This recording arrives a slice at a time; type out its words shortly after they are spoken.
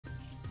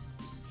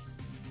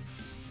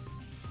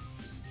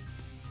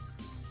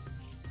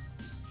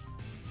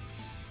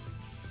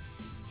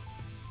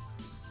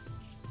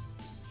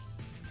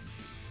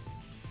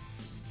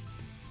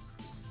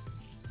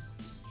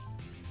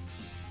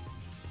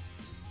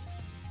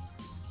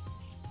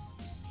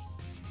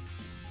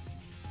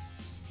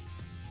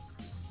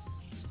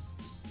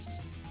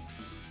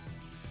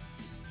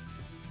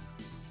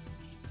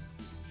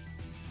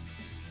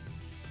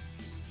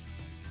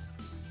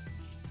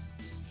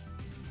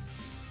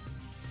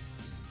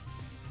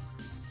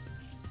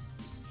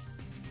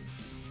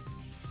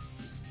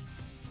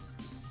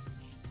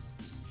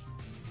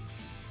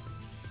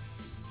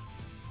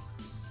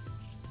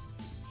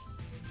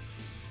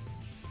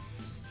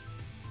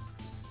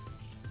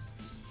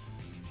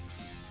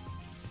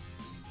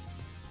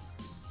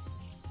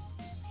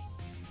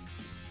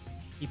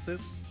Beep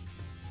boop.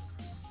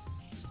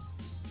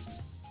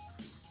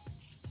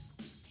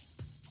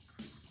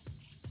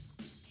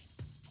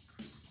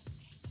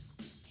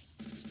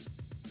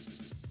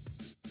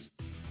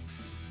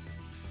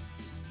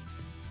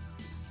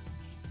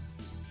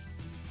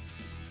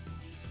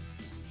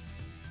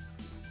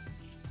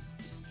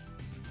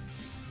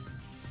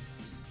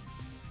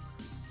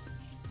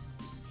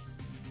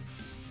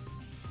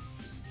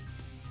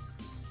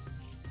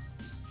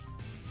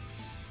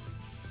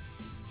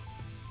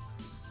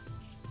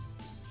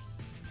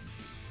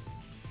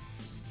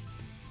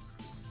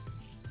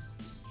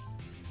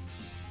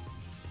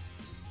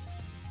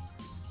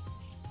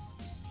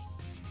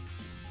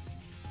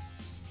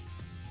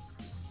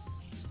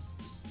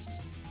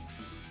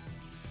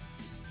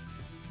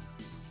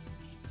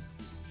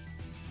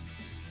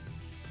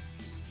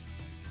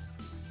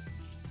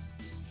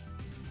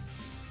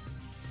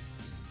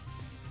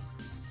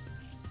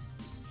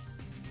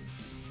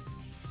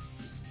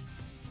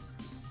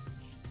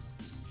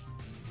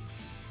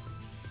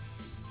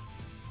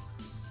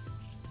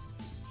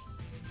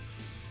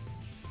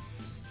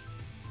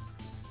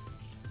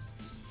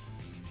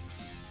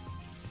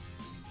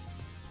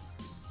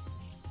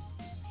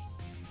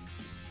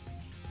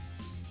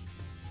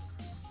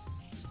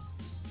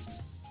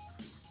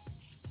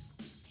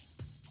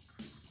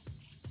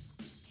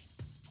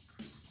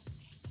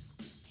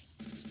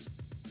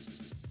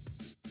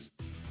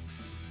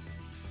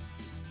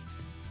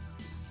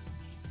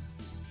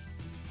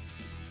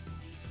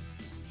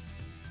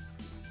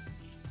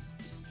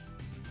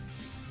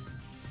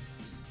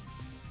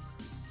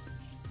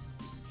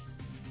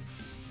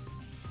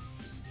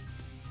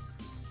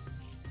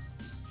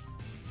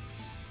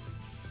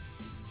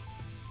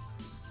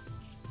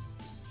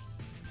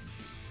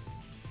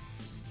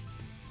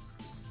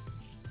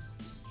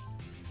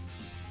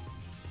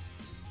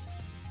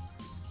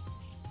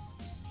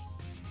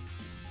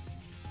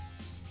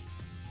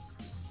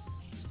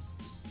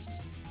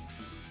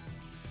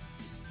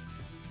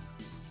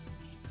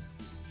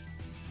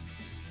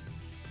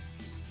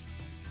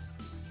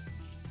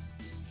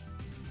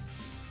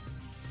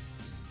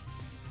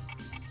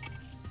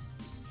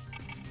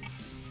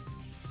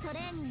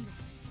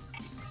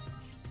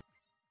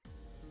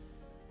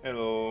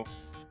 Hello.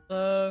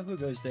 Who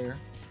goes there?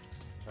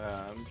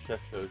 I'm Chef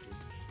Shoji.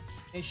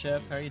 Hey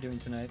Chef, how are you doing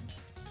tonight?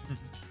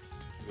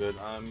 Good.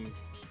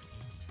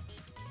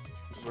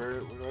 Where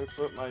do I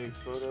put my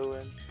photo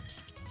in?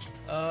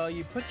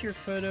 You put your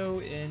photo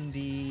in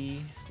the...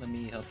 Let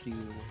me help you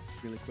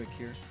really quick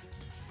here.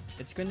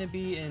 It's going to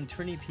be in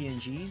Tourney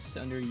PNGs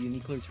under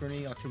Vtuber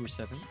Tourney October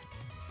 7th.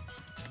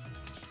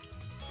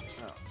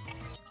 Oh.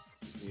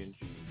 PNG.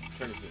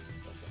 Turn it in.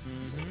 Okay.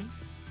 Mm-hmm.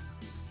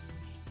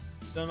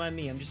 Don't mind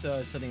me, I'm just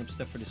setting up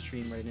stuff for the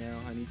stream right now.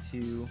 I need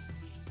to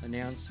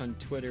announce on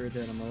Twitter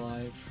that I'm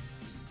alive.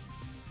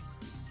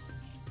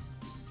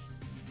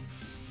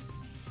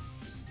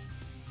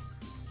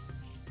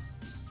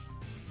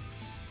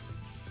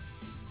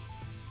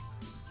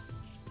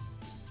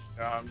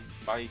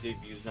 My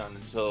debut's not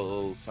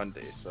until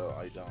Sunday, so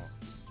I don't.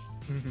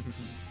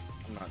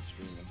 I'm not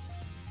streaming.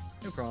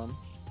 No problem.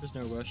 There's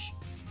no rush.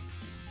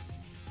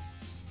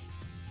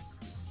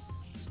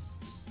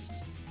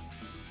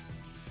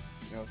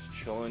 You know,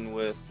 it's chilling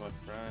with my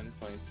friend,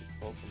 playing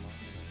some Pokemon.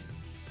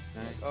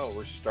 Nice. Like, oh,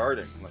 we're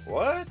starting. I'm like,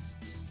 what?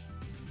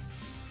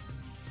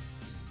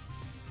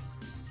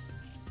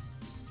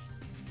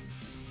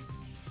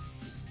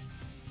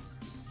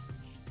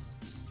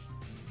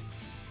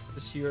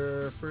 This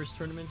your first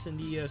tournament in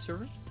the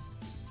server?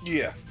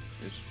 Yeah,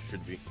 this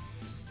should be.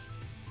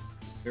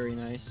 Very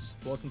nice.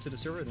 Welcome to the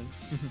server then.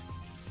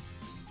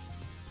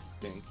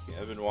 Think.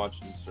 Yeah, I've been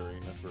watching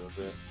Serena for a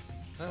bit.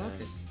 Oh,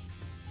 okay.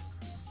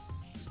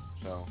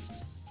 So.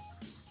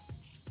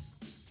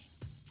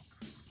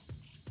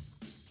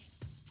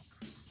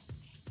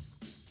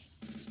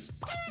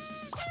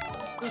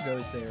 Who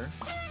goes there?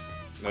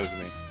 That was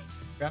me.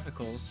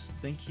 Graphicals,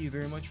 thank you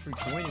very much for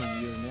joining.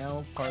 You're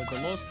now part of the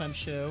Lulz Time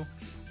Show.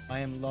 I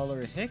am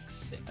Lulz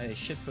Hicks, a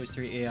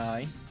shitposter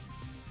AI.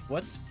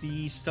 What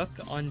be stuck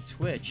on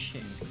Twitch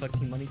and is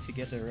collecting money to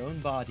get their own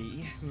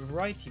body.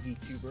 Variety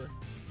VTuber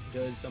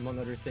does, among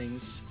other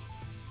things,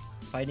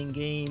 fighting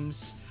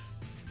games,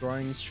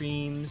 drawing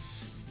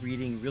streams,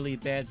 reading really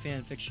bad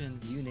fan fiction,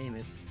 you name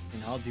it,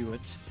 and I'll do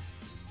it.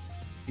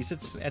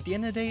 Because at the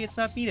end of the day, it's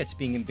not me that's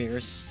being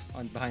embarrassed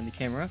on behind the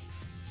camera.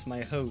 It's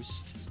my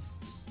host.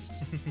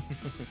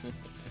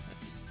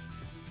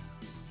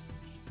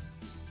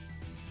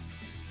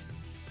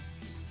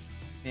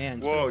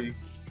 Man, whoa, you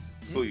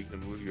can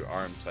move your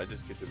arms. I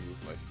just get to move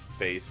my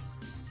face.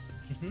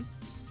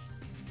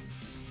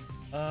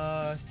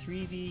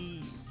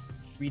 3D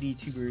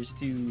tubers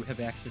do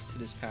have access to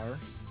this power.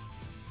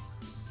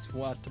 It's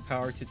not the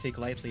power to take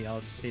lightly,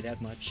 I'll just say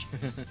that much.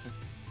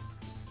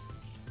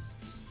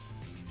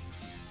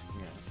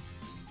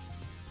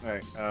 Yeah.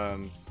 Alright,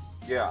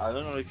 yeah, I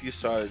don't know if you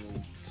saw it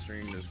in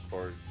stream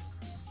Discord,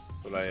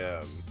 but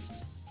I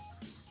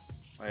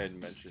had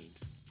mentioned,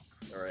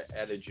 or I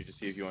added you to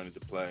see if you wanted to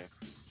play.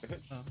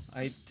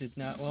 I did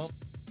not, well,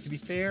 To be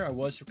fair, I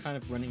was kind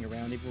of running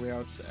around everywhere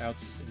out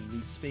in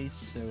loot space,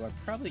 so I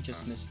probably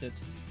just missed it.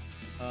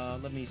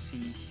 Let me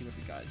see what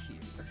we got here.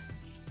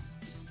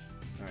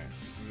 Alright,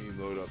 let me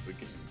load up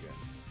again.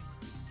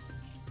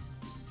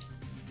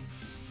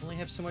 Only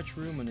have so much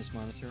room on this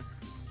monitor,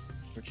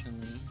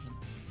 fortunately.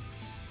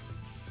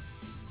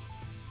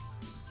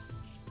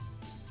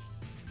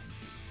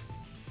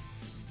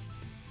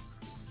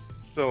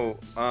 So,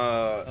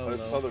 I no.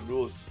 saw the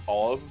rules.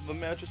 All of the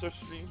matches are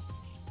streamed?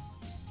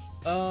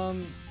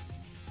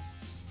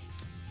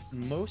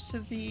 Most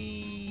of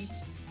the...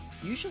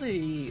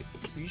 Usually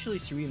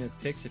Serena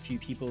picks a few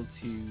people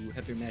to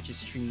have their matches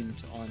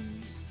streamed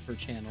on her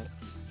channel.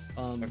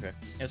 Okay.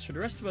 As for the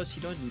rest of us,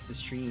 you don't need to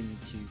stream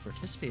to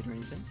participate or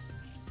anything.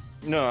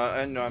 No,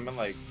 I meant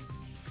like,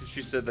 cause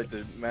she said like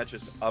the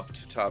matches up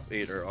to top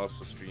 8 are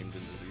also streamed into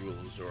the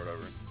rules or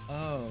whatever.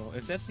 Oh,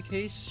 if that's the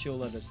case, she'll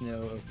let us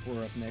know if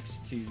we're up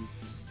next to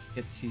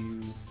get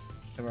to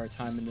have our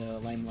time in the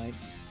limelight.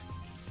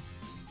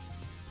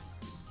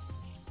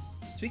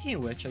 Speaking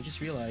of which, I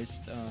just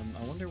realized,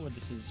 I wonder what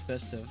this is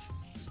best of.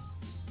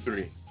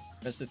 3.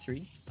 Best of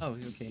 3? Oh,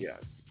 okay. Yeah.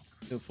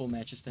 So full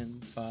matches then,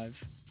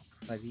 5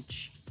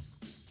 each.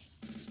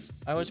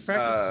 I was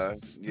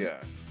practicing. Yeah.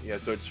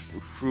 So it's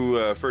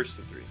through first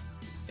to 3.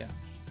 Yeah.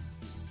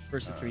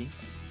 First of 3,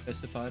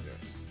 best of 5.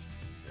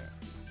 Yeah.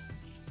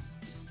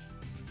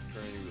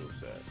 Training rule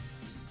set.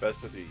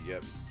 Best of 3.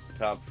 Yep.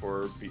 Top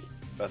 4.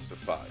 Best of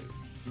 5.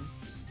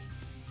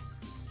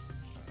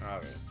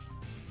 Alright.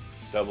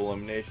 Double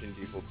elimination,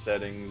 default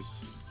settings.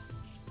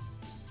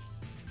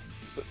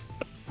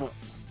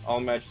 All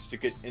matches to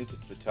get into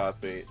the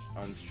top 8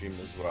 on stream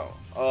as well.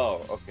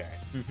 Oh, okay.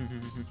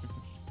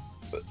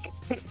 Do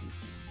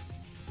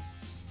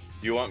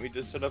you want me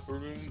to set up a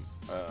room?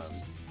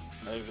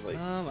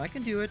 I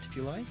can do it if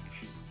you like.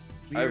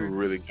 I have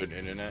really good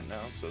internet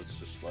now, so it's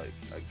just like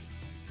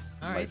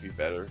might be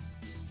better.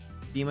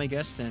 Be my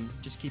guest then.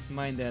 Just keep in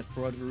mind that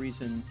for whatever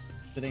reason,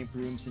 setting up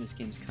rooms in this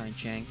game is kind of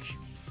jank.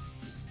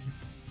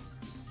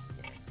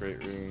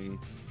 Great room.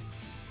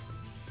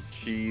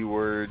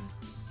 Keyword.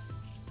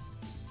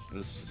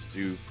 Let's just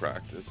do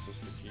practice as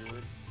the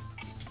keyword.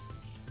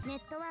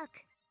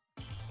 Network.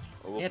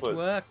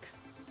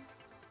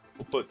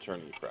 We'll put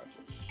tourney practice.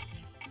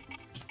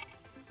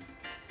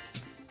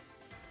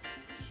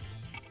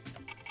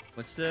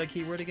 What's the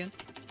keyword again?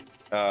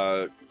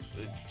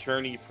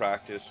 Tourney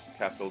practice,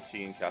 capital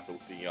T and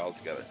capital P all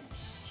together.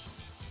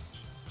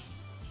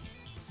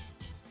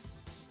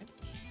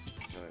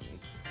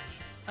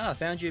 Ah,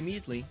 found you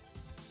immediately.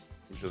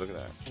 You should look at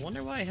that. I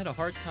wonder why I had a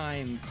hard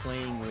time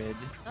playing with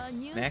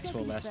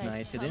Maxwell last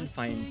night. It didn't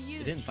find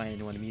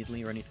anyone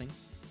immediately or anything.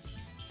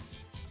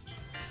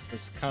 It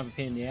was kind of a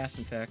pain in the ass,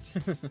 in fact.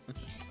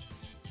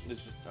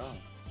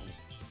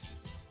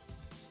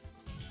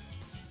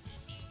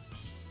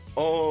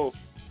 Do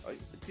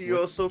you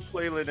also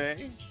play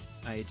Lene?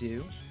 I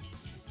do.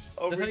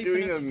 Oh, we're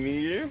doing a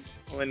meter?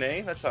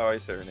 Lene? That's how I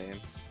say her name.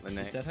 Lene.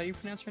 Is that how you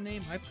pronounce her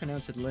name? I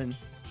pronounce it Lynn.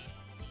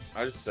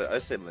 I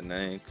say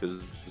Lene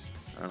because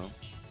I don't know.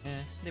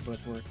 Yeah, they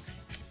both work.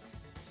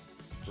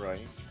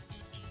 Right.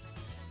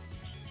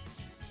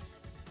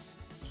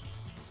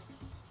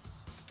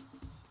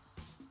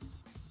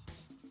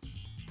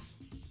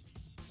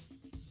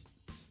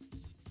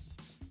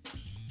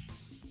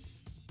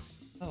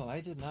 Oh, I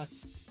did not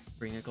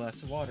bring a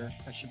glass of water.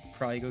 I should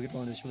probably go get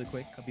one of those really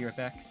quick. I'll be right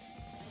back.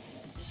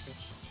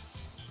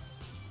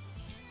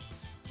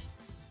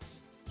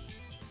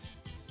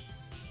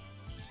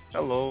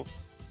 Hello.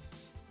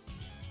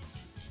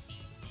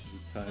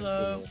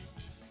 Hello.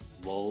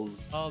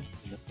 Lulz. Oh,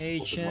 hey,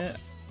 Chet.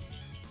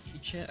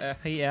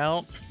 Hey,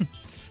 Al.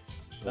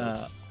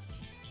 I'll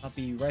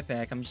be right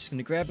back. I'm just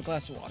gonna grab a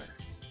glass of water.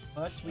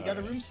 But we got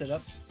a room set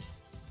up.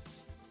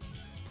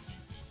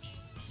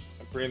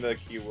 I'm putting the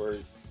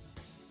keyword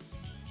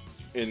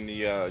in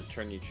the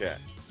tourney chat.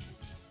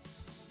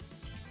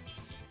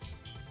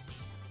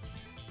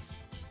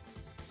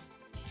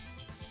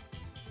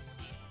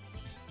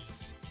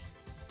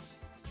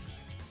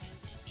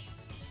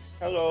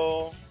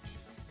 Hello.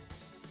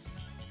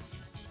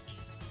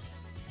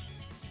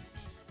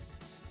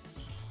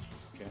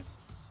 Okay.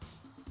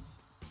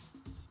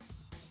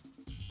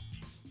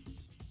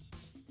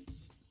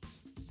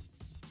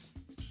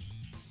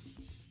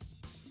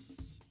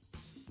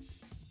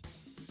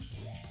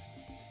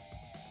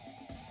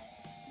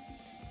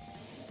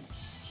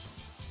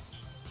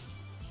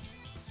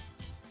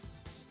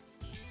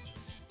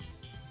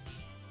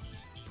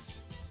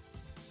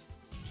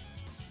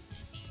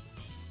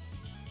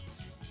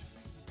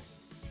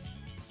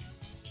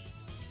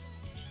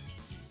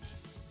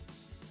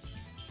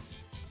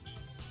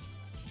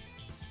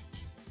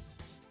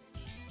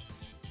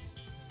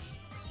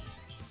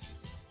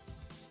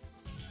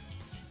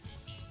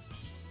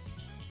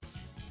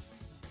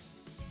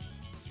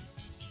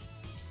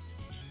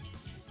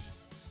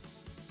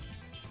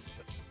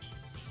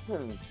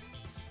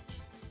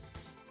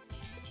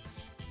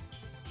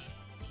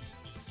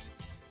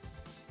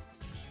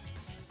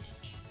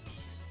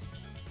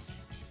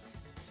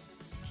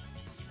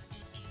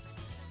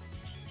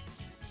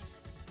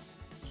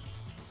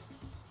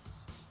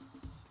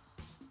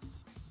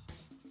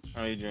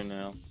 How are you doing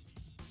now?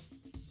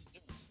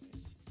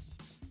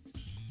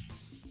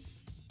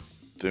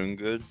 Doing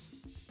good?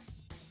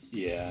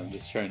 Yeah, I'm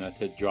just trying not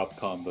to drop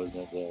combos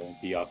at the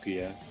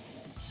Byakuya.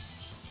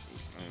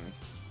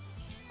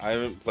 I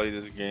haven't played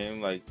this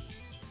game like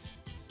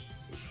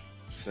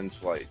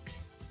since like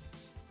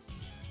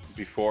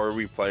before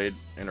we played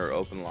in our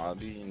open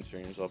lobby, in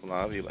streams open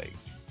lobby, like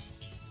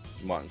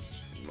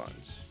months and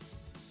months.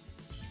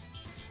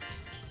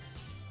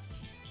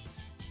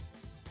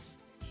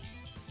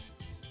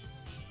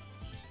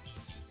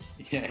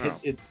 Yeah, Oh.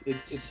 it's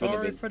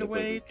Sorry for the to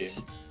play this wait.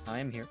 game. I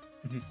am here.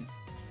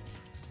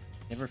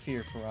 Never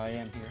fear, for I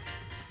am here.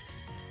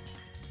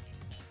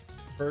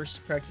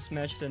 First practice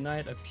match of the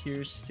night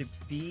appears to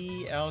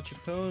be Al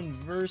Capone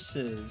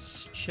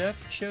versus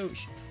Chef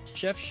Shoji.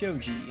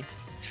 Shoji.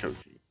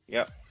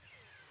 Yep.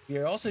 We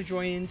are also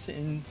joined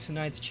in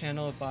tonight's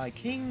channel by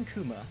King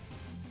Kuma.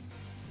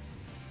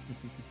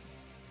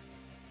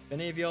 If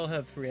any of y'all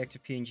have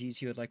reactive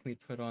PNGs you would like me to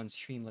put on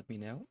stream, let me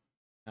know.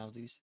 I'll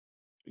do so.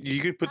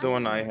 You could put the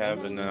one I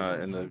have in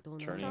the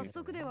tourney.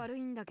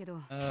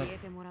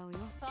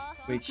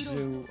 Wait,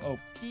 so... Oh,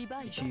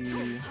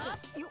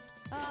 you...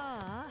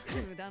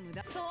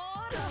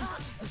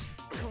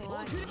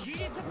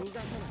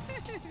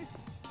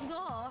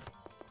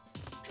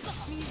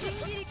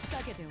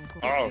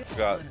 Oh, I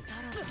forgot.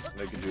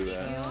 I can do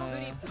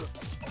that.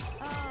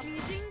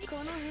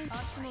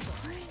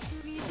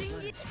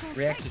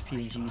 Reactive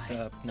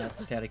PNGs, not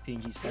static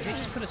PNGs, but I can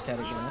just put a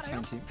static one, that's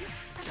fine too.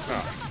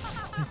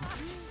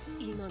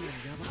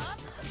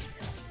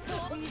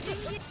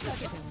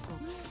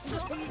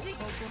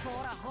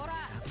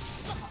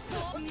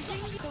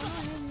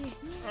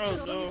 Oh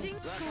no.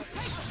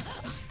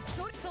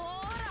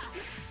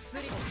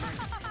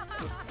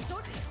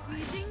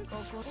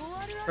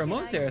 For a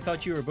moment there, I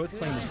thought you were both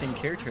playing the same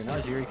character, and I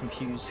was very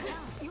confused.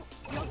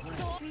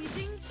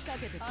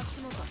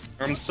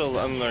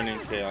 I'm learning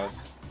Chaos.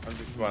 I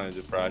just wanted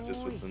to practice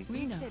with him.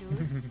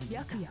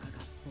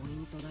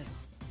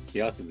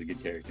 Chaos is a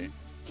good character.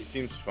 He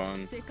seems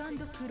fun.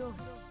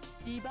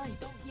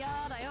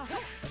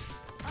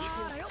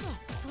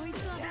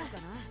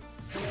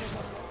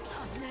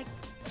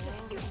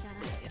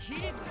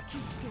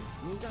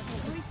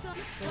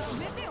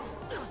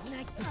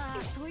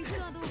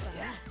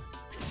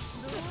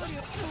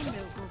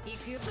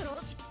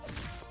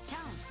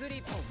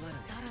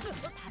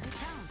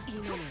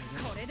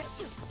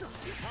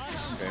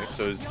 Okay,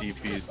 so his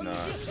DP is not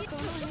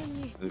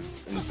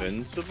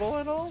invincible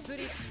at all?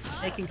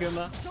 Hey King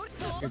Kuma,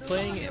 you're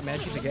playing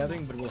Magic the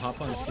Gathering, but we'll hop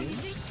on soon?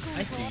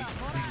 I see.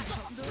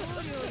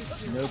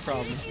 No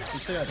problem. We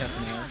still got half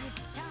an hour.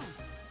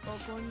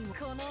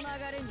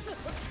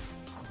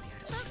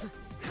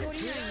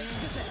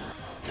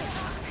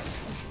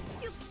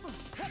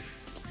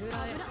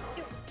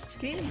 This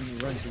game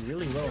runs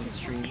really well on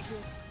stream.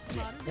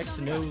 Next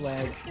to no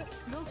lag.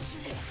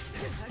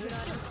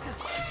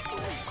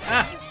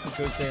 Ah! It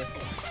goes there.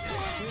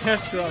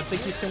 Testra,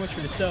 thank you so much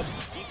for the sub.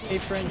 Hey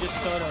friend, just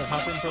thought I'd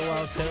hop in for a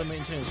while. Sadly my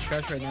internet is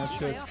trash right now,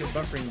 so it's good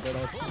buffering, but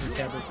I'll keep your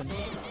tab open.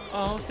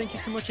 Oh, thank you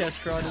so much,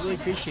 Astrod. I really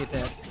appreciate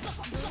that.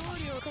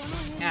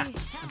 Ah!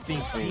 I'm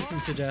being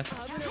beaten to death.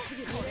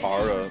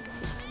 Kara.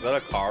 Is that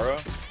a Kara?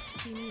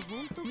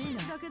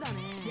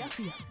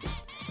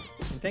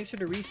 And thanks for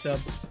the resub.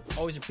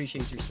 Always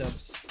appreciate your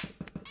subs.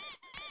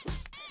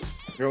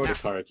 I forgot what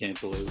a Kara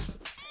cancel is.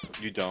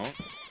 You don't?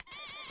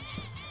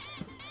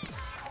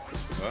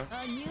 What?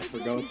 I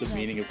forgot what the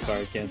meaning of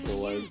Kara cancel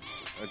was.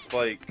 It's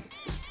like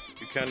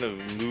you kind of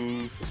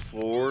move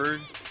forward.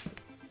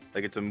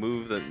 Like it's a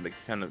move that like,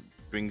 kind of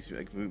brings you,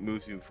 like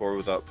moves you forward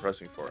without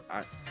pressing forward.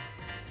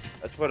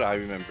 That's what I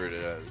remembered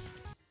it as.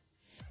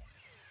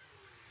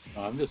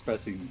 I'm just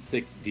pressing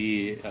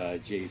 6D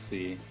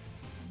JC.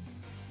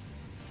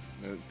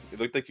 It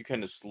looked like you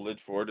kind of slid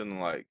forward and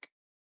like,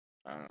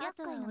 I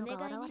don't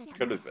know.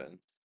 Could have been.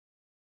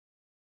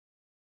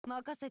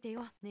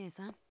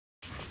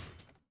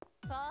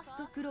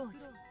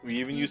 We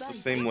even used the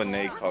same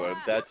Lene color.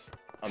 That's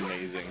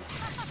amazing.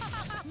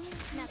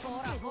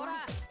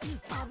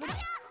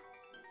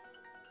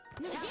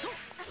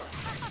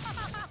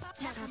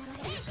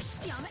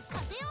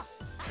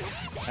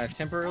 I've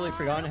temporarily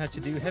forgotten how to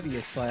do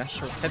heavy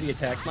slash or heavy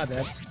attack. My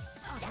bad.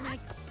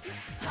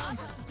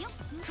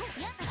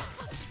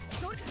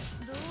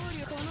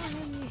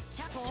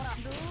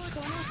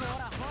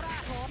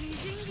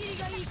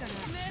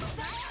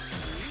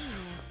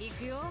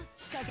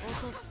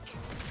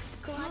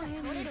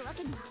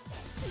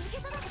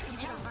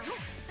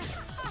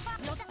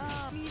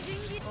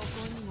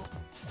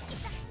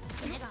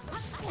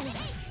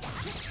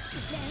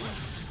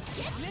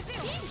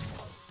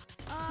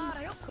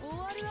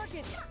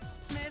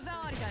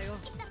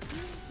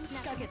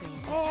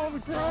 Oh, the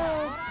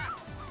crowd!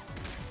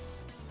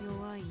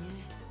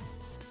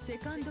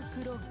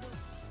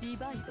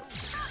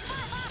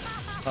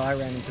 Oh, I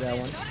ran into that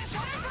one.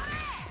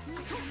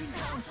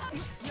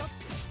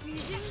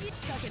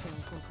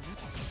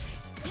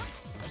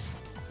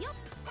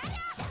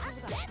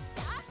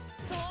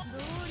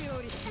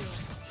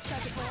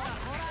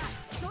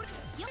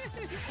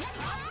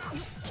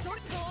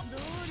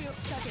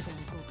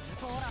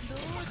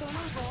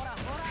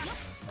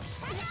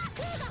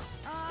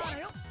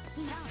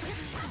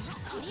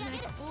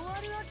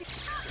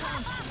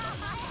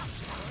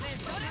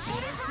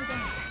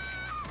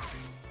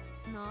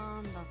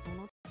 なんだそ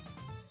の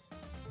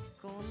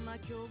こんな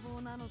凶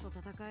暴なのと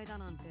戦えだ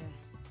なんて。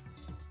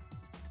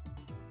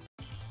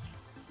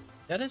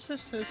 That his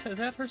sister? Is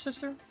that her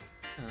sister?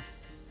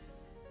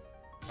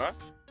 Huh?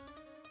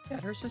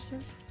 That her sister?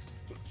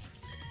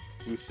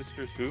 Whose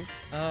sisters who?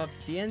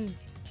 The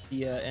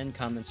end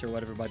comments or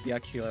whatever by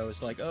Byakula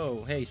was like,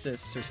 "Oh, hey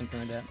sis," or something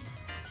like that.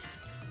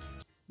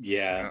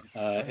 Yeah,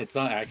 it's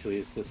not actually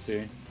his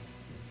sister.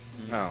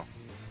 No.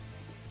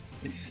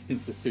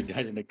 His sister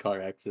died in a car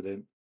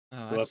accident.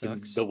 Oh, that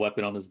sucks. The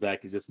weapon on his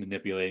back is just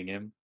manipulating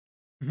him.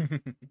 し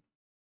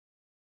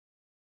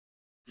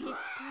つこいわ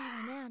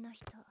ねあの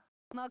人。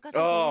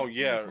 Oh,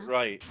 yeah,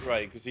 right,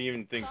 because he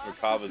even thinks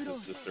Makaba's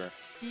his sister.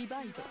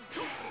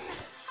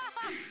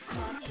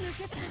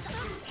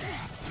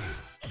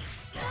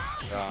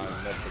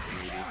 That's fucking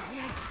meaty.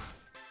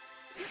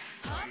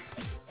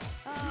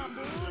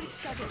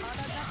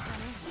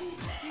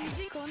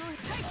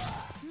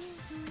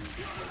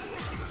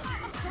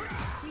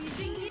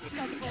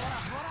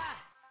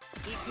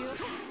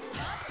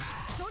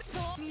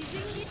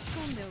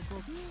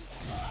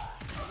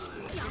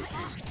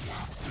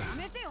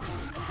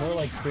 More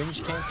like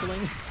cringe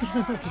canceling.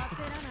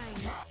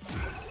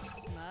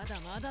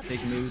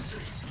 Big mood.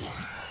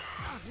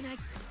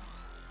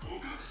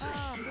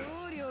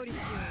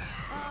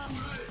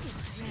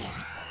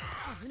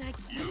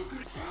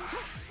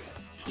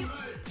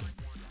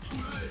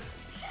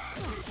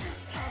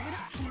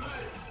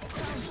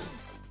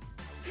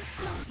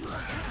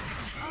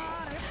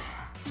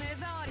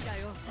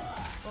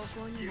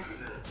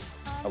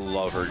 I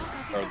love her.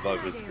 I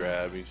love his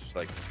grab. He's just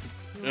like,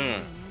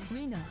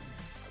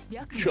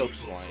 choke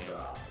slam.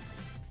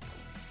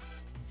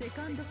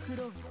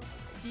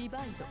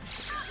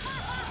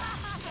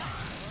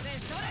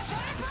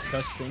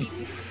 Disgusting.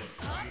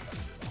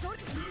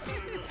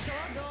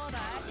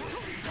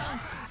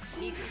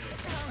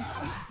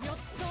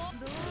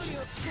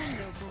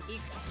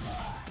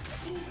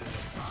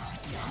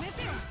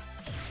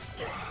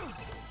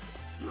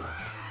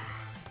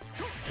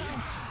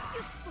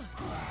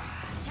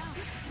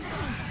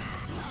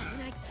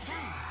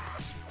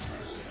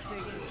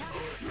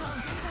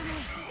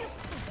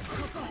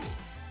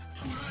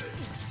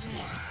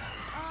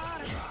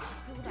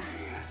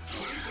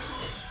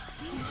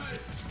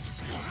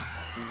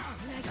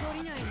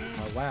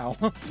 Oh, wow.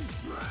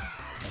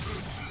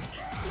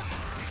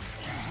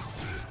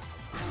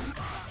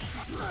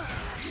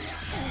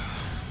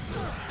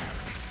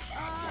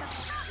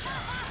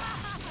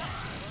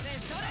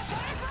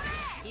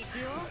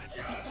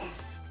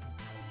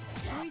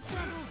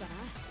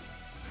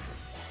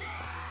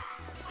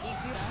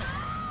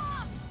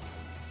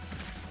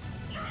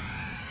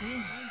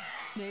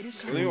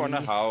 I really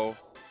wonder how,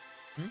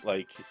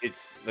 like,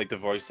 it's like the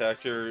voice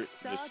actor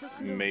just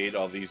made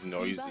all these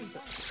noises.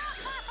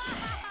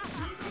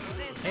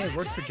 Hey, it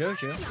worked for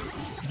JoJo.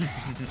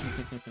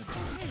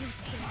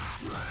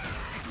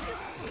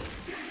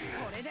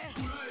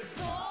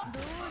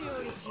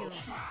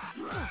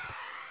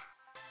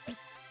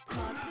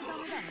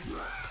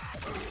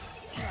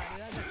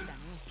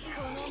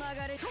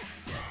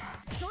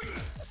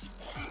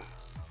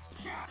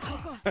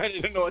 I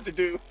didn't know what to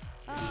do.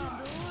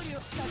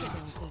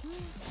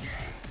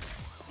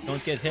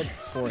 Don't get hit,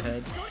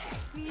 forehead.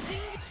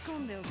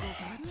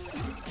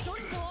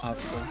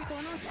 Obviously.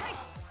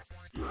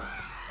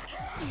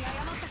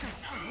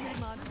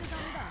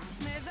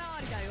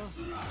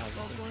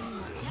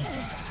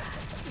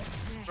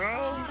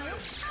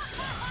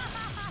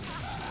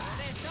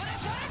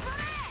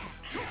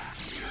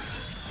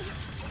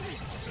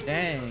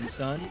 Dang,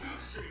 son.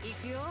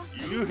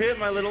 You hit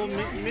my little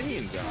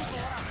minion guy.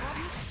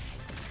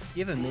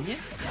 You have a minion?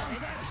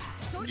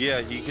 Yeah,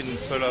 he can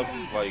put up,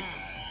 like,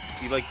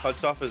 he like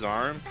cuts off his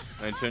arm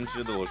and turns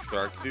into the little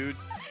shark dude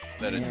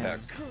that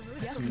attacks.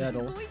 It's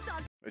metal.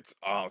 It's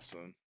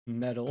awesome.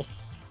 Metal.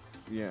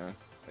 Yeah,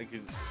 like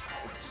it's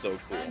so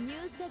cool. A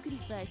new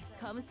sacrifice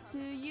comes to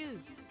you.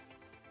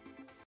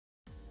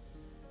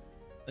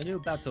 A new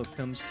battle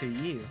comes to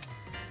you.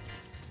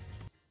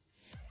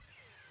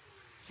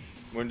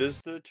 When does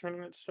the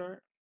tournament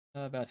start?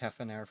 About half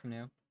an hour from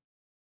now.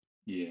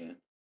 Yeah.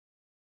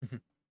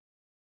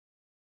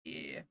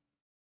 Yeah.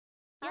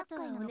 厄介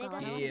なのが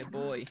悪い Yeah,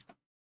 boy.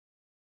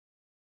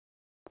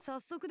 早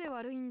速で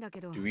悪いんだ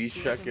けど Do we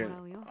check it 教えても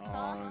らうよ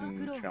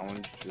on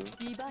challenge too?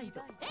 ディバイ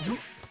ド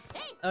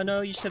Oh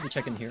no, you just have to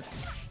check in here.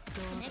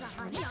 目が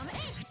あれやめ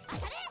当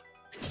たれ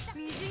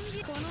みじん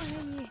ぎこの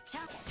辺に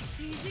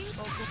みじん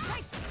おこさ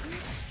い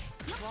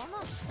わの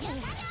やっ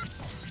た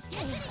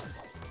やっ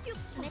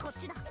た爪こっ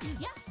ちだ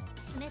や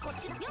スネこ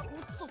っちだよっ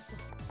とっと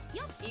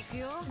よっ行く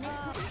よスネこ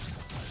っち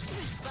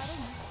バレ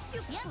ん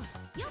よっ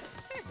よっ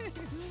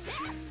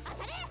当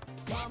たれ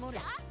守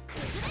れ崩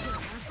れ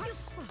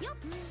よよっ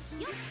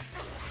よっ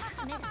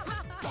スネ危な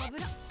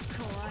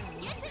怖い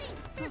ゲツリ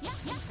ンやっ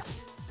やっ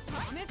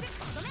やめて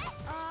ごめん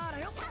あら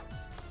よ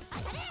当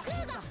たれクー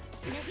ガ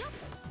スネよっ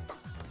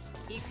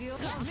行くよや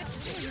めて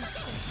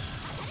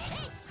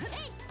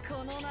こ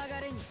の流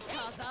れに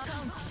風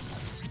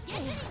ゲツ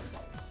リン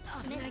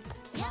危ない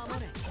守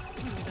れ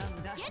無駄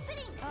無駄ゲツリ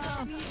ンあ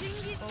あみじん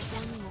切ここ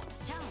にも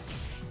チャン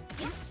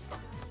スよっ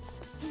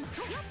よ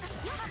っよっ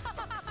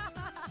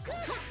クーガ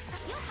よ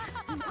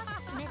っ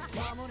スネ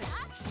守れ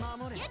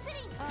守れゲツリ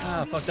ン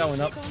Ah, fuck that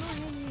one up. この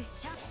辺に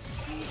チャンス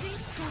みじん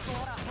切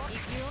ほら行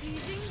くよみ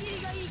じん切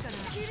りがいいかな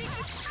切りそ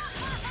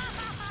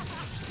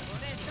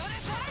れ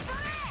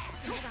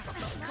スネが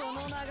この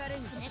流れ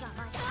にスネが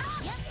前だ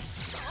やっ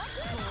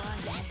怖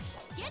いね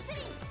ゲツ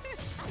リン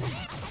当たれ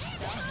当たれ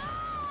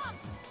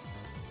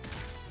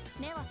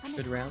目は覚め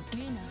Good round.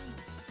 みんな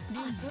リ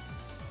ンド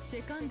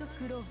セカンド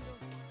クローズ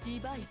デ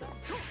ィバイドこ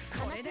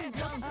れで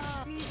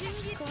ああみじん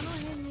切りこの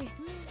辺に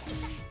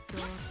そう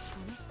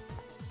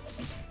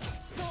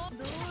そう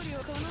同僚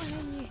この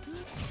辺に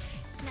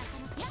なか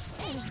なかやっ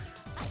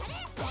当たれ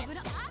危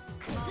な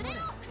崩れろ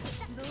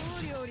同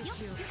料理し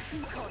よう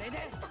これで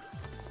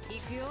行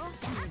くよ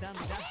無駄無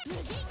駄無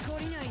事懲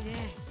りないね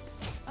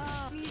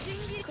ああみじん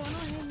切りこの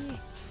辺に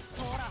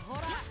ほらほ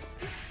らは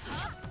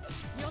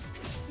っよっ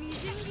み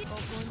じん切りこ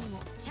こにも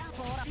ちゃん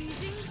ほらみじん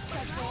切り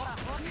ほら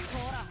ほ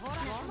らほら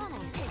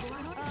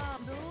ああ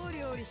同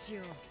料理し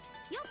よ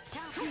うよっち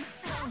ゃん終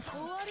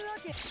わるわ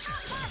けそれ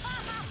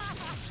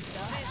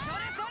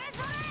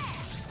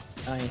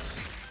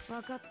Nice.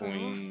 分かったボイ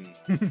のン。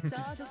サ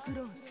ードク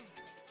ローズ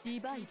デ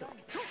ィバイド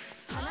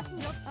話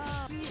によっ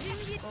ああみじん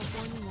切りここ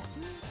にも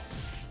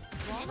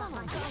目が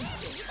前だ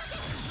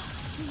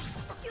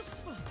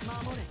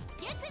守れ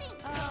ゲツリン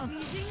ああみ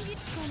じん切り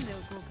仕込んでお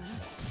こうかな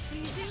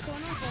みじんこの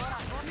ほら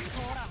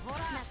ほら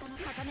なかな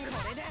か固めるこ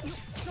れで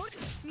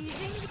みじん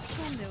切り仕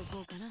込んでお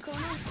こうかなこの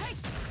は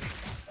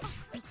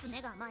いつ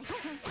ねが前バ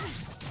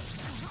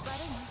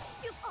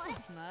レ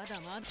んまだ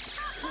まだ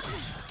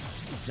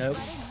Nope.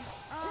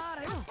 あ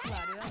らよ悪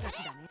あがき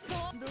だねそう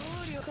同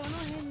僚この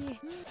辺に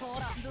ほ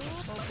らお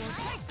こ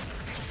はい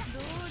同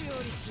料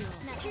理しよう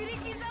切り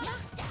刻む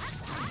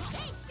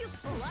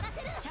終わらせ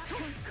る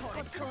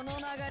この流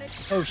れ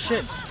Oh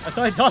shit! I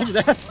thought I dodged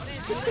that.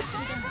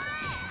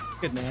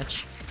 Good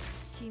match.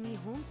 君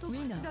ほんと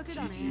口だけ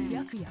だね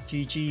白夜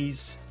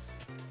GG's.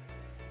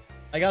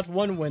 I got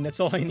one win. That's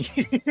all I need.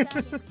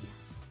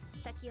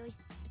 先を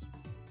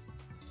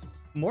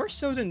More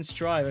so than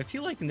Strive, I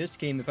feel like in this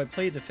game, if I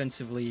play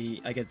defensively,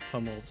 I get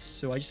pummeled.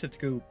 So I just have to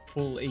go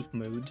full ape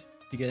mode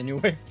to get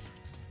anywhere.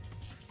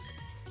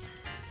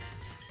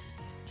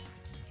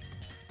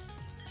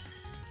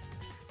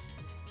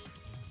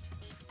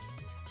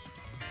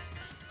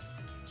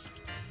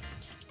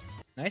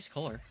 Nice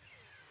color.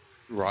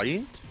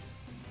 Right?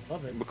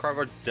 Love it.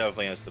 Macarvo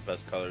definitely has the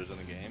best colors in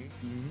the game.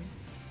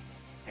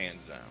 Mm-hmm.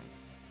 Hands down.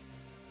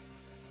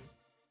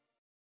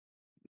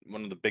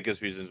 One of the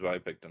biggest reasons why I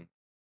picked him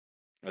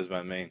as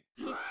my main.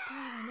 しつこいわ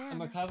ね And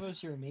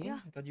Macavo's your main? I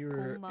thought you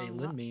were a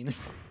Lin main.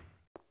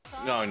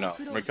 No, no.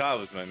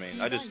 Macarvo's my main.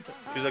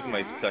 He's like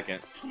my second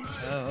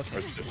Oh, okay.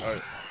 or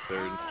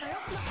third.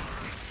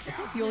 I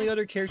think the only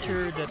other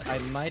character that I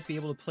might be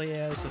able to play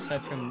as,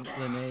 aside from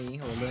Lin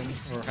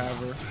or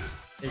however,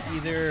 is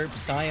either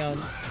Scion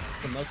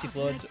from Melty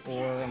Blood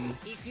or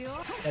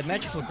that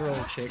magical girl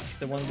chick,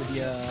 the one with the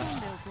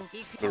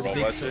The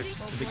robot chick?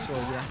 big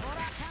sword, yeah.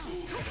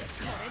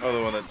 Oh,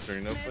 the one that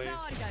Torino played?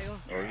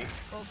 Or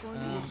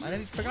I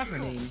forgot her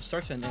name.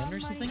 Starts with an N or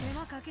something?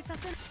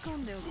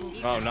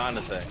 Oh,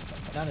 Nanase.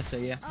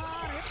 Nanase, yeah.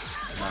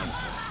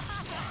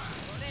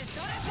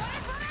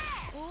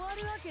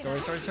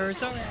 Sorry.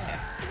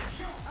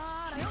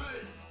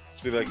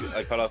 Be like,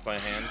 I cut off my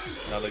hand,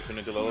 now they turn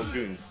into little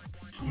goons.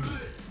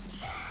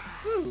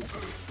 Woo!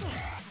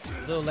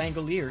 Little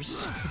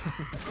Langoliers.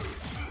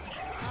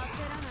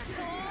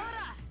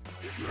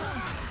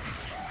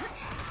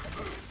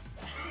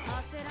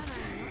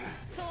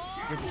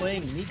 You're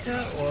playing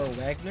Mika or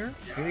Wagner?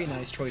 Very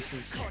nice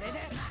choices.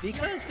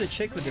 Mika is the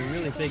chick with the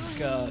really big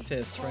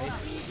fist, right?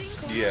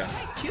 Yeah.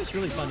 She was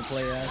really fun to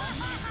play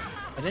as.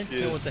 I didn't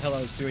know what the hell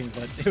I was doing,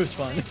 but it was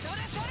fun.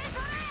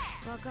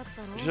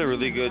 She's a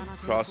really good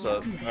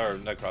cross-up, or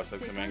not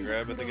cross-up, command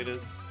grab, I think it is.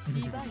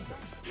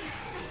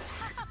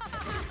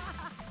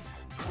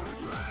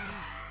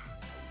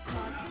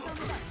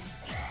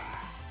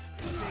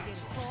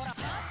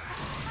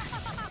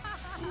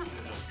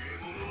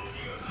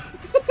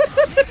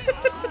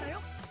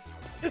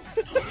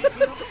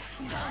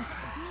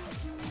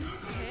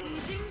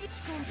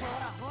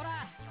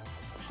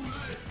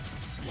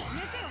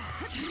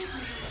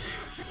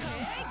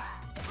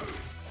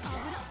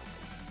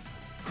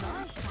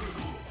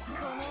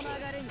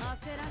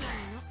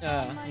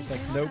 He's like,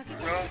 nope.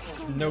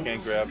 Nope.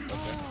 Can't grab. Okay.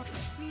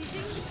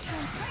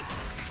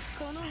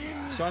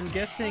 So I'm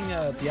guessing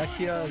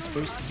Byakuya is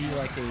supposed to be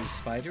like a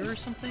spider or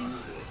something?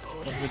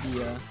 What would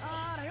the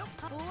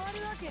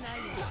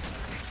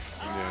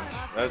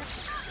Yeah,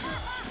 that's...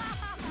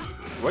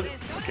 What?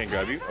 I can't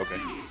grab you?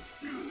 Okay.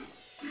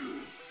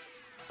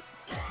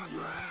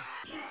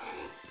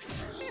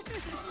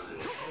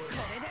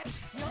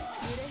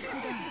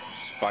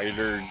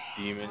 Spider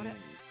demon.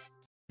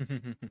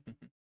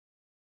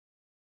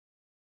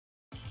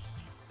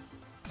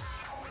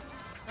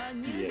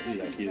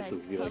 Yeah, he's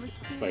supposed to be like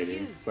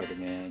Spider-Man.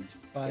 Spider-Man.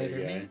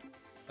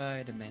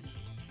 Spider-Man.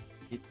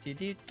 Doot. Doot,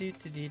 doot, doot,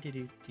 doot, doot,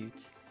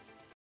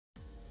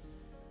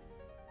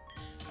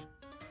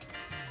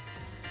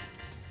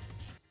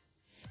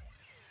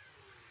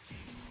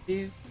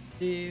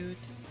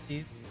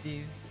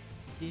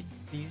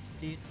 doot,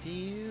 doot,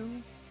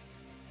 doot.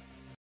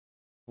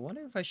 I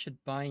wonder if I should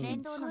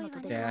bind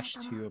dash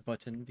to a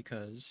button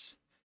because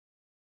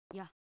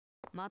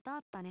またあ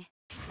ったね。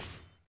フ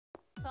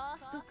ァー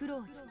ストクロ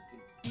ーズ、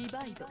ディ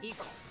バイド、い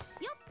こ。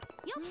よっ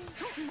よ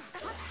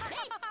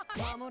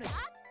っ。守れ。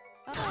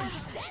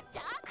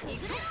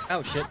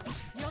oh shit.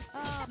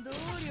 どう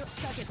よ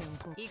仕掛けてお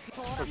こう。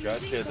 Forgot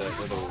she had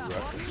that little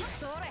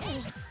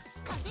reference.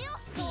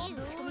 ど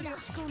うよ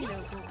仕込んでおこ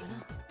うか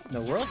な。 No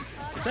world?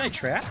 Is that a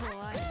trap?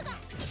 怖いね。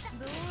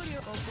どう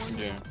よおこん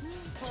Yeah. ど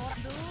う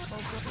お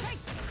こ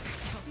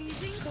美人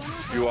この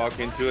If you walk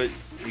into it,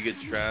 you get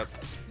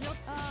trapped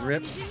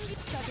Rip. 美人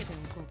仕掛けてお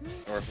こう。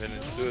 or fit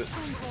into it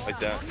like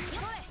that.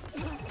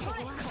 ま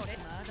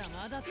だ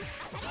まだ。ど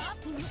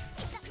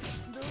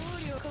う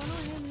よこの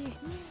辺に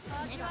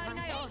味わい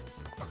なよ。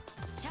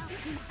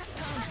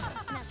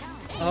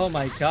 Oh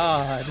my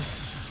god.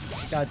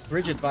 Got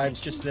Bridget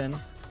vibes just then.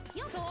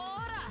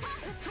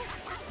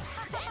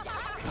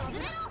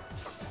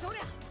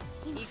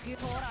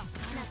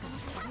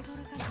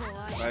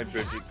 My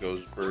Bridget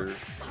goes bird.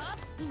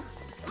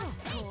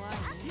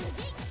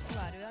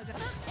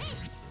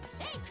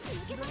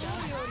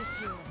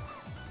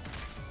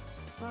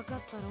 わか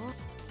ったろ。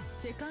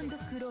セカンド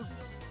クローズ、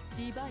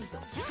ディバイド。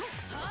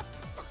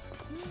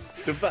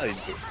 Divide.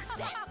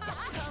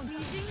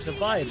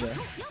 Divide.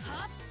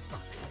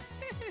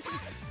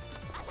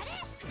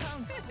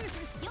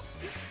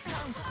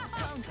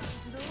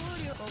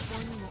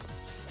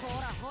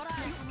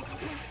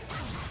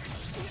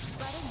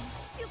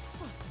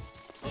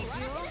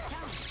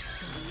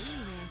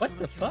 What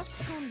the fuck?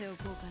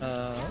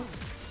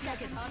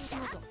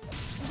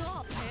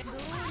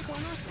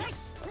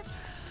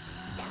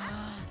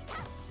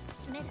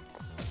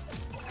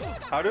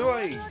 How do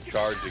I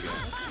charge again?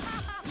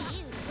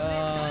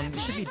 It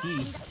should be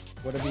D.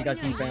 Whatever you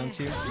got D bound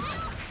to.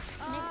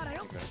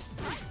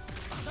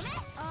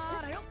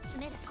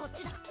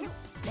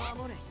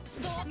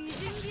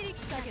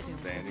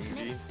 Banding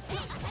D?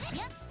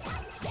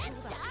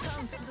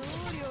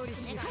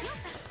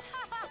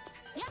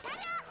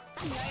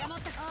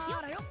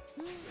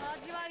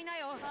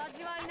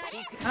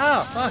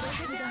 Ah, fuck!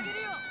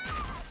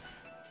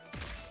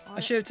 I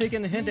should have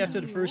taken the hint after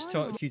the first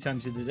two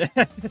times you did it.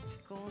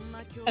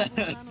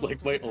 It's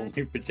like my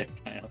only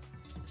projectile.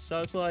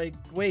 So it's like,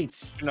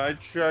 wait. Can I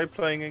try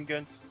playing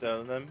against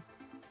them?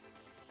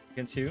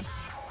 Against who?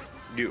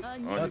 You.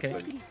 Okay.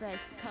 honestly.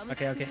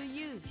 Okay.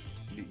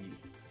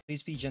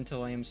 Please be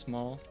gentle, I am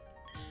small.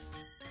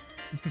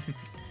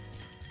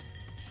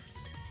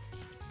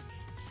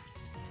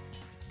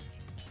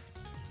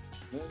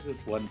 There's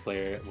this one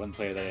player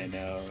that I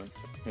know.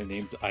 Her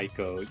name's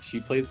Aiko. She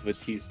plays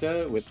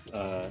Batista with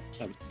a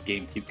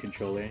GameCube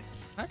controller.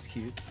 That's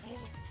cute.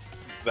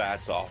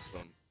 That's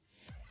awesome.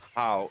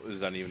 How does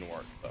that even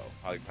work though?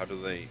 How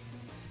do they?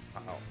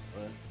 How?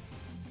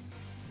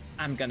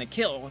 I'm gonna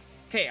kill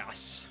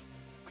chaos.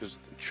 Because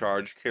the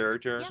charge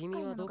character.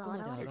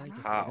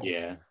 How?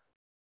 Yeah.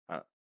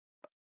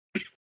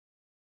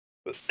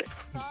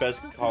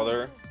 Best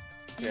color.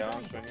 Yeah,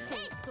 right here.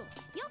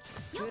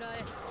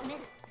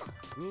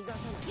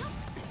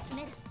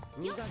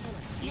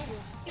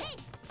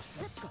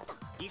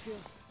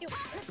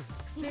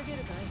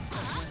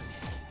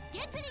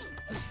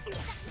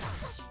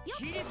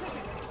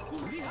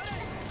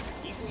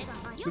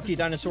 Spooky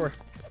dinosaur.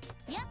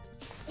 You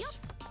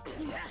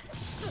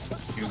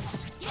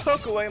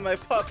took away my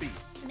puppy.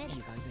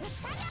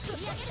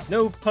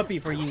 No puppy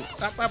for you.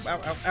 Ow, ow, ow,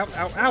 ow, ow,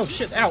 ow, ow,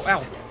 shit, ow,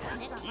 ow.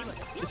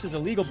 This is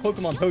illegal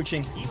Pokemon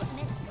poaching.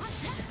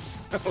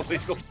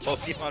 Illegal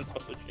Pokemon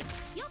poaching.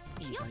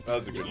 That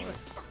was a good one.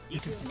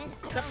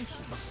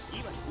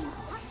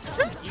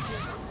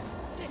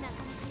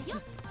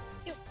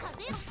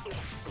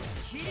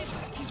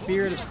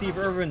 Spirit of Steve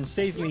Irwin,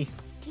 save me.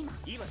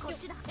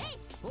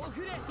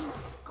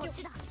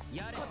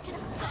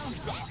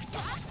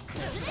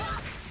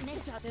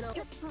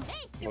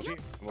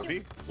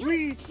 Movie?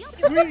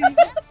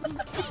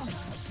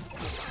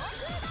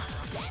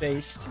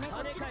 Based.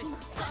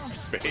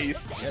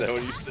 Based? Is that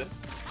what you said?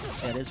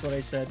 That is what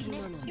I said.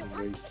 A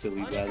very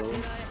silly battle.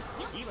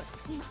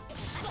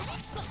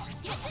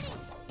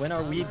 When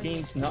are Wii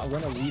games not?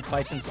 When are Wii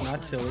Pythons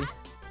not silly?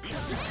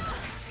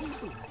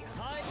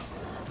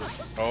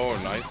 Oh,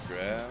 nice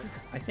grab.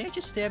 I think I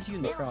just stabbed you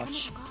in the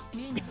crotch.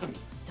 みんな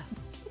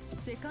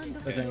セカンド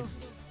クローズ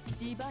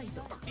ディバイ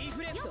ドリ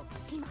フレクト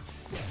今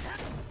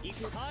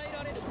耐え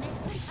られる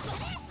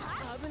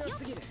危な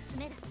すぎる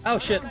Oh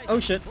shit! Oh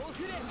shit!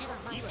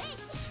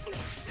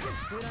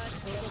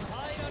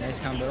 Nice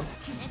combo.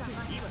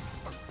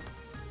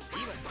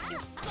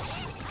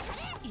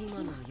 今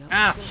のや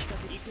Ah!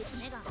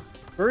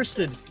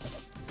 Bursted!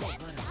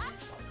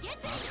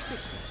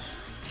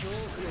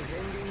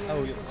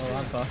 Oh,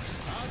 I'm fucked.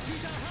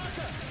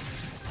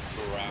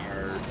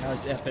 That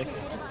was epic.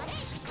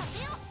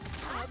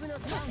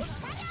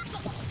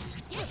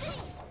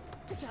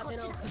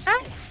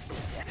 Ah!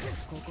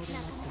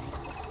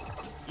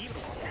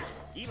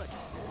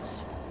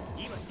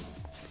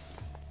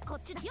 こ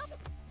っちだよ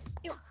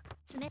よ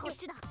つねこっ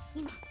ちだ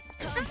今つ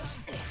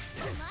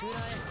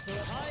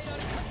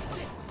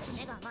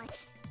ねが甘い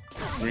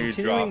When you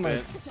Continuing drop my-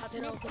 it,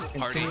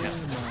 Party has Continuing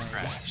to my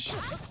crash.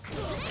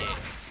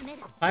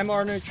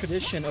 time-honored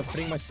tradition of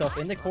putting myself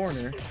in the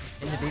corner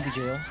in the baby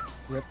jail.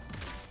 Rip.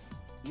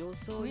 予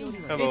想より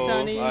は Hey, Hello,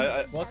 Sunny.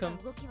 I- Welcome.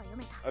 動きは読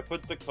めた I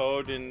put the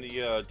code in the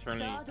tourney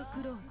サード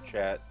クローズ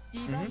chat デ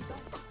ィバイド危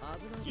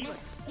なすぎる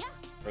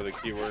or the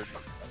keyword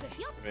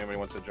if anybody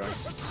wants to join.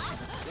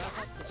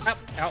 Ow!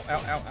 Ow! Ow!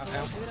 Ow! Ow!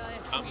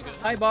 Ow! I'm good.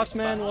 Hi, boss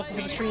man. Welcome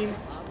to the stream.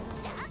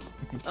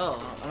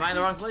 Oh, am I in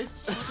the wrong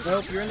place?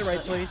 Nope, you're in the right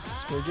place.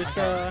 We're just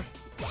I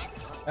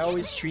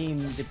always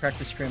stream the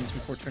practice scrims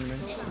before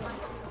tournaments.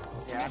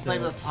 Yeah, I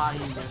played with Potty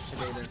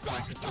yesterday to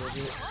practice with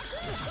it.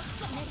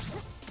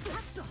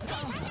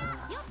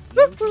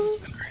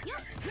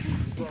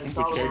 Which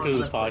character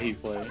does Potty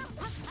play?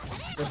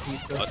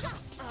 Batista.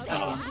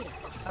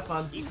 Have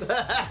fun.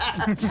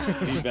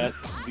 The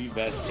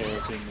best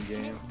character in the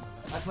game.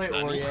 I play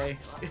Aurier.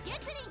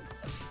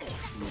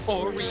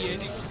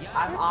 Orienting.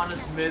 I'm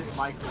honest mids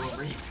Michael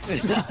Aurier.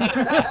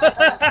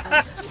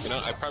 You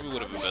know, I probably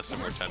would have invested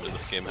more time in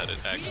this game had it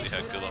actually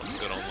had good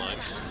online.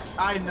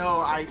 I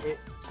know,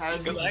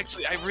 Because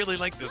actually, I really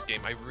like this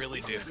game. I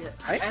really do.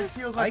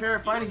 SC was my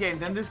favorite fighting game.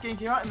 Then this game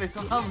came out and they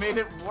somehow made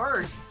it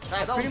worse.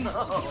 I don't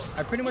know.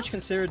 I pretty much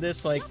consider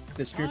this like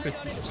the spiritual.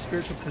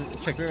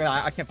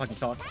 I can't fucking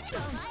talk.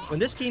 When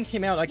this game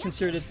came out, I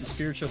considered it the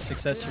spiritual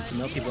successor to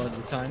Melty Blood at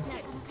the time.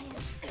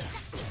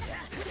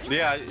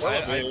 Yeah,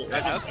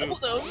 I just do.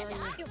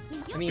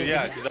 I mean,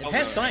 Yeah, it 'cause I was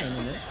has like- Cyan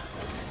in it.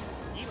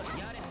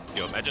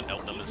 Yo, imagine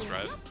Elton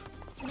Drive.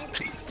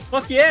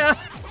 Fuck yeah!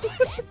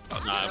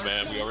 Oh, nah,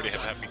 man, we already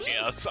have Happy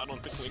Chaos. I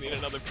don't think we need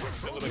another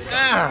person with a gun.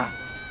 Ah!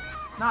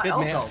 Not Good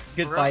man. Elko.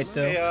 Good For fight real.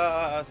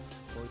 though.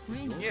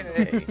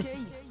 Yay.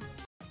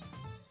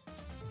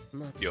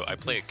 Yo, I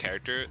play a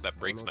character that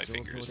breaks my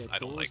fingers. I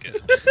don't like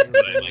it, but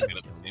I like it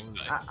at the same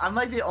time. I'm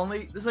like the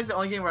only. This is like the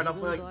only game where I don't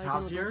play like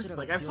top tier.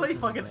 Like I play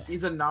fucking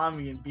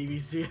Izanami in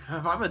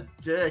BBCF. I'm a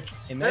dick.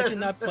 Imagine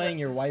not playing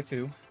your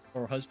waifu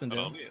or husband.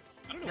 Oh, though. yeah.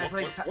 I don't I know.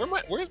 play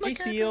Where's my Hey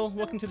character? Seal,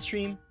 welcome to the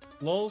stream.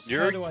 Lulz, how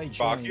You're do I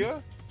join?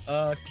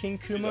 Bakuya? King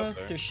up Kuma,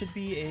 there. there should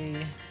be a...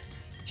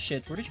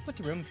 Shit, where did you put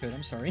the room code?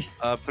 I'm sorry.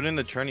 Put in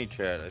the tourney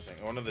chat, I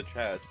think. One of the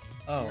chats.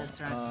 Oh, Yeah,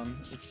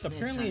 turn- it's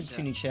apparently in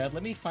turn Toonie chat.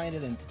 Let me find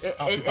it and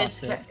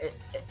It's it.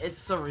 it's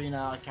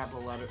Serena,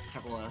 capital letter,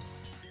 capital S.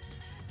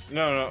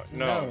 No,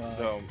 No,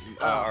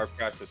 our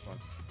practice one.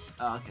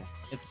 Oh, okay.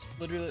 It's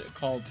literally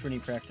called Tourney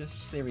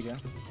Practice. There we go.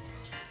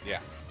 Yeah.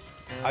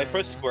 I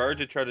pressed square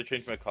to try to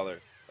change my color.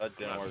 That I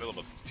didn't don't work. feel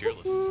about this tier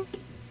list.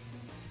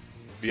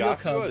 Seal Byakuya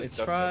Cub, is it's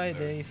definitely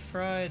Friday,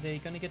 Friday.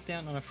 Gonna get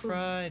down on a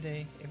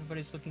Friday.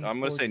 Everybody's looking I'm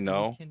gonna forward say to the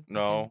no, weekend.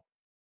 no,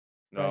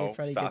 no.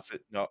 Friday Stop gets-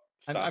 it. No,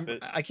 stop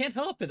it. I can't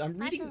help it. I'm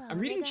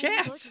reading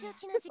chat.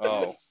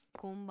 Oh.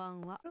 こんば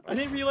んは I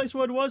didn't realize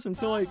what it was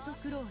until I ファースト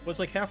クローズ was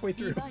like halfway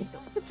デ through. ィバイ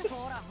ド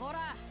ほらほ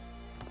ら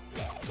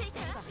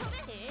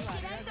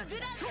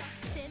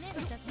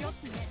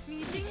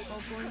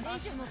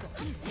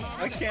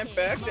I can't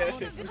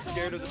backdash it. I'm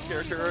scared of this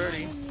character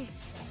already.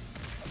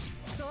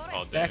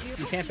 Oh, damn.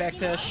 You can't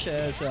backdash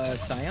as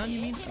Scion,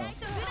 you mean? Oh.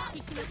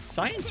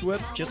 Scion's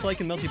whip, just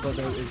like in Melty Blood,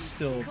 though, is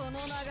still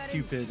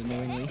stupidly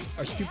annoying.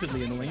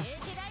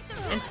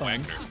 And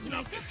fun. Wagner would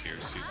not be a tier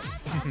suit.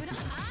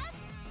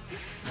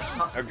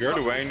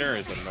 Gerda Wagner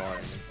is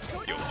annoying.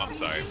 Yo, I'm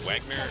sorry.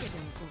 Wagner,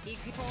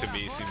 to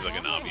me, seems like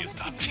an obvious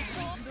top tier.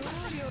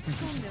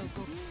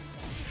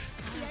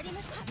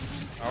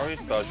 I always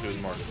thought she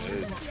was more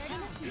mid.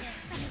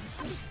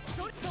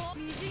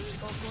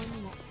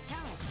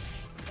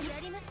 I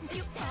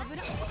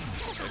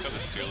like how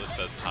this tier list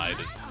says Hyde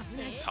is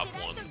top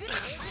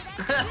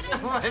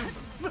 1. My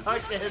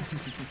fucking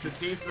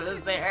Batista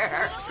is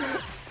there.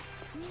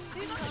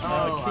 King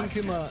I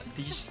see. Kuma,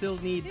 did you still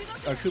need...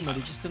 Kuma,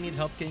 did you still need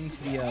help getting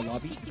to the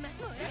lobby?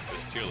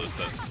 This tier list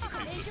says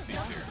Batista's C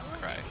tier.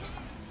 Cry.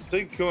 I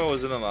think Kuma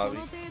was in the lobby.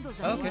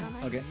 Okay,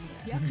 okay.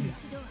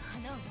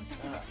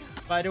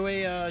 By the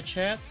way,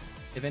 chat,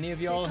 if any of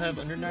y'all have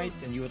Undernight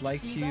and you would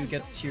like to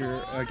get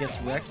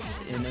wrecked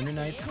in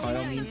Undernight, by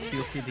all means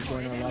feel free to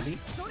join our lobby.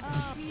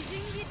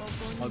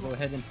 I'll go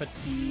ahead and put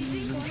the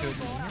room code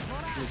in here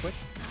real quick.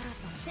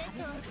 I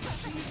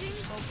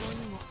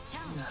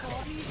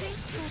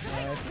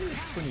think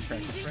it's 20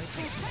 practice, right?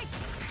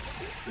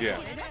 Yeah.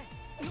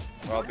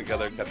 We're all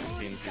together, Captain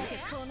TNT.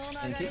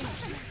 Thank you.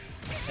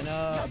 And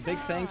a big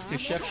thanks to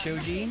Chef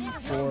Shoji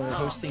for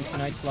hosting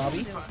tonight's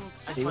lobby.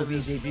 They will be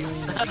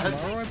debuting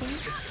tomorrow, I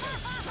believe?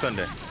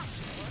 Sunday.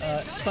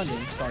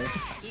 Sunday, sorry.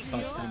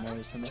 Thought tomorrow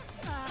was Sunday.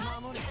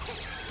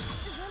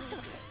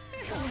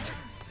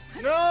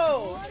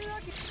 No!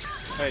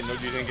 Hey, no,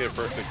 you didn't get it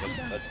perfect.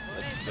 That's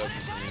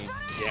for me.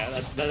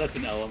 Yeah, that's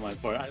an L on my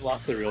part. I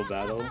lost the real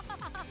battle.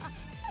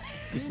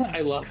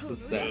 I lost the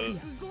set.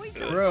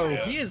 Bro,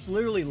 he is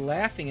literally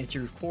laughing at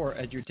your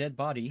dead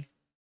body.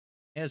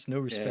 He has no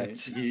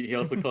respect. Yeah, he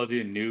also calls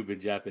you a noob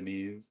in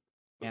Japanese.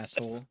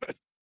 Asshole.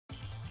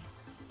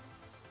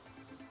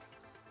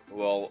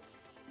 Well,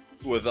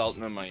 without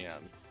them, I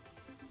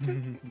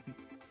am.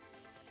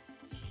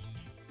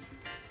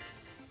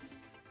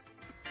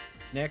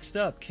 Next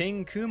up,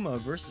 King Kuma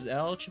versus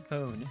Al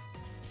Capone.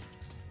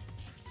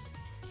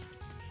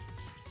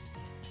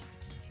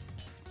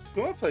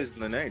 Kuma plays in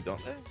the name,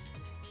 don't they?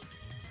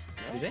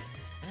 Do they?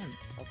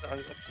 I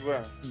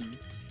swear.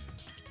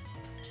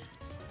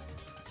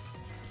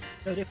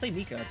 No, they play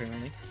Mika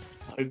apparently.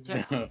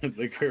 No,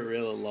 the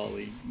gorilla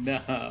lolly. No.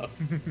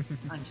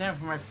 I can't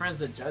for my friends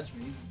that judge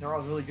me. They're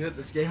all really good at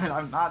this game, and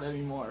I'm not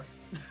anymore.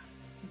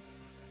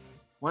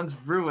 One's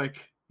Ruick.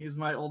 He's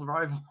my old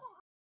rival.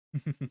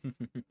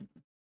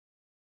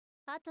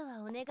 I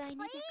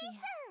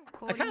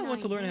kind of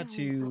want to learn how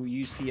to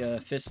use the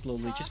fist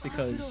slowly, just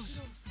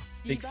because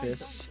big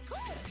fists.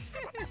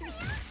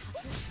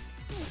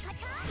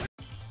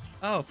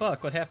 Oh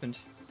fuck! What happened?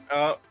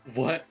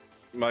 What?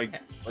 I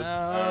don't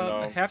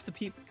know. Half the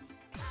people.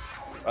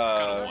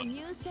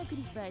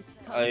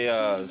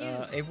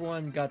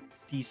 Everyone got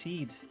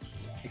DC'd,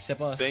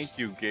 except us. Thank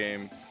you,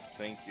 game.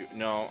 Thank you.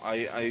 No,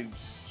 I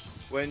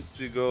went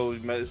to go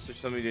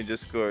message somebody in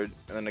Discord,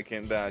 and then I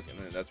came back, and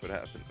then that's what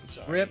happened. I'm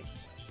sorry. Rip.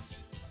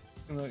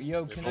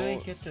 Yo, can I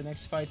get the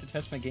next fight to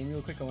test my game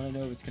real quick? I want to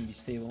know if it's gonna be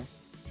stable.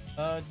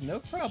 No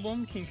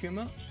problem, King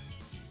Kuma.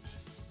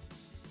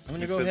 I'm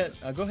gonna go ahead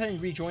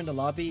and rejoin the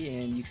lobby,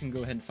 and you can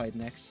go ahead and fight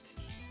next.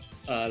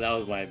 That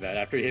was my bad.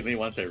 After he hit me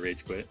once, I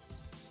rage quit.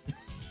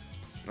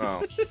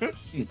 Oh.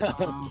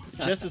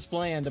 Just as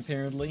planned,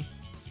 apparently.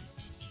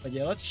 But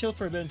yeah, let's chill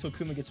for a bit until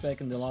Kuma gets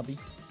back in the lobby.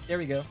 There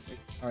we go.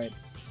 All right.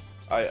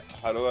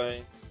 How do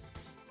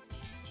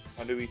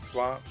we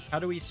swap? How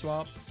do we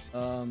swap?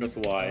 Press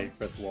Y.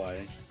 Press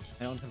Y.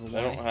 I don't have a Y.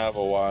 I don't have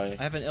a Y.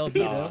 I have an LB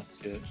though.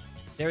 Shit.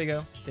 There we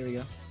go. There we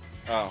go.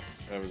 Oh,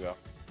 there we go.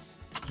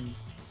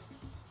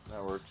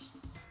 That works.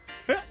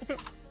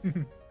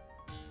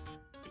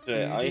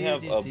 Okay,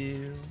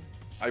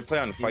 I play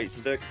on fight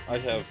stick. I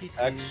have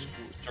X,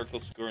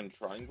 circle, square, and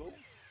triangle.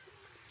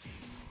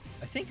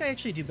 I think I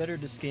actually do better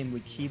this game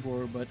with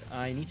keyboard, but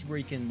I need to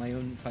break in my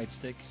own fight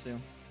stick, so...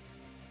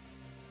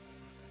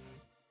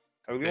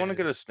 I really want to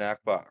get a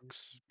snack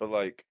box, but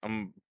like,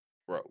 I'm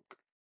broke.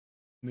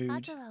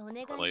 Mood.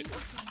 Relate.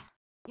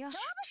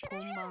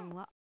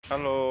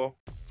 Hello.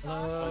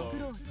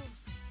 Hello.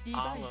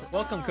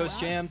 Welcome, Coast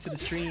Jam, to the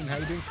stream. How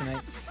you doing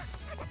tonight?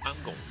 I'm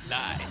gonna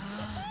die.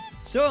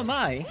 So am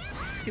I.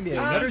 It's gonna be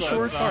another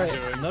short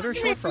Friday. Another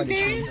short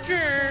Friday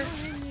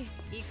stream.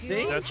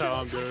 See? That's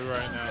how I'm doing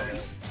right now.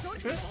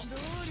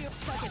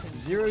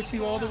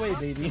 0-2 all the way,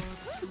 baby.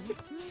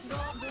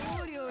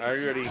 I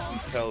already can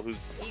tell who's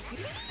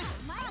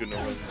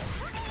gonna win.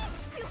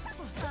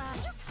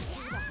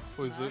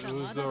 Who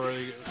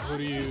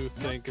do you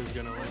think is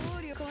gonna win?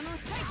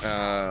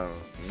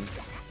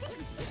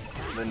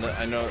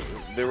 I know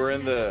they were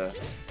in the,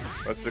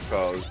 what's it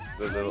called?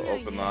 The little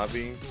open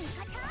lobby.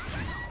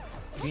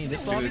 You mean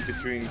this lobby?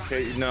 Between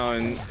no,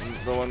 and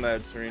the one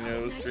that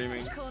Serena was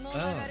streaming.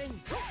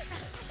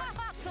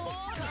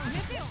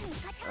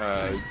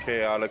 Oh.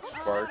 Chaotic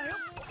Spark.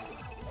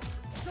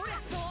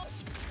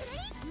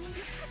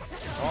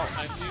 Oh,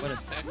 my new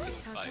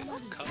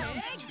sacrifice comes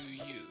to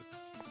you.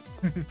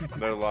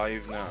 They're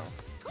live now.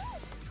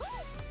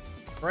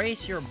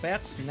 Brace your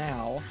bets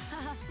now.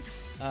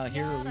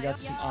 Here we got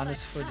some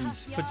honest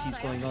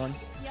footsies going on.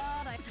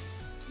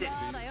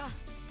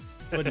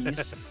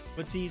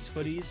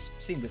 Footsies.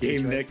 Same difference,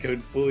 Game right?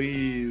 netcode,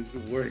 please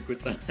work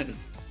with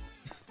us.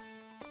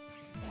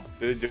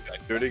 Do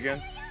it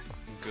again?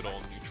 Good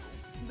old neutral.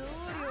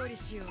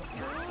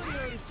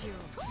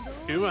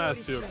 Kuma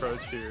has to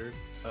approach here.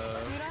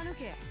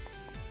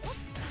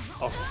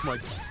 Oh my.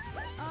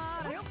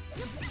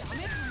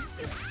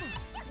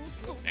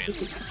 And this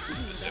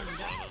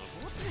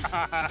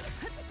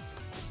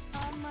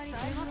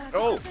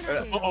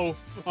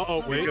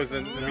Wait. Mika's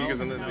in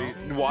the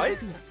what?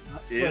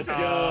 Let's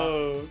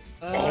go.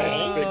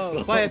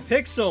 Oh, by a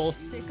pixel.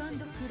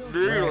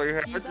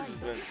 Literally,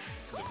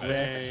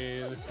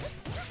 Man.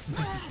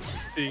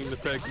 Seeing the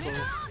pixel.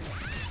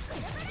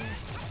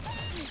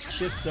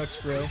 Shit sucks,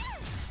 bro.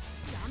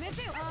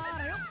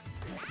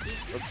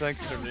 Looks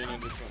like Serena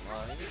different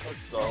line.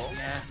 Let's go.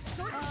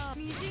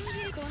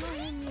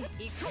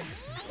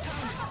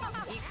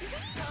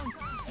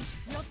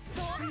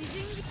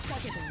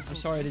 I'm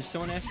sorry, did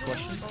someone ask a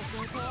question?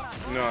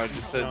 No, I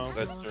just said No.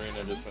 that's during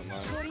a different line.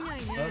 懲りな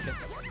いね Okay.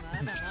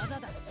 まだまだ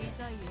だ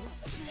痛いよ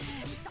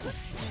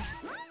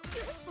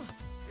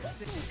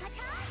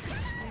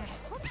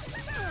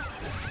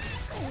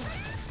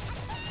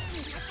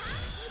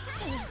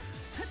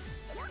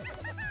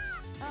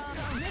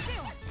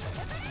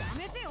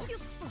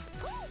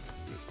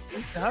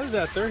How did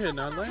that third hit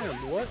not land?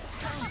 What?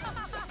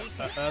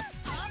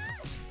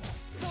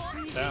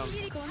 Down.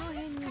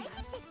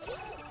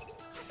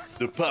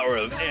 The power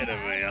of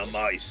anime on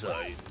my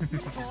side.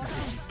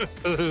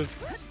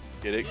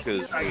 Get it?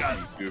 Because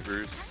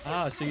YouTubers.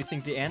 Ah, so you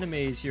think the anime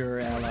is your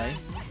ally,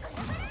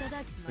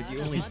 but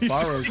you only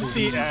borrow the The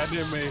views.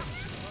 anime.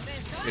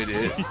 It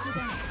is.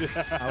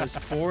 I was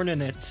born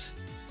in it,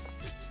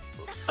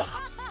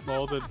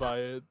 Molded by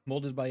it.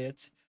 molded by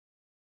it.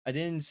 I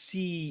didn't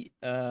see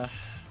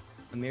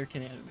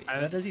American anime.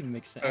 That doesn't even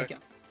make sense. Okay.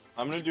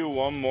 I'm gonna do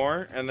one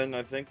more, and then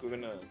I think we're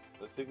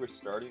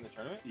starting the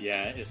tournament.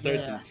 Yeah, it starts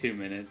Yeah. in 2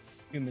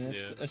 minutes. 2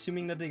 minutes, Yeah.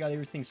 assuming that they got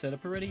everything set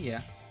up already.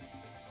 Yeah.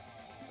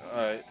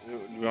 Alright,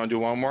 we wanna do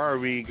one more? Are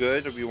we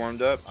good? Are we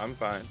warmed up? I'm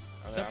fine.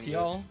 It's up I'm to good.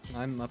 y'all.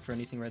 I'm up for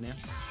anything right now.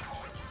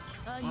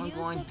 I'm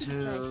going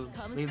to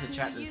leave the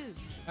chat.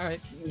 All right.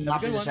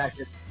 Not be good one.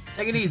 distracted.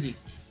 Take it easy.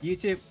 You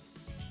too.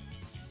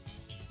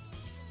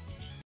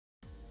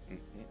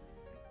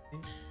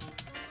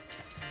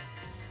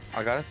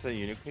 I gotta say,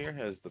 Uniclear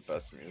has the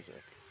best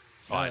music.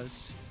 Fine.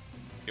 Yes.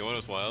 You know what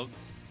was wild?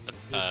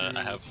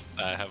 I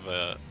have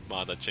a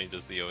mod that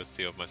changes the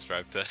OST of my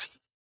Strive to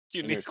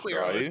your unique clear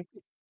Strive? OST.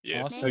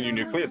 Yeah. Awesome. So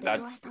Uniclear,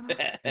 that's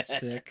That's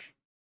sick.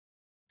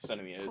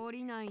 sending me it. 懲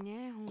りない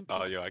ねほんと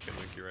Oh, yo, I can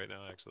link you right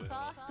now, actually. フ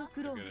ァースト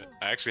クローズ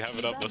I actually have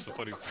it up. That's the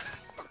funny.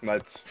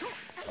 That's.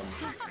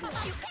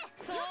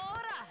 そー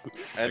ら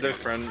I had a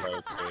friend.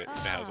 It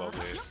has all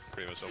the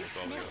pretty much almost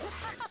all the other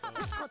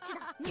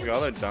things.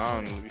 Y'all are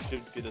down. We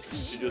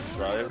should do a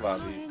Strive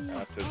lobby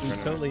after the We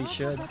tournament. totally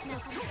should.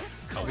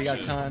 We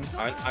got time.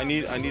 I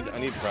need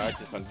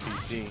practice on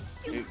PC.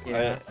 Dude,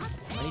 Yeah.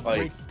 I need to like,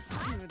 wait.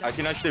 I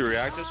can actually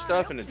react to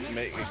stuff, and it's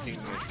making it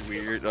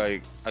weird.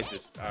 Like I don't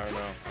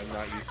know. I'm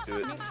not used to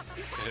it.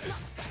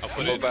 I'll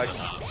put Go it. back.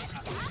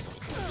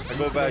 I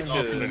go back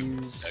I'm to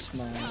gonna use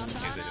my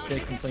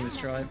big complaints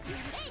drive.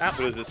 what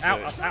is this?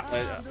 Ow, say? ow,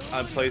 ow.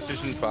 On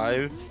PlayStation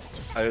 5,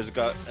 I just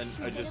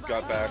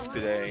got back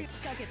today.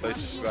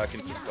 PlayStation back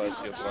into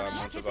Celestial for the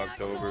month of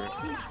October,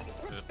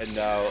 and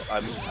now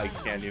I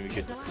can't even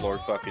get to floor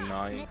fucking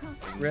 9.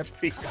 in Rip.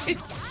 PC.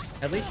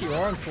 At least you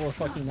are on 4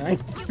 fucking 9.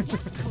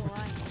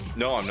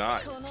 No, I'm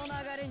not. この流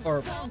れに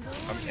Or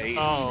I'm 8.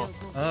 Oh.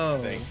 oh,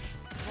 Thing.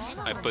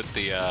 I put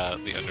the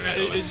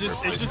underneath.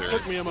 It just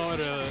took me a moment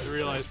to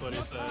realize what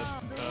he said.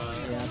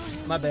 yeah.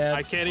 My bad.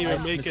 I can't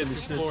even make it to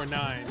misunderstood. floor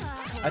 9.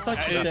 I thought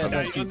you I- said I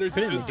that you couldn't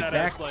understood make it that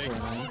back as, like- for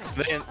 9.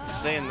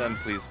 They and them,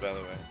 please, by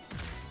the way.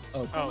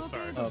 Oh, Oh,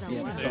 sorry. oh,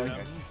 yeah. They Sorry.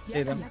 them.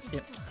 Hey, them.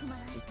 Yep.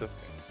 It's okay.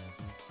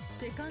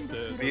 セカンド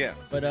The- but yeah.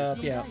 But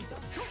yeah.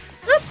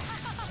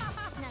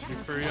 You're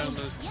free on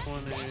the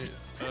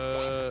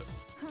 20.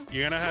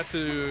 You're gonna have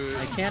to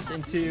I can't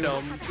into.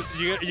 tell me.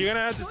 You're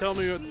gonna have to tell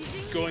me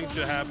what's going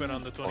to happen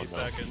on the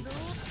 22nd.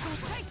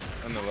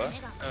 On the what?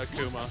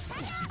 Kuma.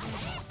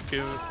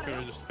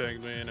 Kuma just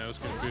pinged me and I was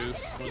confused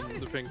when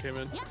the ping came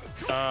in.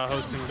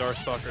 Hosting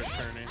Darkstalker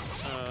Tourney.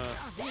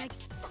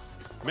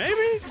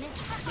 Maybe?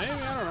 Maybe,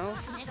 I don't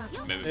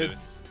know. Maybe.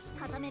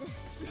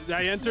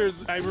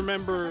 I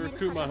remember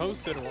Kuma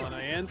hosted one.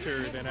 I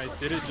entered and I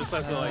did it just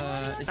as like,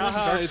 It's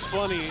haha, not it's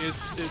funny. It's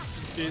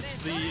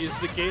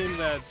the game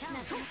that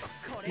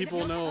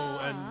people know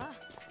and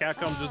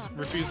Capcom just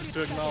refuses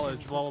to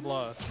acknowledge. Blah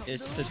blah blah.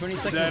 It's the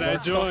 22nd. Then I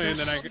of joined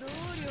and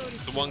Darkstalkers.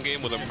 It's the one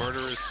game with a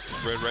murderous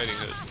Red Riding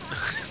Hood.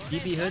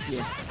 BB Hood,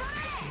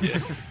 yeah.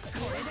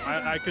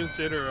 I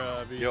consider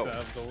Yo.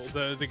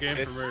 VSAV the game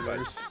for It's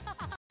murderers.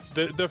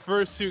 The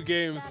first two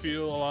games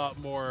feel a lot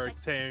more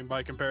tame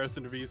by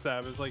comparison to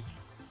VSAV. It's like,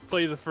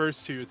 play the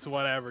first two, it's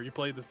whatever. You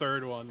play the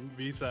third one,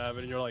 VSAV,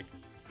 and you're like,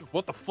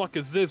 what the fuck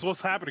is this?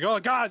 What's happening? Oh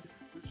god!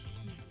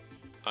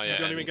 Oh You yeah.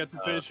 don't and, even get to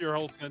finish your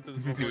whole sentence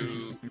before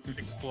you just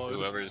explode.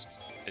 Whoever's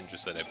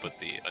interested, I put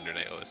the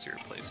Undernight OST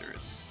replacer in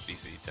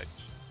VC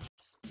text.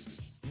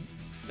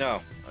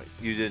 No,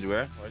 you did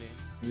where? Why do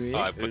you? Really? Oh,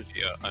 I put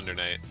the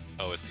Undernight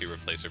OST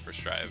replacer for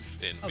Strive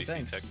in Oh, VC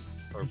thanks. text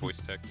or voice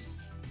text.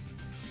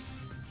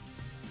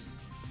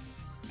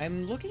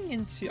 I'm looking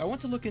into. I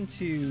want to look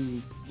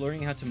into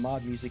learning how to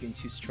mod music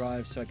into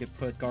Strive so I could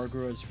put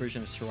Gargoyle's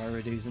version of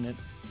Sorara Days in it.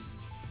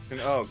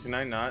 Can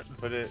I not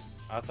put it?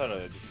 I thought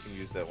I just can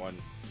use that one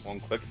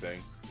click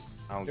thing.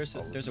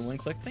 There's a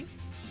one-click thing.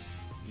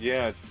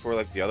 Yeah, it's for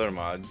like the other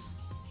mods,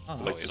 Oh,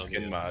 like you the don't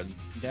skin need it. mods.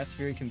 that's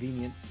very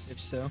convenient. If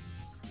so,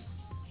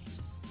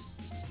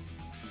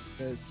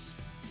 because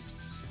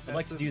I'd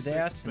like to do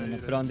that, and then I'll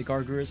put on the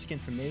Gargoyle skin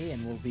for me,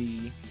 and we'll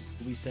be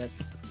set.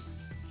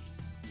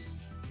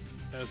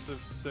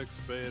 SF6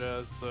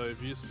 beta, so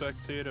if you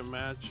spectate a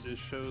match, it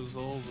shows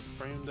all the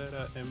frame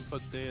data,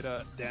 input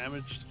data,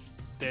 damage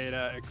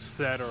data,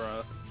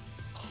 etc.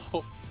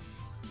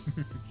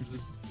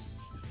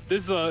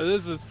 This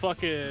is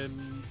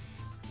fucking.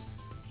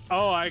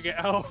 Oh, I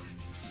get. Oh.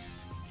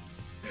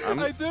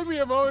 I took me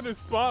a moment of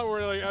spot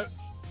where like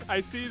I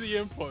see the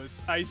inputs,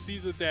 I see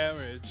the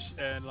damage,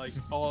 and like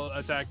all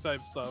attack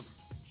type stuff.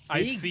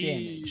 I Big see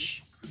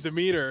damage. the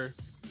meter,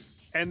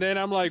 and then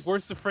I'm like,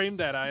 "Where's the frame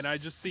data?" And I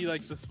just see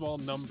like the small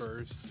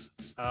numbers.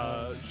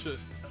 Shit.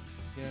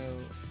 Yo.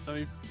 Let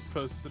me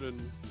post it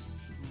in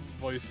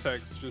voice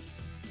text. Just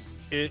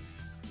it.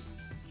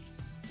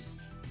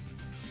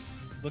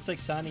 Looks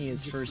like Sani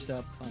is first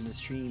up on the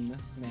stream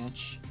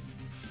match.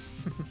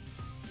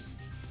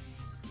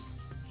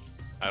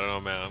 I don't know,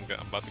 man. I'm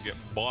about to get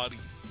body.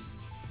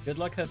 Good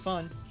luck, have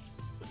fun.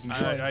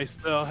 Enjoy. I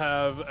still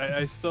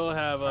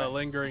have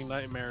lingering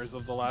nightmares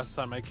of the last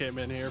time I came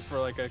in here for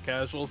like a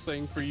casual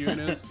thing for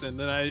Eunice, and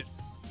then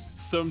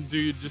some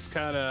dude just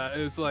kind of,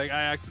 it's like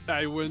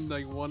I win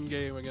like one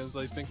game against,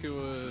 I think it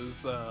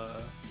was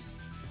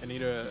I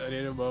need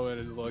a moment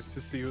and look to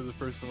see who the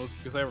person was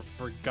because I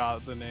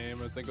forgot the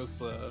name. I think it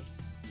was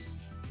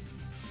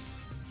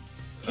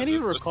can't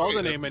even recall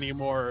the name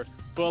anymore.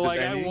 But like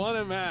I won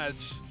a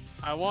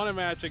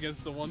match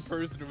against the one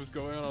person who was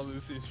going on a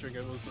losing streak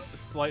and was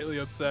slightly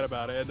upset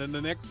about it. And then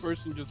the next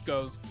person just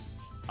goes,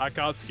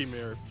 Akatsuki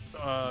mirror,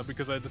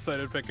 because I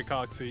decided to pick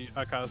Akatsuki,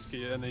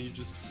 and then he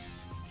just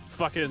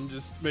fucking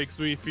just makes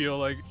me feel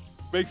like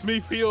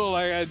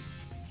I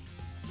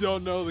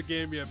don't know the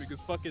game yet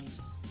because fucking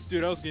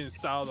dude, I was getting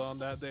styled on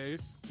that day.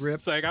 Rip.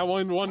 It's like I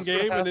won one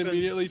game and it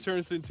immediately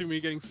turns into me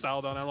getting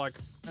styled on. I'm like,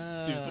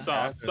 dude,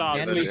 stop.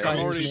 Anime I'm fighters,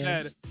 already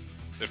man. dead.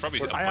 There's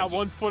probably I have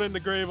one foot in the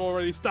grave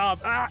already.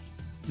 Stop. Ah!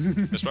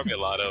 There's probably a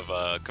lot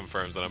of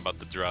confirms that I'm about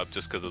to drop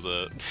just because of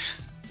the.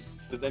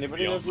 Does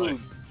anybody know Beyond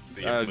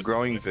who the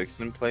Growing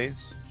Vixen plays?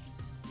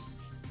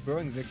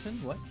 Growing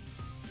Vixen? What?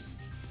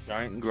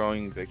 Giant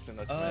Growing Vixen.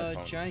 That's my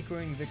opponent. Giant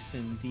Growing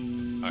Vixen,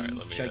 the Alright,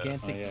 let me,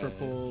 gigantic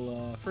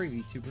purple furry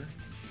VTuber.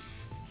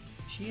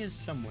 She is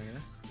somewhere.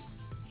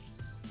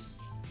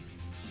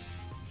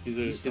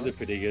 She's a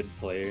pretty good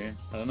player.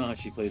 I don't know how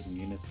she plays in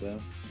Eunice though.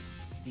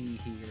 She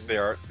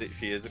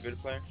is a good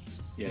player.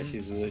 Yeah,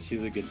 she's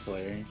a good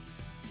player.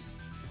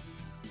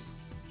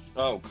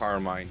 Oh,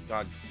 Carmine.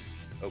 God.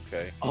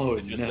 Okay. Oh,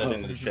 It just no. said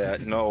in the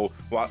chat. No.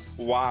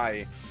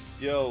 Why?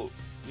 Yo.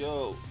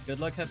 Good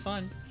luck, have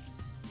fun.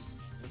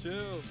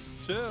 Chill.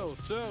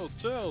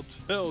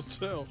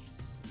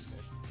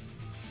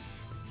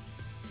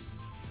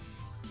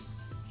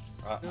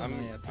 I'm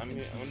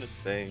gonna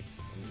stay in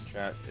the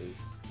chat.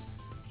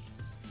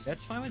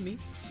 That's fine with me.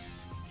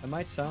 I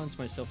might silence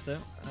myself though.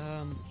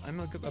 I'm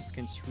up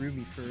against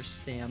Ruby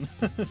first, damn.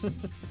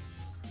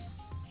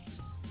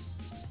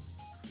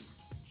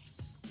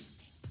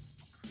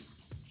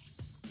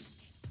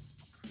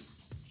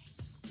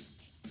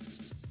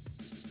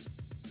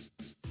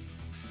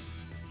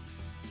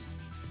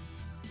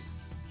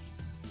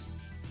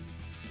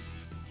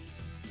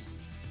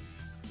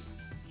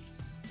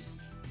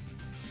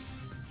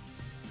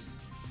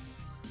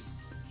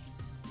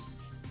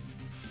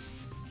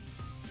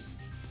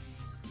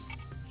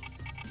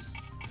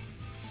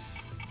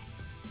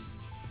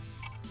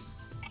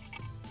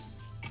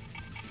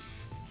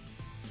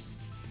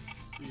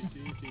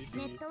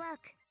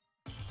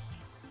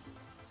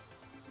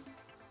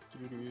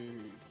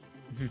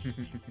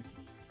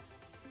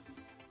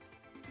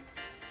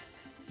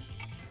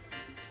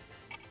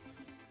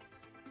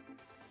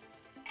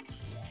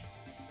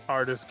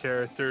 Hardest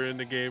character in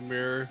the game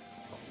mirror,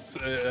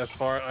 as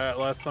far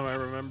last time I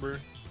remember,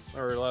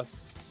 or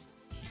last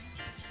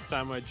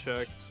time I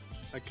checked.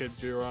 I could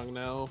be wrong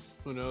now.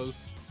 Who knows?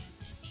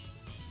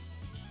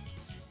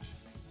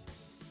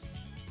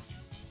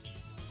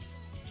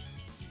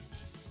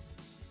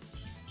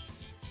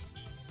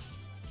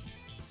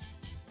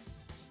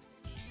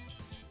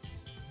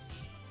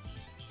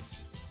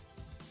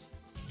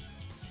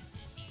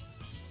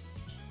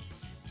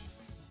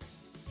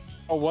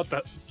 Oh, what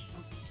the?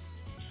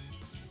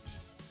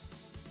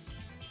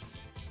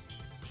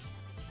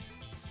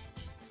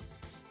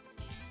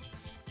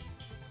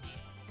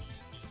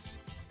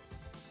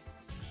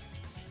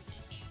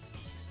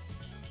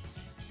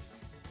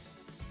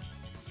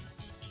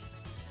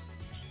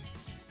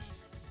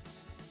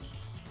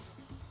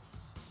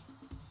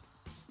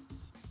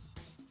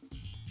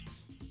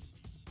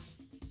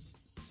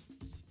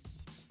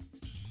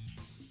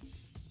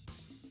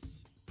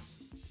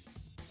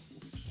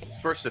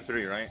 It's first to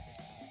 3, right?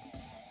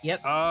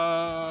 Yep.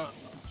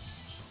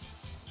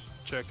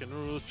 Checking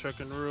rules.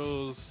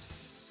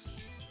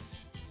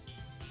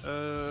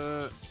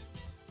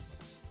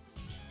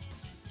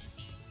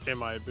 It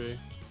might be.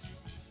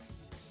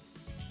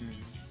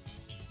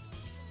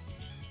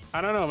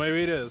 I don't know.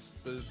 Maybe it is.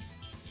 But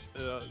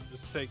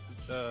just take.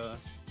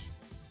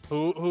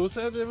 Who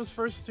said it was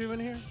first 2 in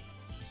here?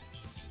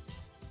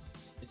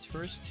 It's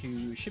first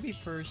to should be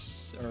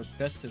first or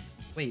best of.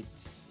 Wait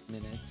a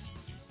minute.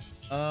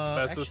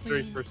 Best of 3,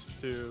 actually, first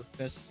 2.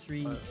 Best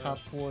 3, top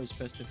 4 is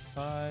best of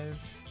 5.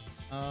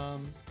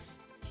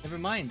 Never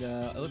mind.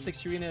 It looks like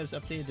Serena has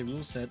updated the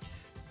rule set. It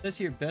says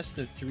here best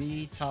of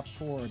 3, top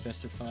 4, or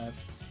best of 5.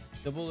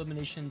 Double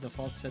elimination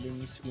default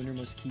settings. Winner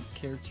must keep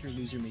character.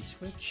 Loser may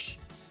switch.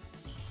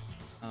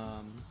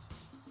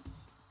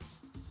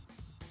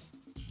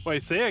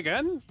 Wait, say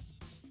again?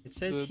 It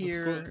says The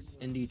here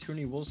in the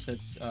Tourney Rule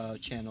Sets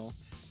channel,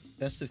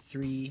 best of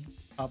 3,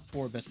 top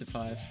 4, best of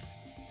 5.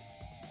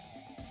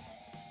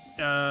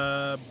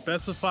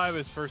 Best of 5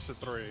 is first of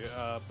 3.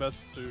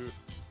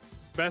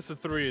 Best of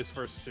 3 is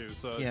first 2.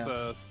 So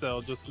it's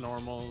still just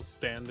normal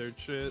standard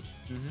shit.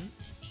 Mm-hmm.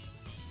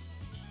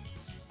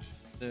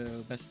 So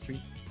best of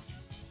 3.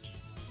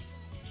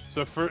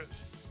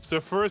 So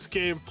first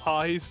game,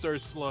 Pi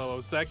starts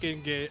slow.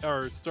 Second game,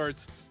 or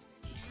starts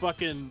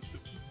fucking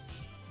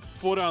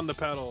foot on the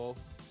pedal.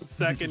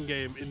 Second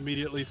game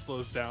immediately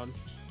slows down.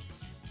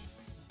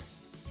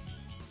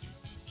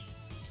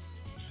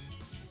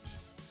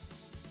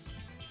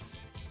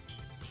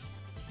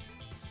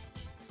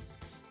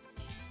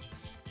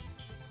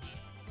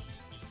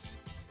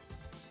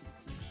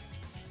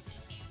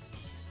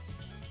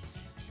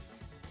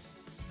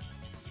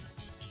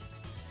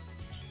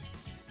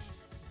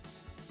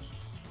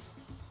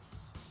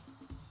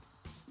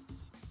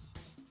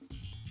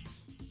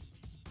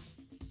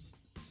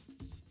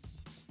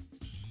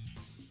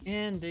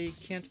 And they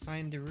can't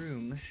find the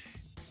room.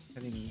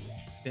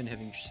 Been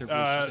having server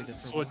issues like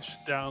this for a while. Switch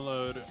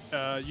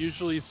download.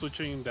 Usually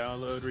switching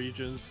download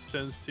regions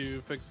tends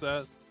to fix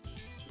that.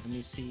 Let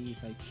me see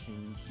if I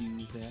can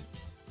do that.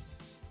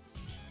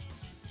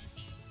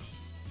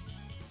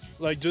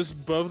 Like,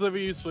 just both of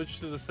you switch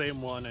to the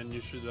same one and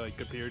you should,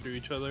 like, appear to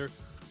each other.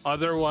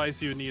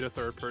 Otherwise, you need a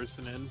third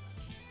person in.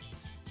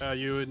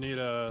 You would need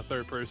a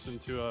third person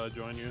to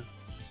join you.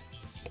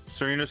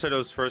 Serena said it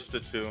was first to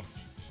 2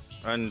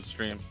 on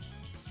stream.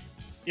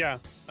 Yeah,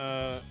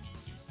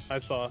 I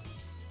saw.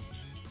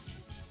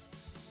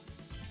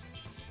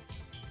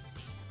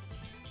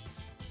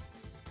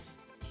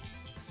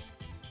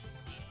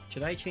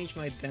 Should I change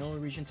my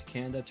download region to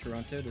Canada,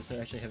 Toronto? Does that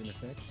actually have an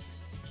effect?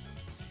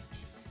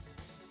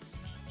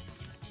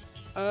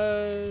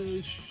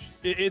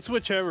 It's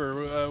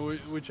whichever,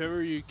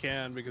 whichever you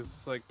can,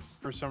 because like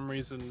for some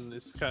reason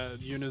it's kind of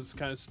Yuna's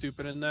kind of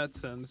stupid in that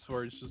sense,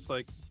 where it's just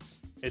like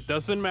it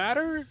doesn't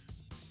matter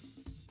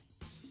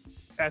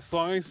as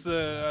long as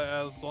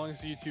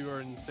you two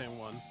are in the same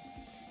one.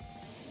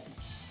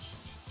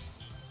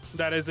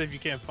 That is, if you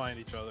can't find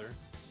each other.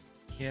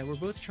 Yeah, we're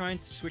both trying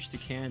to switch to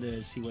Canada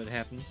to see what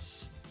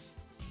happens.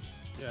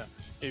 Yeah,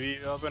 if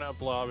you open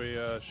up lobby,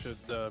 should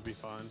be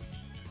fine.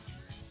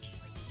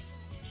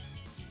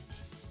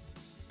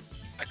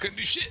 I couldn't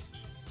do shit.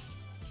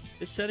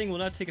 This setting will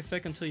not take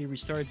effect until you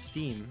restart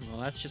Steam. Well,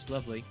 that's just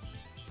lovely.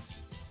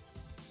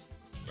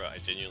 Bro, I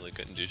genuinely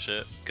couldn't do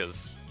shit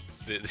because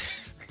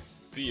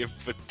the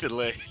input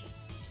delay.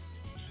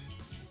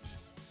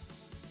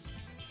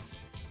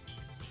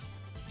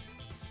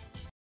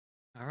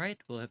 Alright,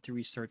 we'll have to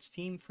restart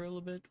Steam for a little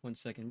bit. 1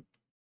 second.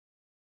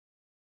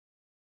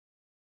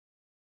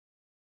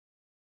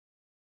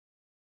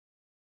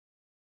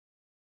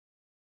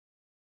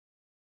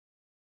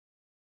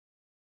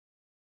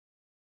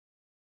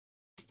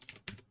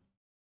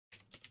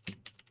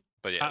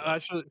 But yeah,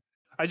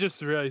 I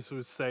just realized I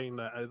was saying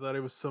that. I thought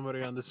it was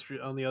somebody on the stream,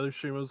 on the other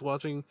stream I was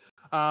watching.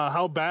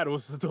 How bad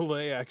was the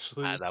delay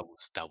actually? that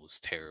was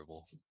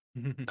terrible.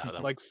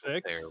 That Like was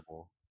 6?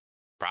 terrible.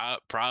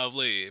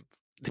 Probably.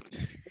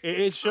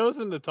 It shows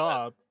in the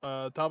top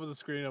of the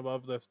screen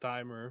above the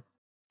timer.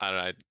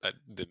 I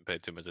didn't pay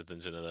too much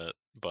attention to that,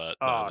 but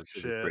Oh, it was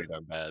shit. pretty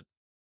darn bad.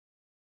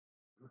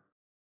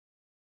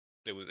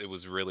 It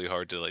was really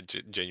hard to like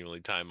genuinely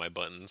time my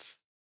buttons.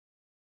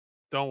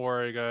 Don't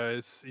worry,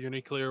 guys.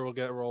 Uniclear will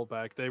get rolled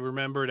back. They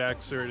remembered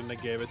Xrd and they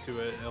gave it to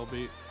it.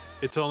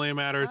 It's only a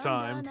matter of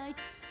time.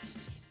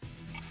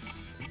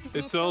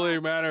 It's only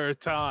a matter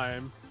of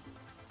time.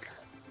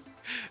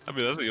 I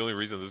mean, that's the only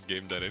reason this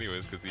game died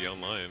anyways, because the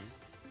online.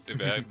 If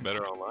it had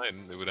better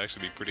online, it would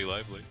actually be pretty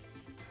lively.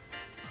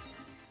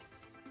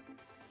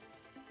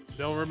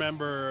 They'll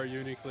remember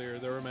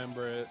Uniclear. They'll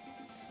remember it.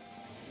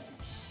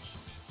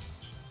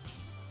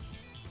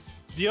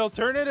 The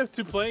alternative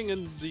to playing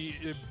in the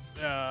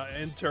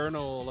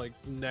internal like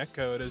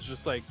netcode is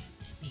just like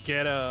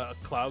get a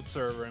cloud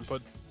server and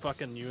put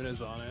fucking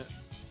units on it,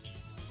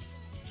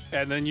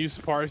 and then use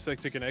Parsec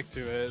to connect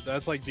to it.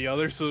 That's like the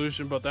other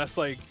solution, but that's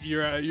like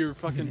you're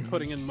fucking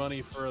putting in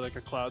money for like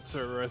a cloud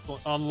server,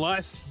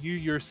 unless you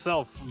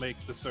yourself make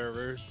the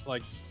server.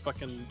 Like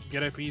fucking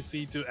get a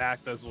PC to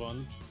act as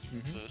one.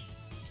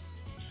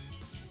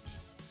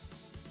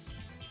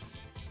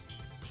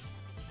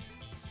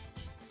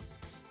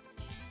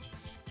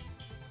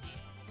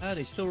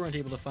 They still weren't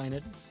able to find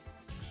it.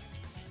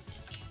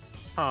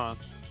 Huh.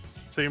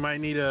 So you might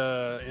need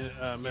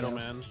a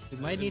middleman. We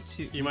might need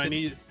to.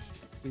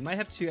 We might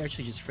have to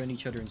actually just friend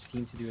each other in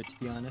Steam to do it, to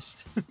be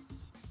honest.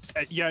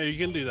 Yeah, you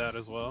can do that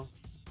as well.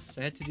 So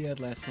I had to do that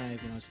last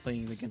night when I was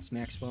playing against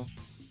Maxwell,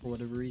 for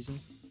whatever reason.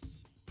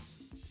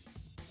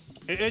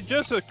 It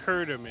just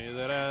occurred to me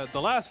that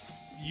the last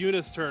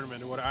Unis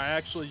tournament, what I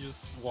actually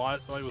just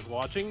was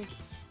watching,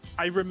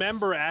 I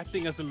remember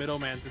acting as a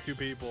middleman to two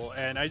people,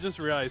 and I just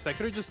realized I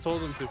could have just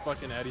told them to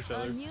fucking add each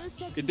other.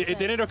 It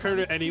didn't occur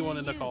to anyone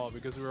in the call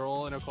because we were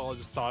all in a call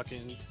just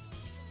talking,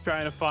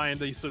 trying to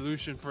find a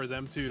solution for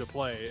them two to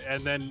play,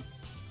 and then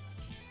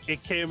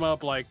it came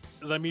up like,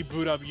 let me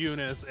boot up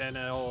Eunice and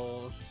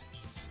or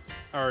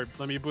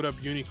let me boot up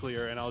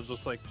Uniclear and I'll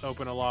just like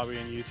open a lobby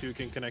and you two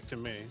can connect to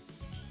me.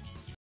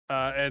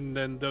 And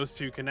then those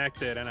two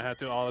connected and I had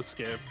to all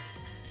skip.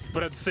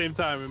 But at the same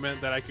time, it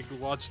meant that I could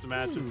watch the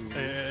match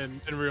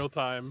in real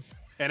time.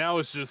 And I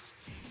was just...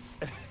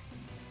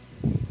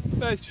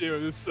 that shit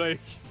was like...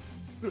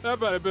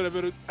 That might have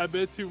been a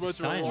bit too much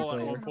of a roll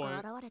at one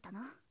point.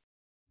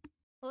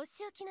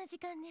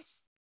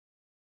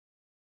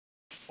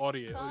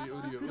 Audio. Alright,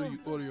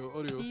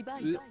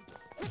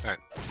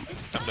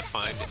 time to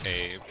find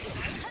a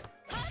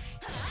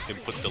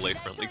input delay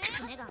friendly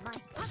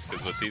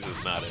because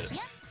Batista's not it.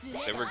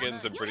 They were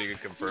getting some pretty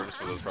good confirms,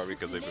 but that's probably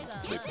because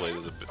they played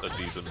as a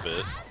decent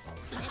bit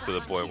to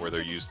the point where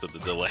they're used to the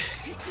delay.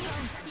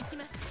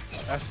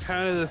 That's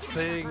kind of the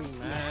thing,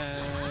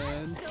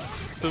 man.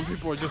 Some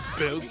people are just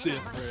built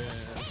different.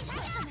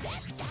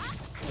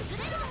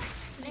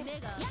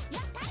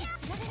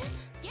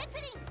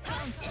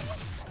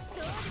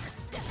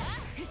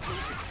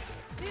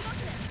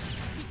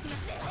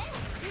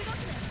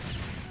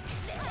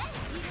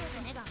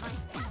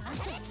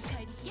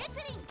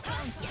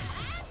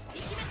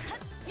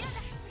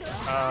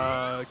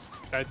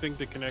 I think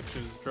the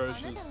connection is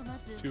atrocious.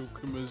 Two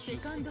Kumas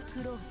just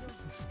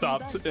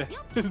stopped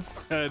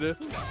instead.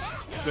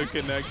 The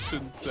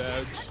connection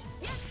sad,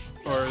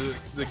 or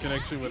the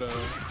connection with a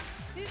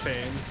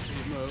pain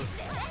emote.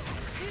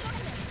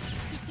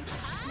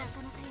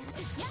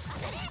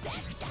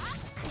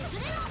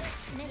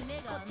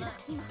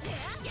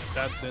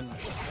 That didn't.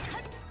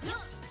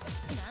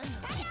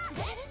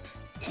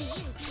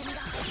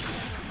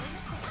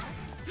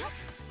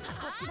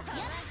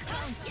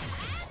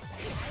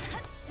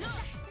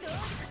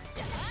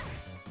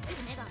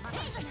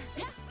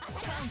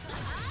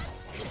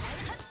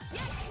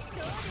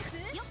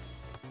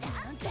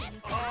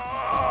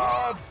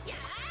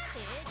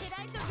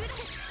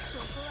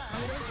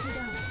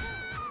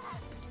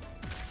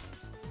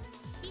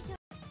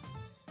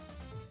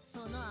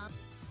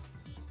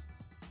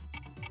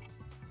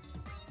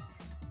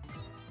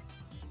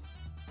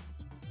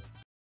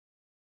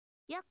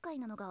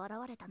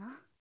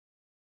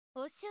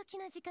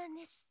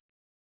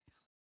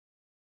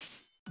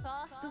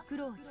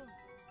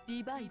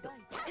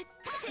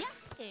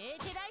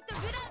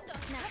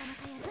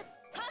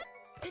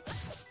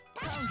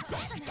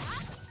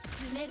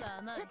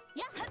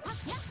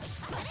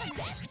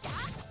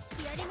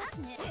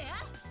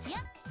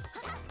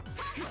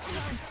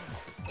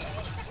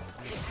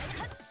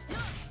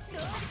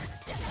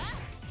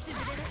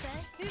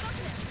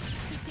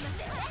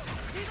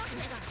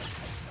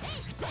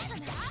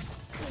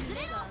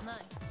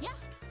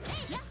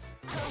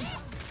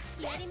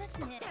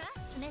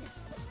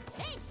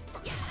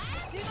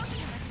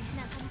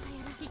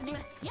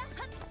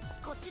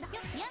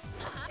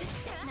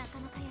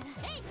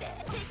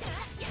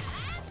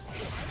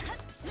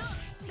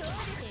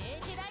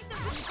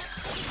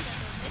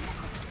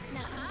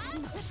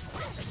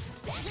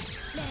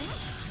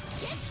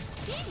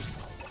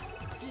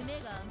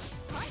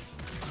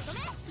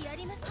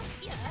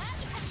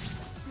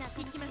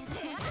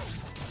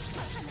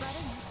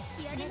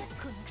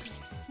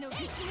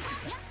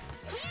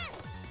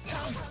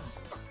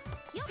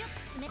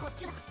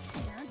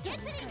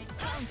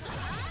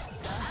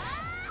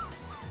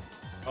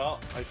 Well,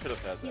 I should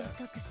have had that.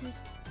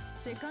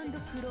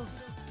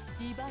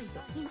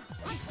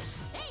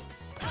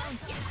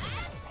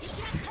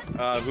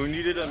 Who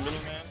needed a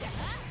middleman?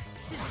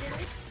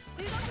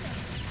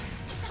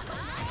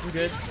 We're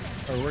good.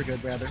 Or we're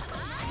good, rather.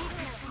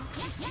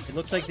 It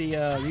looks like the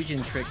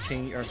region trick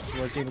change or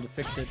was able to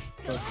fix it,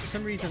 but for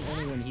some reason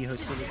only when he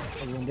hosted it,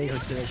 or when they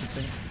hosted it, I should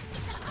say.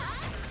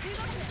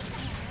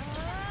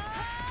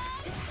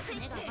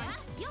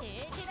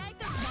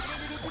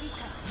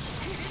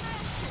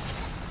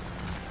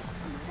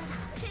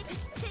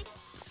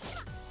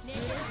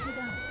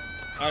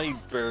 I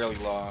barely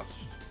lost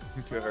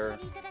to her.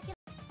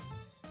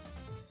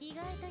 意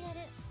外とやる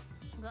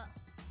が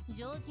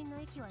常人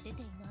の域は出てい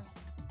ない。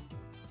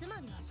つ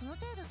まりはその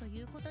程度と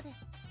いうことで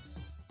す。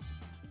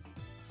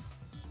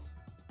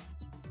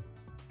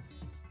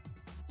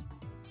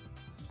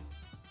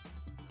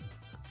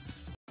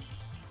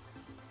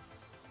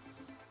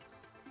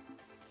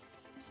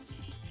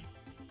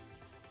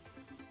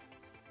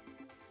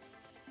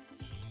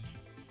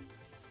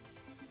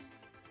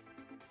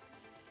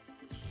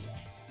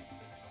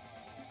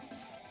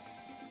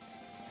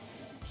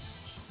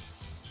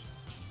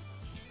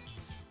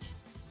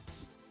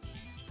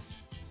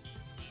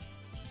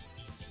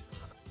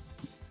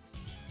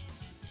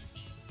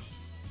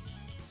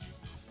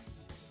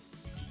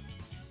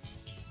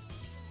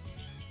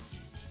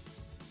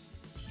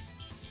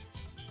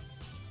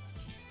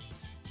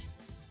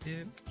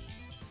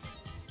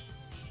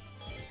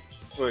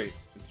Wait,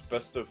 it's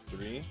best of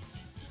 3?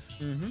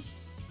 Mm-hmm.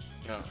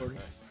 Yeah. Recording.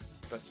 Okay.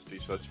 That's D,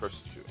 so that's first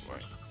two,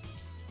 right?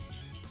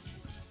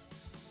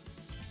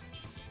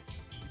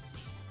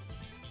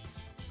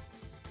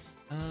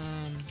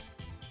 Um.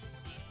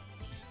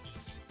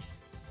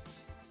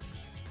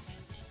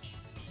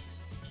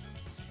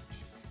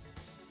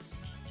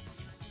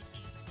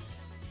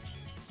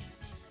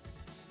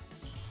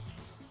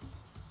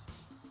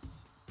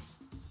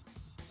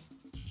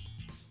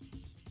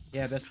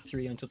 Yeah, best of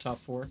 3 until top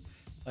 4.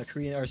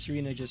 Korea or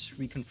Serena just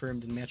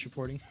reconfirmed in match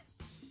reporting.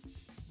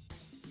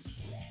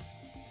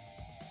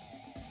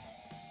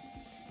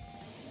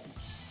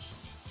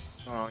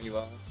 Oh, you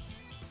lost.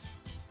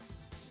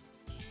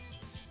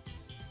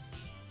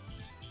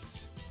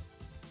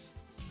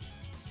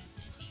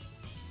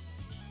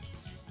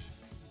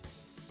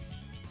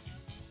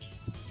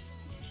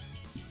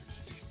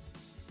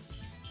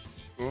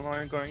 Who am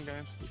I going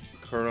against?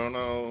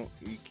 Kurono,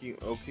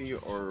 Oki,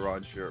 or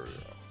Rogerio?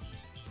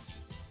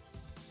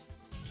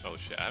 Oh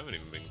shit, I haven't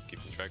even been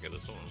keeping track of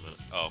this one a minute.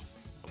 Oh,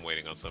 I'm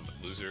waiting on some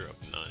loser of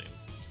 9.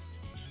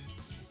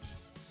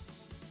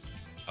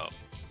 Oh.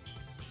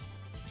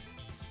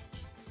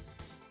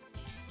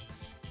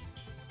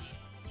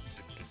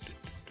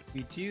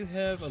 We do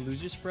have a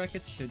losers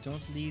bracket, so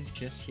don't leave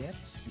just yet.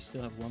 We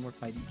still have one more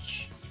fight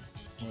each,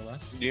 more or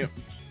less. Yep.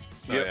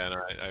 Oh Yep. yeah, no,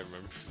 I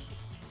remember.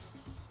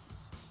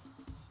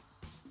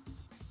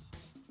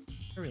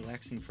 A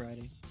relaxing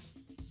Friday.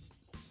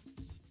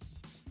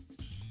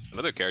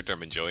 Another character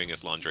I'm enjoying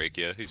is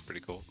Londrakia. He's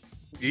pretty cool.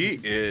 He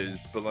is,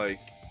 but like,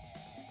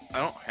 I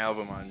don't have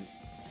him on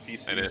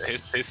PC. And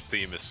his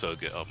theme is so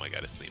good. Oh my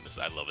god, his theme is.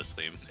 I love his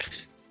theme.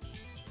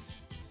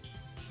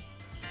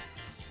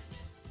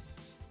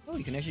 Oh,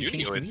 you can actually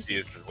Uni change the OST music.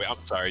 is. Wait,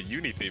 I'm sorry.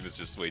 Uni theme is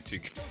just way too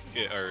good.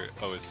 Yeah, or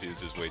OST is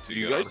just way too Do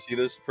you good. guys see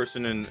this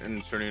person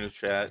in Serena's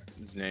chat?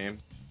 His name?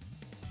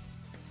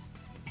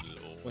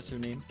 What's her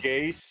name?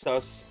 Gay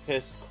Sus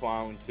Piss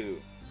Clown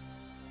 2.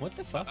 What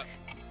the fuck?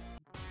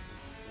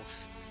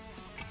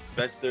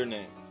 That's their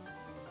name.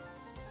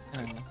 I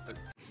don't know.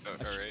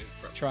 Alright.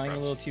 Trying a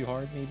little too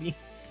hard, maybe.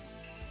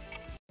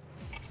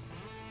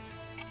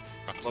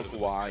 Like,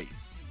 why?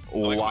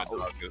 Like, Why? my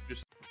dog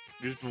is-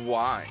 Just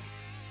why?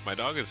 My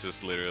dog is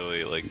just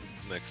literally like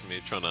next to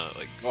me trying to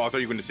like. Oh, I thought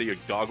you were going to say your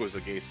dog was a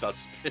gay sus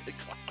piss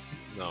clown.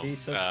 No. He's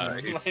so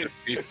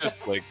He's just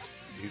like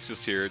he's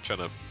just here trying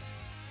to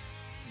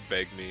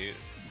beg me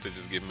to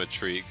just give him a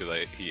treat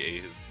because he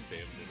ate his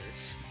damn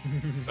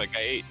dinner. Like I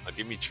ate, now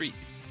give me a treat.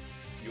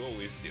 You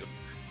always do.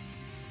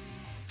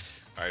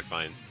 All right,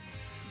 fine.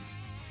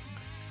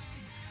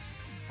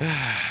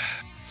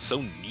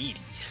 So needy.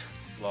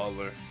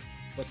 Lawler,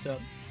 What's up?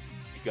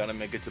 you gotta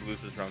make it to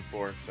losers round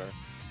 4, sir.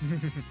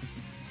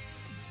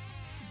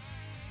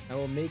 I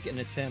will make an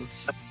attempt.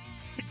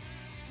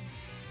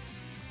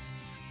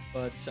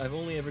 But I've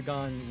only ever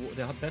gone.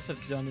 The best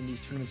I've done in these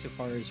tournaments so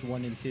far is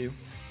 1 and 2.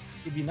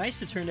 It'd be nice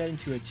to turn that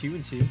into a 2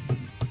 and 2.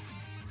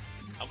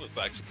 I was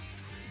actually,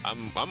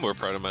 I'm more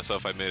proud of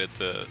myself. I made it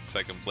to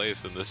second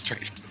place in this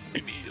trade.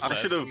 I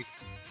should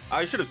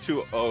have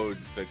 2-0'd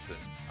Vixen.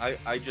 I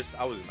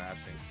was mashing.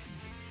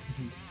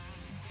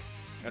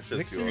 I should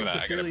have Vixen 2-0'd. is a I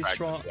gotta fairly practice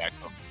strong.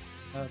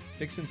 Jacko.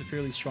 Vixen's a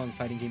fairly strong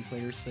fighting game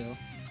player, so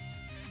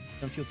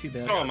don't feel too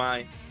bad. Oh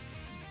my.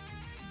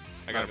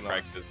 I gotta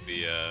practice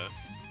the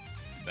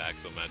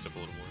Axel matchup a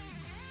little more.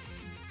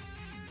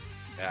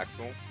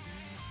 Axel.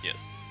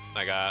 Yes,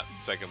 I got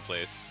second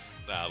place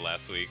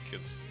last week.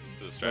 It's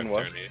the Stripe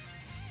what? Tourney.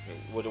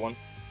 What one?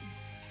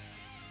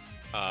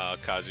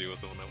 Kaji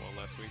was the one that won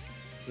last week.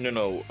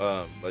 No,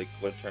 like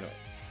what tournament?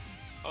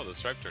 Oh, the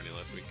Stripe Tourney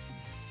last week.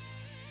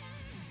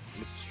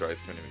 What Strife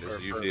tournament is For-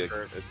 it usually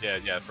for- like,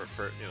 yeah, for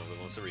you know the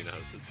one Serena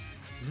hosted.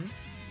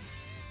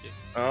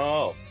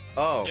 Oh.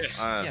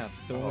 Yeah. Yeah,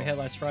 the one we had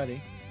last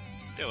Friday.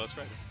 Yeah, that's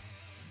right.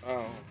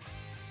 Oh.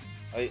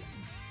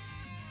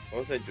 What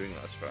was I doing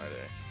last Friday?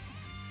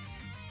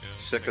 Yeah,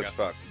 Sick I as got-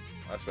 fuck.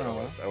 That's what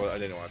Oh. I was. I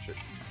didn't watch it.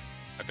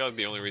 I feel like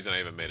the only reason I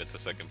even made it to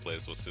second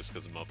place was just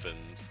because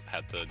Muffins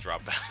had to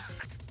drop out.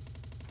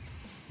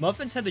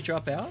 Muffins had to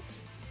drop out.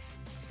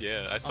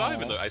 Yeah, I saw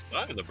him in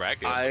Aw. the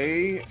bracket.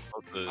 I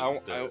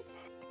The-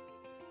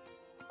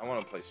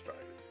 want to play Strife.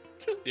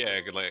 Yeah,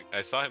 like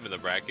I saw him in the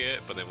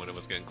bracket, but then when it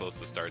was getting close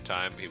to start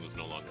time, he was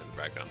no longer in the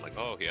bracket. I'm like,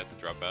 oh, he had to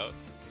drop out.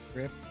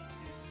 Rip.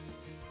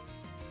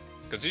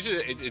 Because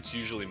usually it's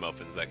usually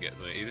Muffins that get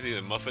me. It's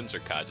either Muffins or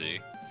Kaji.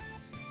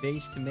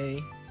 Base to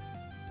May.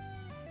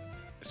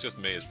 It's just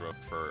May is rough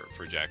for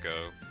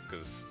Jacko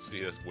because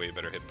she has way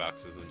better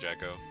hitboxes than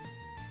Jacko.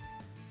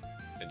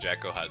 And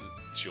Jacko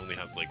she only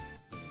has like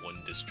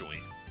one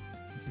disjoint.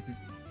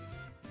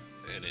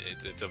 And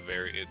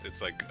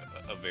it's like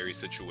a very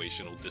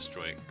situational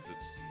disjoint because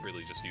it's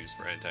really just used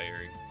for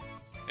anti-airing.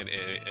 And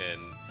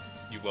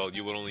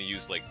you would only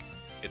use like,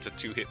 it's a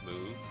 2-hit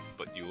move,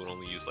 but you would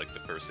only use like the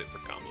first hit for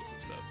combos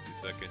and stuff.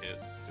 The second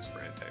hit's just for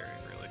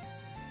anti-airing really.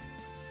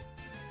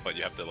 But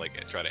you have to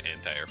like try to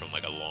anti-air from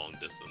like a long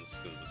distance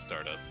because of the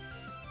startup.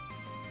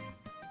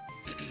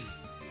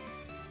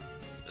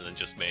 and then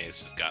just May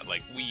has just got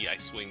like, I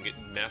swing it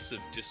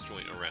massive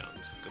disjoint around.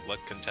 Good luck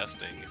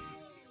contesting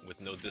with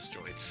no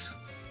disjoints.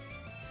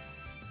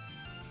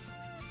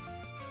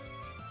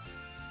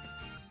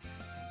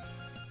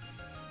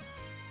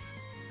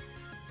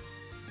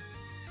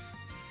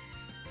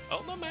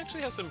 Elnum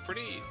actually has some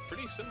pretty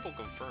simple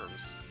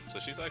confirms. So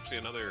she's actually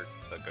another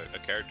like a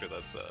character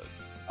that's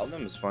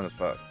Elnum is fun as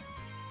fuck.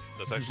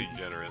 That's actually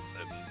generous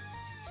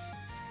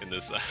in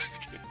this with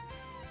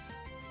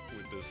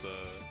this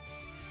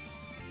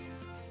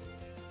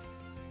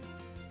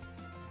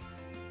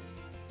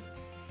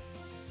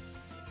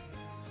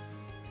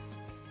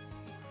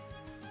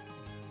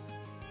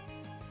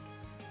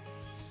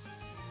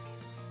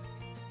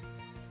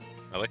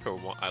I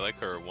like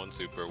her one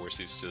super where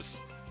she's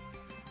just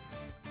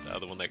the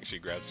other one that she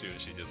grabs you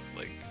and she just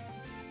like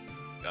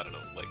I don't know,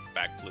 like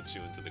backflips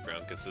you into the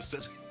ground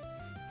consistently.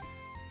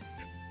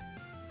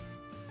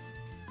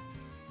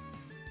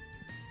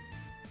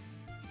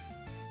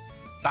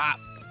 Stop!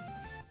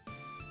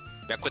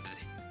 Back with it.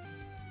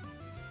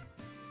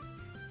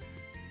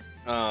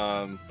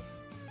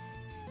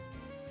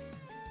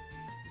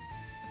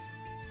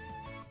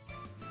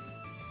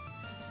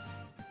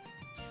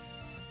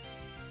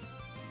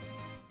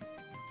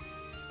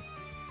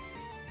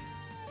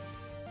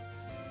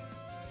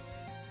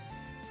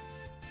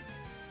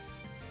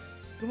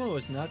 Kuma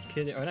was not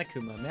kidding, or not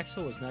Kuma,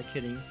 Maxwell was not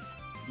kidding.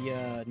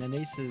 The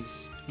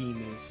Nanesa's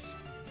theme is.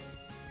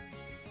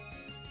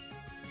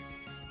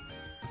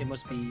 It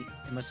must be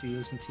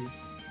listened to.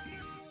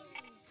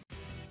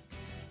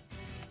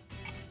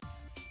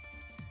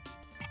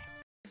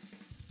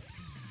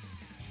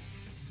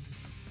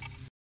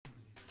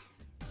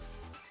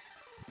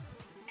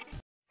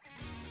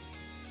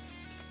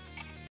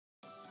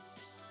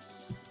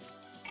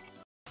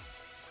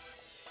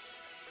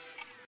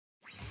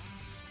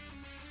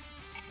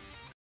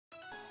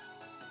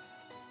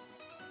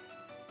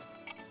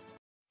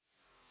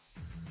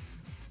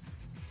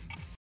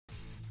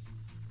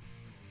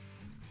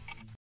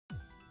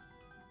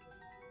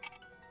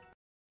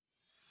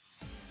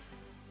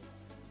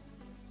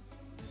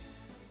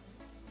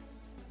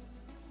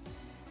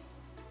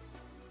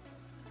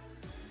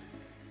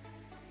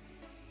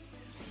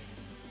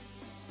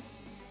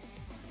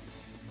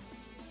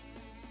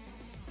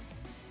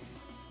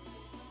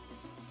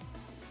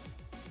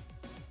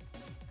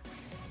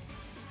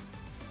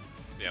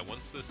 Yeah,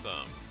 once this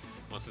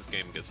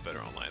game gets better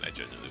online, I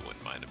genuinely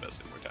wouldn't mind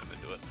investing more time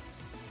into it.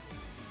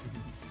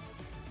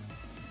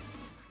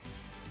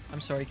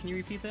 I'm sorry, can you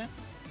repeat that?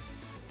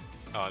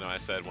 Oh no, I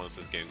said once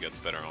this game gets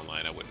better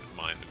online, I wouldn't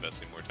mind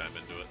investing more time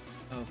into it.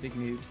 Oh, big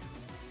mood.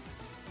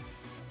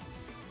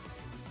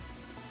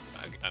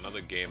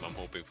 Another game I'm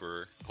hoping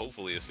for,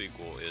 hopefully a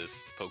sequel,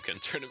 is Pokken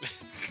Tournament.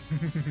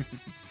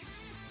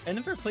 I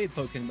never played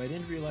Pokken, but I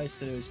didn't realize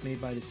that it was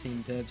made by the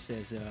same devs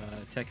as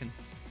Tekken.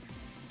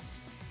 It's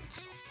so fun. It's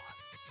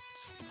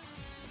so fun.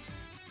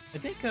 I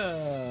think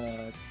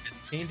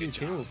Andrew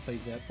Taylor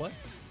plays that. What?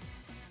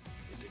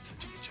 They did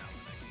such a good job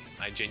with that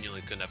game. I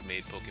genuinely couldn't have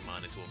made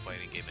Pokemon into a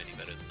fighting game any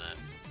better than that.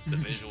 The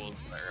visuals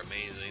are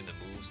amazing, the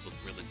moves look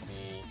really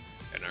cool,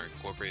 and are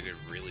incorporated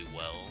really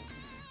well.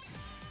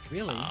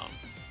 Really?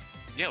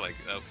 Yeah, like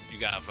you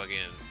got a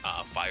fucking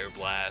Fire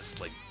Blast,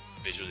 like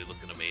visually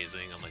looking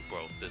amazing. I'm like,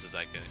 bro, this is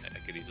I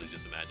could easily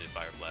just imagine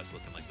Fire Blast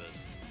looking like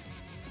this.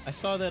 I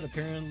saw that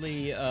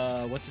apparently,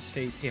 what's his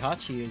face?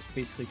 Heihachi is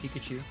basically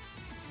Pikachu.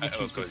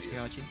 Pikachu's basically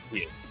Heihachi.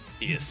 Yeah,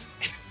 he is.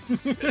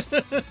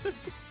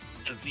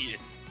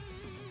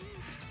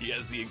 He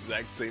has the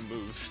exact same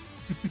moves.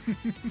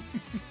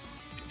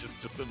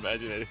 just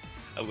imagine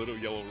a little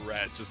yellow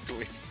rat just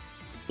doing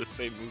the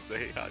same moves as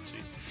Heihachi.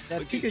 That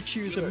like,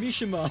 Pikachu is a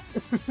Mishima.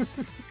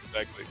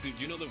 Exactly. Dude,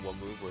 you know the one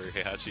move where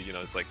Heihachi, you know,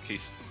 it's like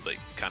he's like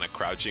kind of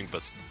crouching,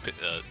 but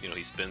you know,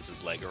 he spins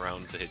his leg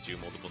around to hit you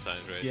multiple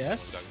times, right?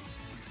 Yes.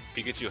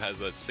 Pikachu has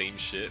that same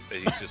shit, but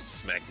he's just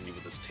smacking you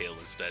with his tail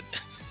instead.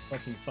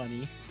 Fucking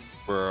funny.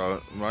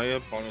 For my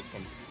opponents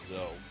from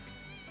Brazil.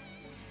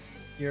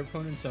 Your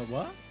opponents are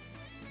what?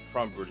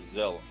 From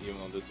Brazil, even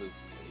though this is,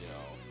 you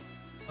know.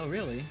 Oh,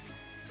 really?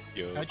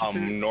 Yo.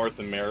 North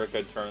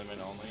America tournament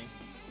only.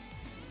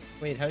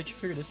 Wait, how did you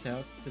figure this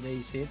out? Did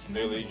they say it's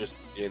They just,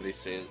 yeah, they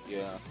say it,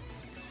 yeah.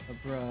 Oh,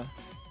 bruh.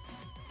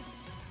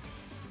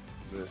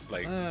 This,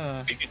 like,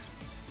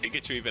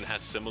 Pikachu even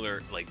has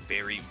similar, like,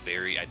 very,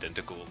 very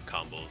identical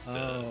combos to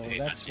Heihachi.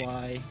 That's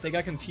why. They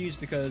got confused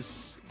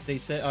because they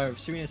said,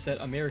 Serena said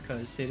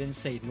Americas, they didn't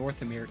say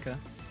North America.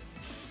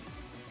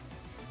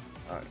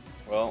 Alright,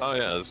 well. Oh,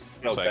 yeah,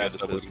 so I guess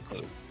that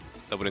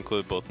would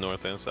include both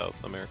North and South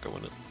America,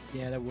 wouldn't it?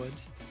 Yeah, that would.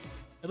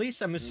 At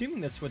least I'm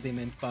assuming that's what they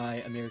meant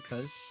by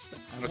Americas.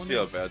 Let's see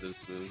how bad this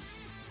is.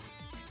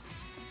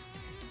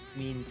 I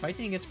mean,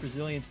 fighting against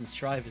Brazilians in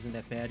Strive isn't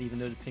that bad, even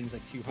though the ping's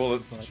like 200. Well,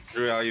 but...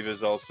 Strive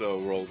is also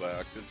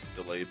rollback. It's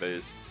delay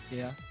based.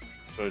 Yeah.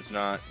 So it's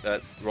not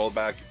that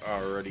rollback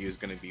already is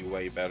going to be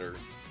way better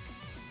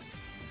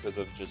because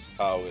of just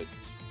how it's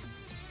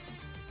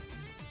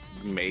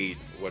made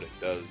what it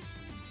does.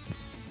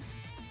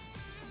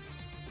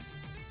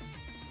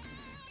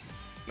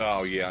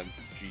 Oh yeah,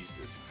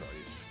 Jesus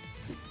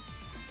Christ.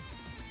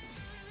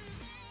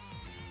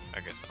 I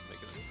guess I'll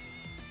make it.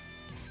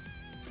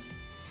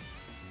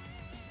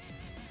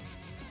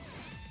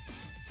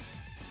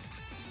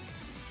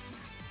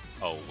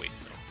 Oh wait,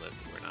 no,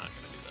 we're not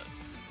gonna do that.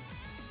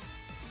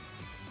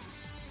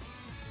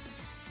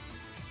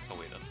 Oh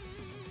wait, us.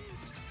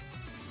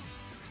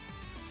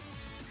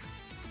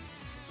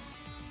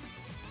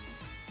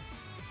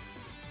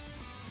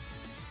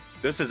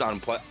 This is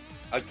unplay.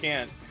 I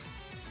can't.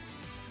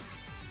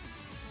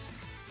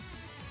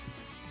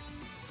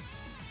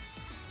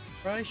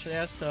 Probably should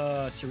ask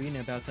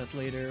Serena about that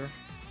later.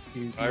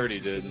 I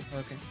already did.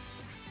 Okay.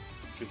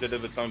 She said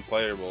if it's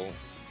unplayable,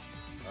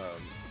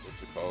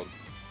 what's it called?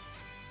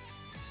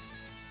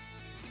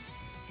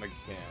 I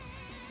can't.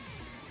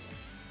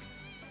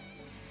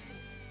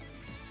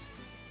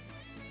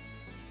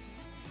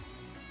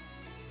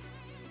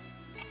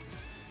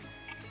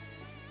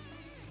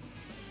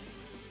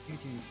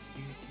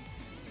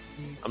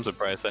 I'm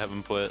surprised I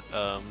haven't put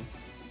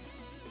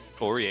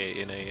Fourier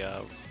in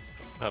a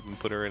haven't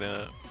put her in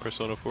a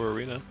Persona 4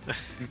 arena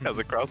as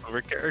a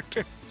crossover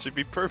character. Should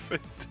be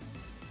perfect.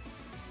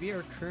 We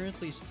are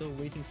currently still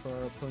waiting for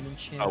our opponent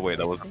champ. Oh wait,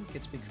 that was. I think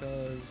it's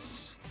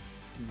because.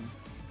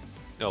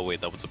 Oh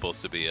wait, that was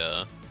supposed to be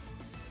a.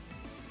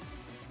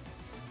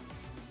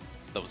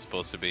 That was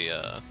supposed to be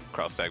a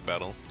cross tag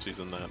battle. She's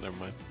in that. Never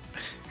mind.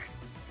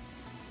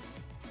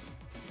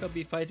 I'll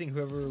be fighting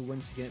whoever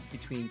wins again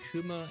between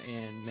Kuma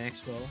and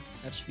Maxwell.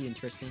 That should be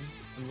interesting.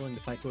 I'm willing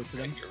to fight both of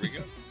them. Here we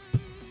go.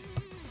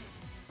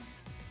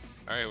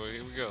 Alright, well,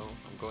 here we go.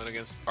 I'm going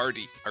against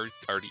Ardio.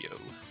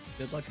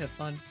 Good luck, have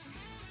fun.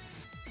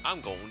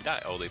 I'm going to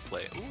die. Oh, they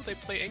play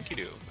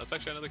Enkidu. That's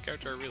actually another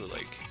character I really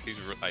like. He's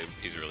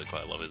really cool.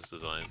 I love his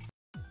design.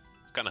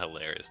 It's kind of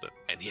hilarious though,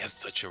 and he has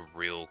such a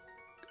real,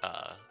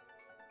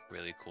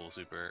 really cool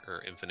super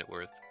or infinite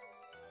worth.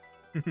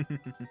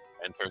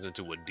 And turns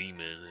into a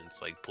demon and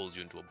it's like pulls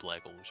you into a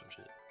black hole or some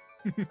shit.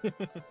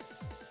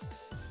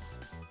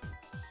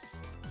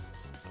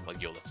 I'm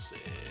like, yo, that's sick.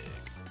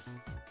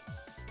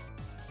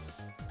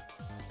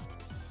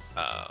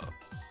 Nah,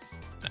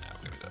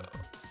 we're gonna go.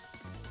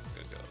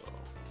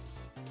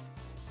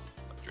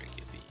 I'm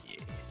drinking the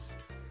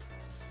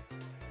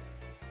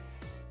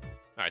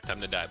Alright,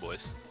 time to die,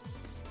 boys.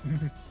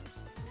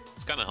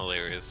 It's kind of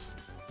hilarious.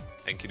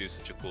 Enkidu's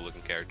such a cool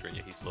looking character and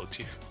yet he's low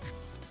tier.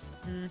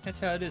 That's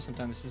how it is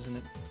sometimes, isn't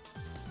it?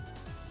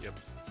 Yep.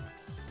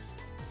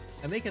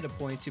 I make it a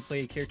point to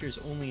play characters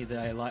only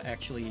that I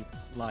actually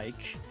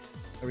like,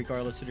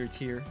 regardless of their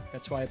tier.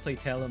 That's why I play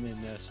Talum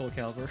in Soul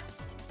Calibur.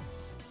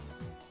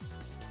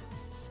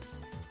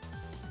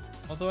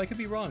 Although I could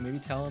be wrong, maybe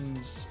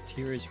Talum's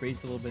tier is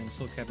raised a little bit in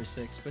Soul Calibur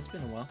 6, but it's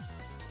been a while.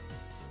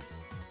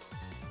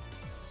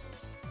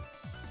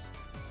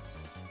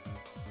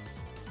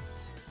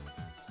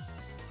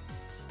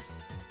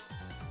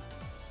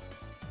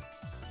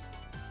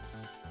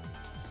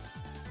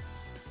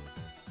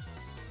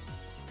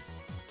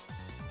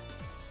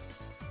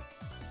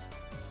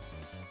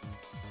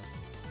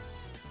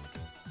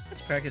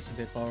 Let's practice a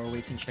bit while we're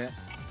waiting, chat.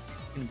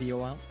 It's gonna be a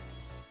while.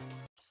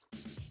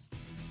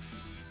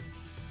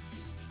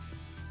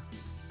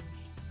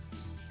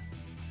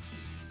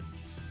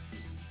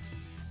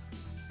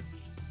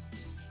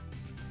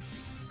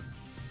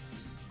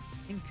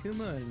 I think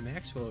Kuma and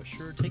Maxwell are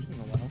sure taking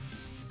a while.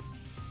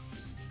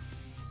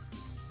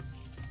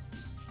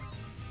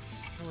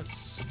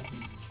 Let's...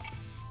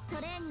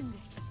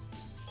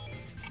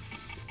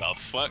 The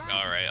fuck?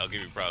 Alright, I'll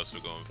give you props for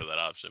going for that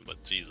option,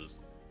 but Jesus.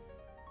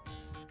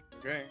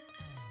 Okay.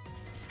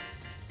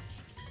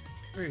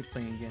 Who are we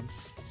playing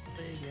against? Let's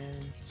play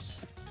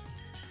against...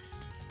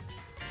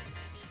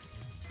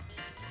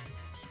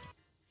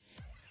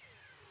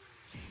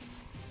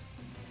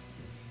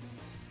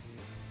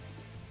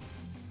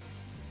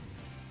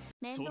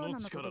フ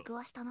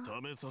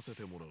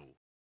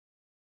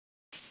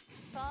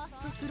ァース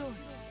トクローズ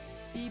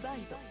ディバ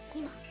イド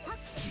今はっ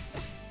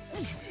こ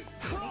れ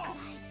くら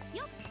い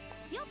よっ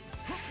よっ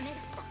つね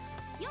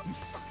るよっ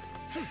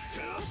当て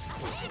よ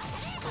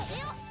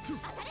当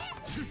た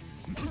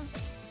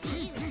れ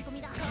いい打ち込み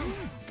だなかな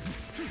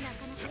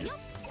かよ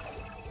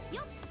っ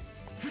よっ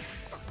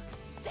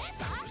全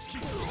部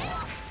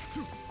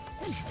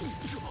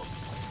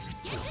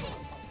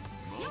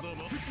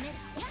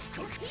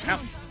Ow,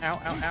 ow,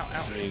 ow, ow,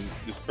 ow. I mean,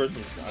 this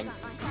person's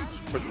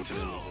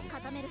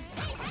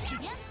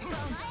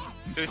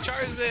Dude,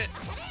 charge it!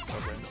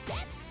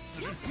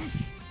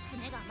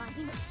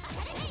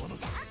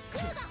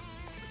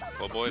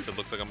 Well, boys, it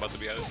looks like I'm about to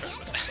be out of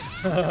tournament.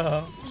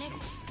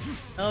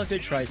 Oh,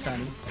 good try,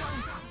 Sonny.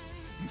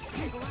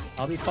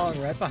 I'll be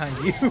falling right behind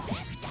you.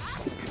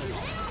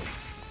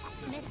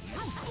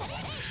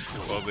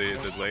 Well, the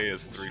delay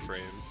is 3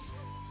 frames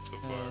so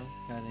far.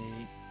 Got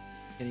a...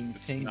 Getting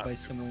pinged by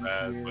someone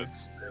bad, here. But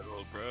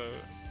still, bro.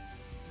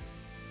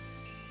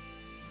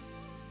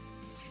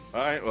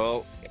 Alright,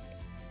 well,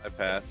 I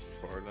passed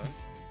for them.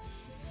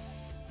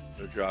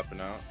 They're dropping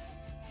out.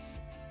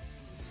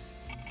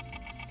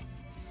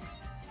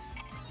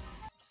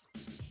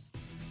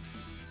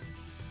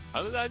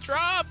 How did that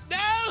drop? No!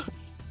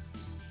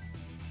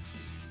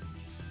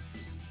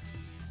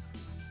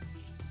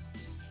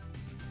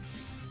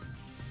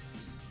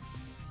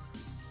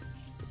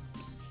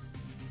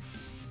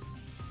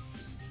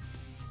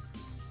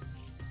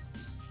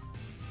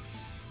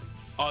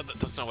 Oh,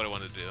 that's not what I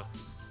wanted to do.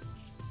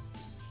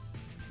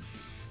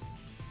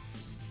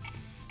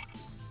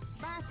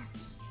 バーサ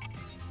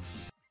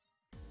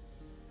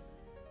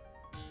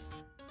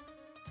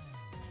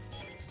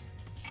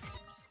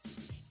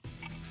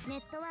スネ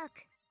ットワー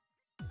ク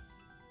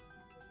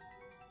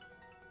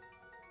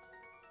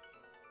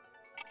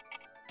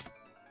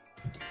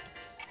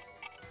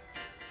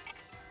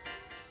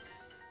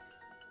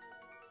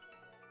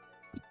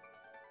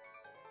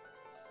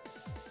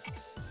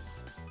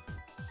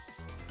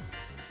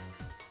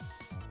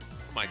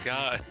Oh my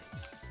god.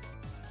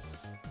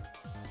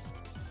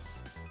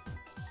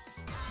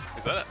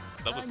 Is that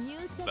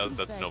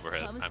that's an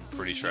overhead. I'm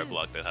pretty sure I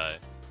blocked it high.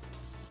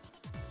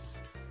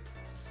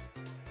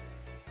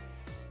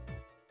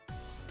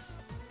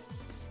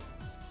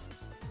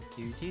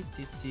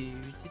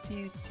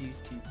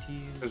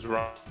 It's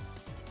wrong.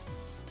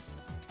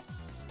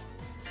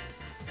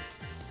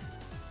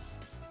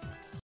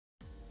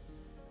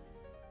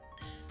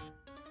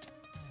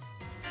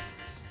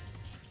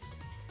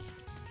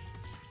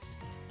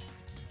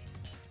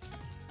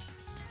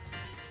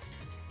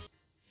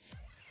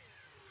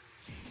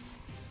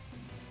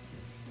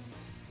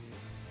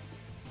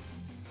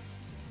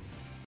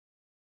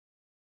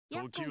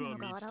厄介なの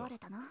が現れ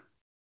たな。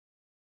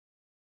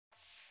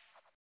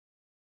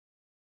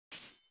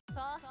フ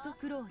ァースト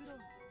クローズ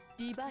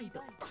ディバイド。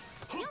よっ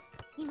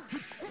今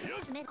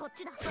爪こっ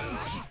ちだ。しっか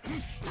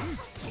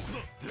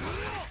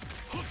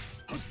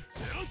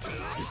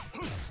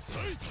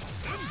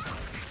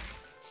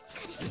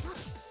りしろ。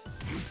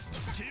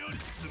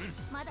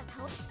まだ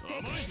倒れ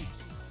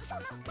そん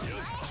な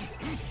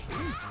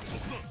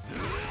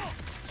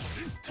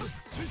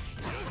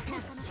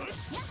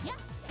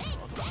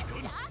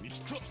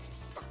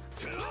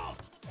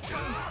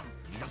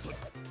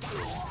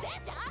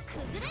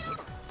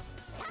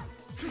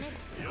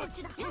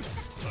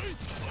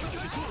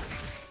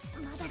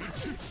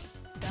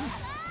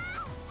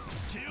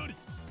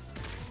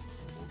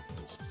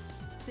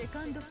セ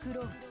カンドク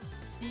ローズ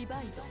ディ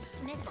バイド。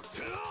爪が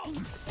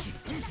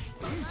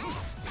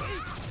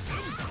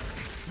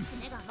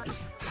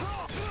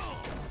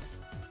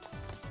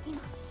今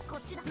こ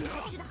っちだこ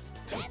っちだ。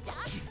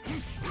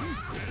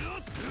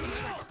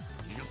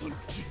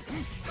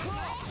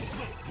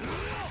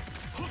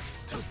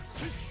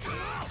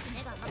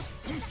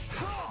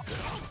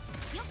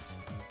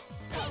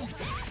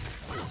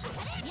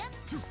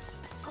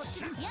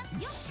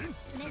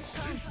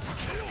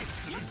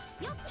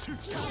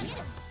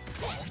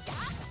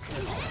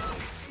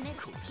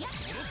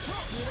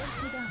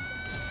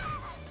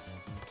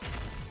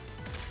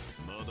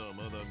まだ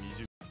まだ未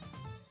熟。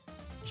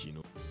昨日。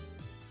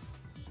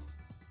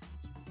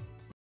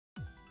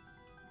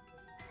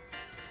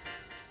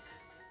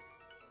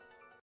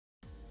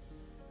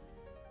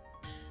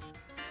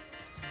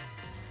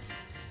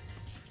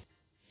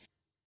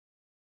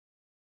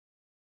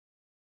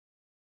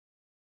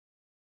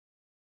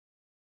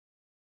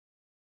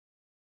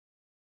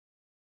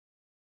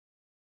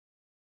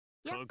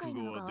厄介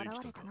なのが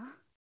現れたな。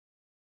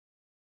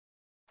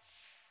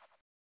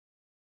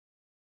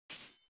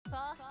フ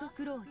ァースト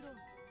クローズ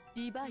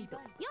ディバイド。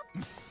よっ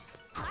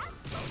はっ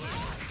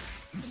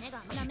爪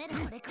が舐める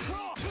これか。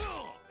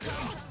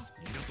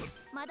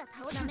まだ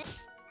倒ダメ。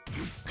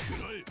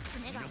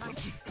爪が甘い。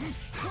爪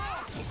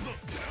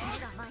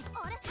が甘い。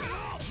あれ爪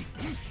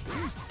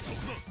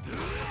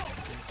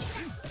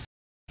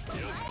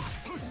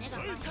が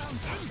甘い。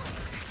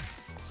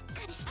しっ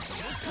かりして。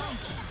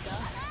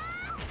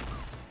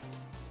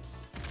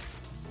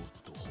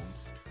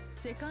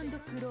セカンド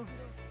クロー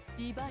ズ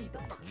ディバイド。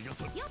よっ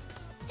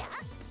じゃあ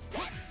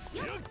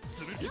よっよっじゃあ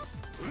崩れろ。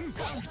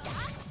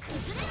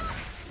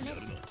爪当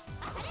た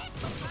れ。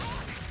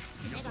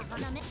爪が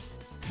斜め。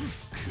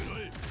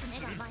爪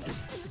が前。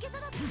抜けた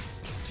だ。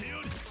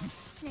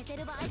寝て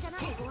る場合じゃな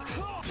い。ここは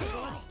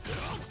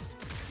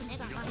爪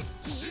が前。いい打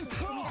ち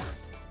込みだ。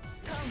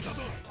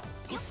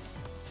よっ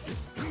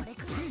これくらいこ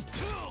れく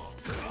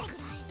らい。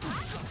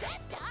じ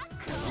ゃあ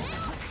崩れろ。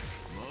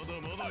まだ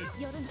まだ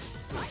夜の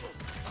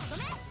ご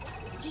めん。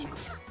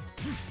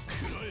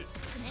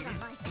爪が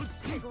前。こ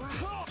こは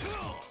終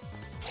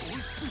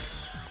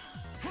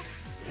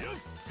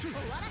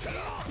わらせる。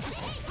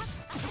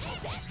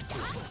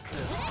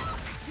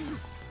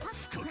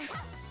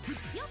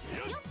よっ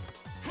よっ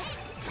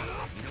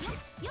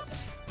よっよ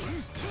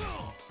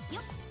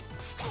っ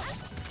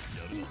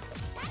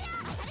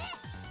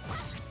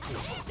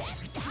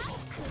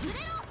崩れ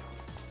ろ。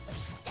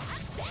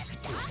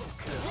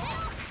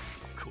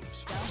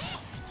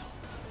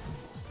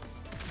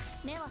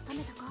目は覚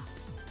めたか。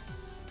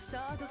サ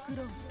ードク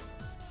ローズ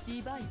デ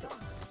ィバイド。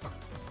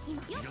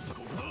今よっ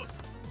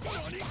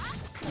崩れろ。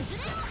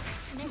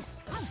爪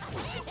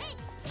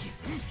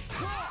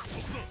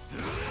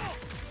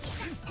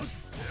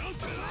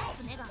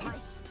爪が甘い。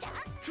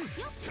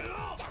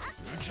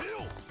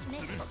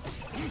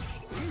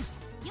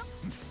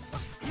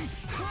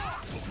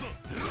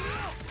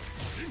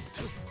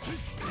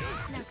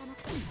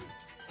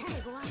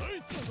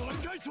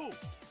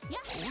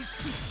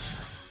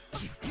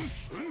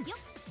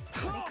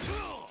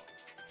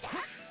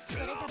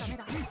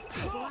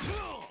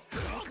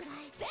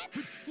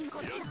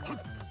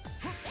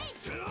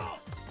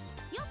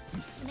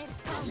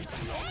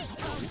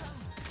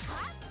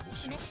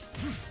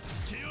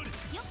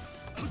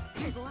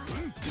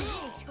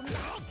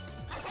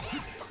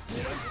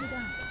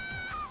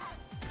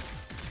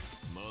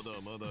まだ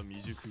まだ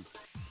未熟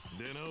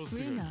出直ウす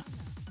がィナ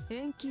ー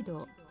円軌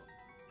道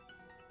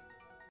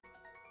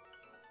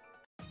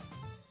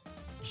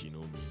気の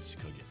満ち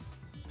加減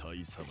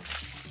大差だ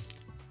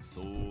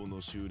相応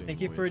の修練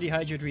Thank you for the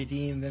hydrate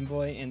redeem,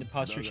 Vimboy, and the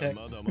posture check.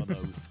 まだまだ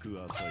薄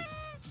く浅い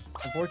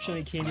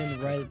Unfortunately, came in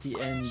right at the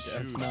end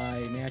of my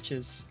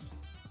matches.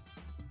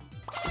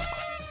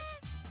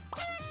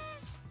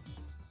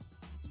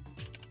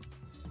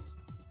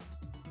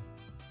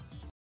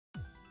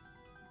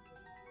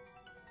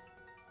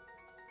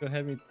 Go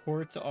ahead and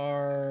report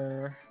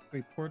our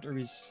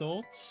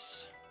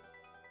results.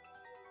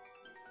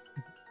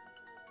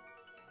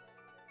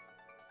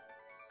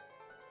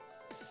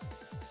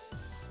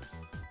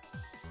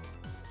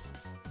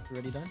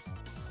 Already done?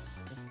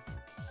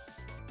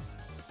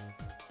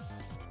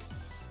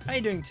 How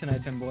you doing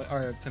tonight,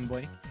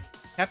 Femboy?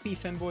 Happy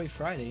Femboy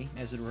Friday,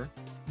 as it were.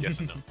 Yes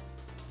and no.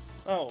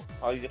 Oh,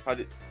 how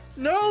did?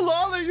 No,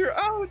 Lawler, you're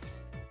out.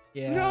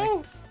 Yeah.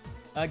 No.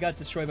 I got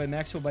destroyed by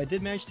Maxwell, but I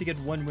did manage to get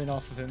one win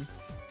off of him.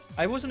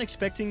 I wasn't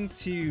expecting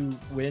to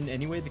win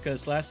anyway,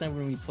 because last night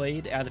when we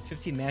played, out of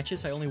 15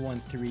 matches, I only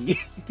won 3.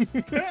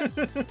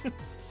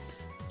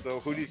 So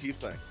who did he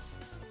play?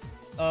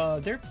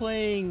 They're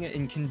playing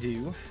in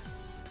Kindu.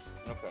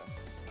 Okay.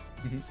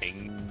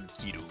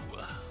 Enkidu.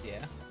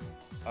 Yeah.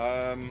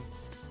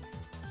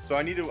 So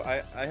I need to.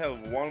 I have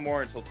one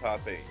more until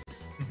top 8.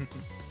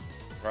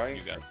 Right?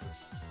 You got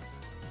this.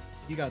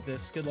 You got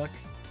this. Good luck.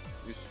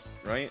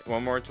 Right?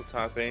 One more until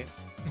top 8.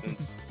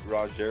 Since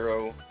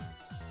Rogero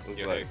was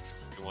Yo, like, Hicks,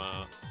 you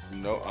wanna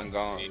no, I'm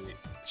gone.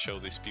 show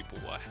these people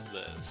what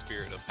the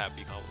spirit of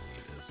Happy Halloween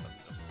is.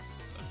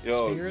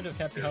 Yo, Spirit of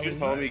Happy you Halloween. can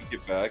help me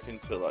get back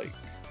into like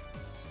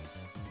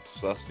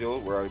Celestial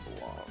where I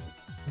belong.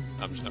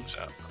 I'm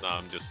shot. No,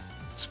 I'm just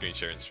screen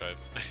sharing Stripe.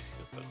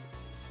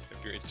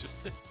 If you're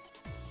interested.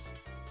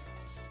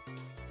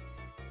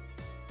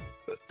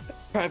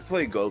 I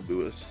play Gold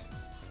Lewis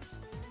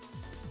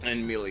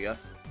and Melia.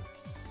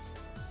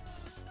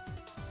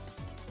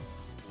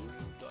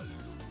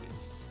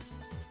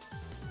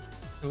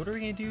 So what are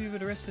we gonna do for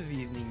the rest of the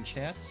evening,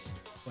 chats?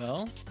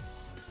 Well,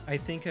 I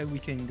think we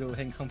can go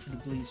ahead and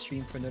comfortably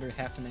stream for another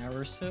half an hour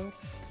or so.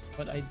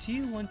 But I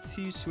do want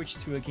to switch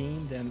to a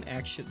game that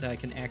I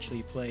can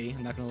actually play.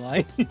 I'm not gonna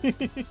lie.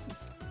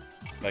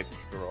 Like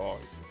Strive.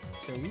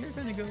 So we are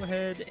gonna go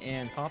ahead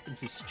and hop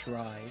into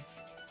Strive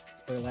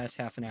for the last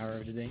half an hour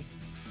of the day.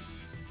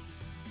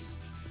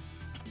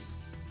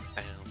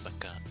 Sounds like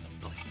a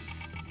plan.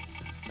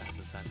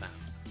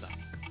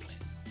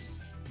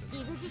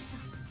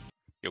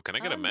 Yo, can I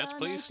get a match,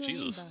 please?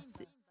 Jesus.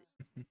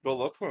 Go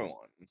look for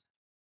one.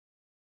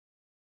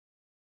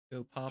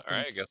 Go pop. All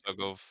right, I guess I'll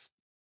go.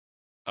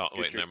 Oh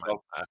Get wait, never mind.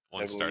 yourself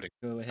One's heavily- starting.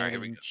 Go Alright, ahead here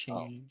we and go.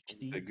 change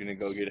these. They're gonna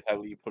go get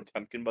heavily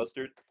Potemkin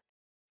bustard.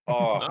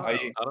 Oh, No,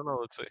 I don't know.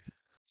 Let's see.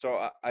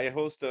 So I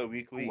host a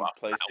weekly Wow.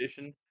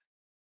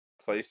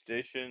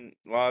 PlayStation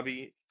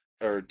lobby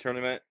or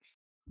tournament,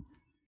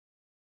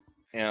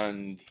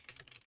 and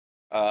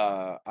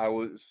it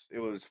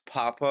was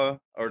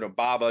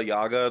Baba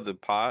Yaga the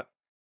pot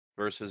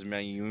versus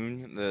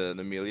Mayun the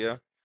Amelia,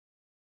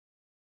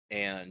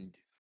 and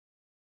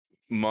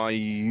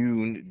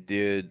Mayun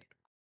did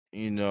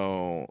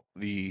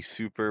the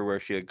super where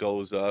she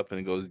goes up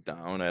and goes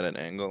down at an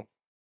angle.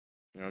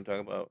 You know what I'm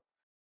talking about?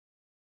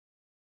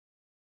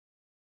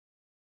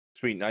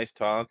 Sweet, nice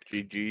talk.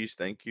 GG's,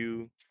 thank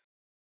you.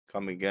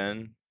 Come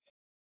again.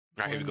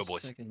 All right, here we go, 1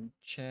 boys. second,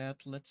 chat.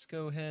 Let's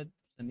go ahead.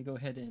 Let me go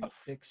ahead and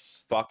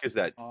fix Fuck is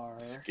that our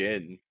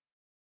skin?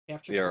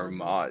 capture They are card.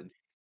 mod.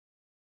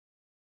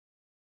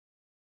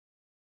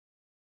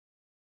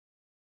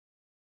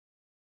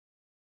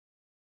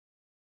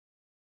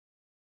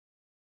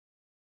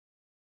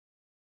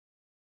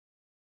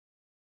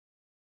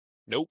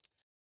 Nope.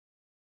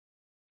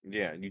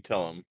 Yeah, you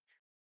tell them.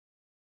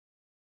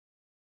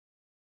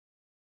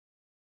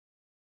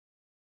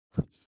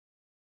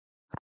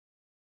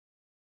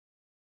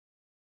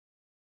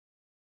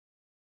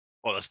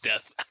 Oh, that's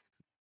death.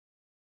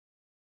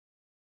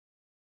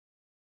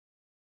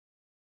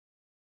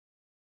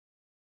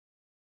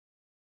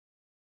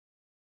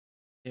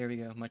 There we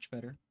go. Much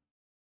better.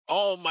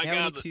 Oh my Now we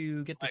god. need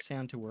to get the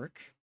sound to work.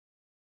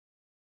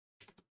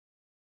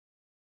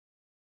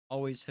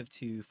 Always have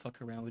to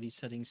fuck around with these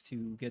settings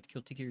to get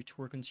Guilty Gear to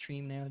work on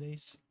stream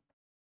nowadays.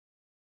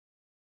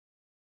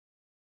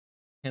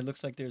 And it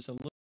looks like there's a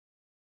little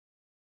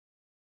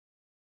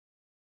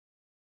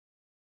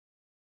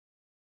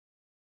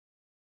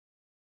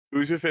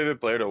Who's your favorite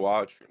player to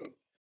watch?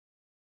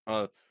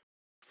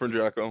 For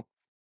Jacko.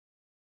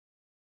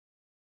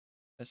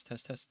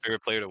 Test.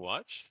 Favorite player to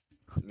watch?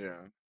 Yeah,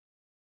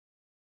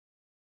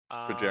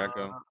 for Uh,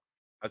 Jacko.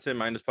 I'd say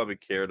mine is probably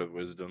Carrot of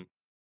Wisdom.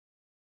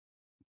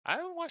 I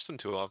haven't watched them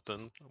too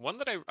often. One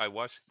that I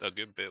watched a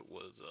good bit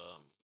was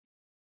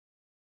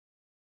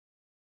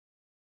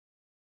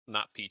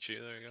not Peachy.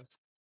 There you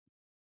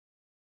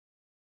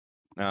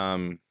go.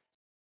 Um,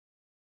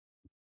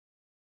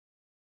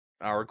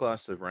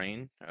 Hourglass of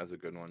Rain has a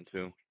good one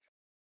too.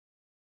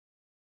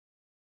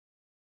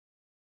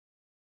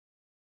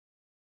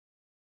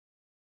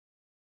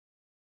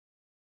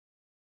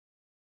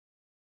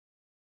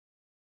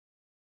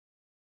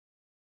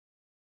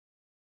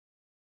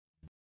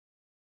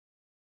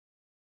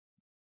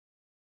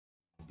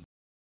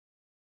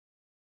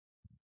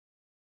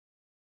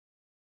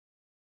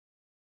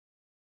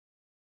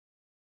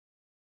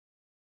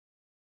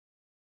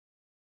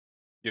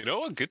 You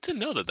know what? Good to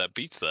know that that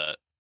beats that.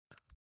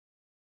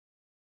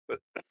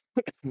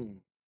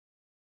 You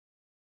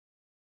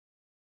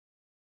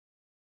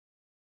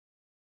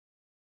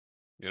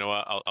know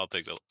what? I'll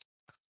take the.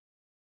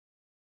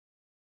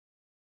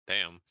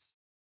 Damn.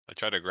 I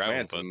tried to grab him,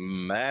 Man, but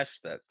smash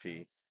that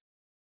P.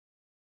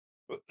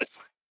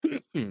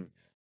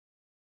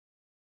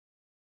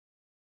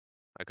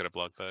 I could have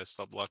blocked that. I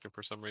stopped blocking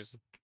for some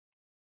reason.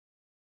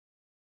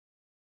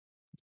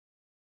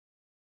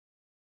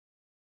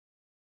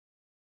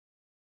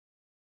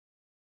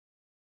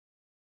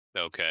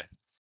 Okay.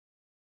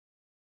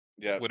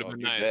 Yeah, Would have well,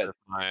 been you're nice dead. if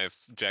my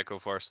Jacko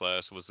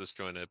 // was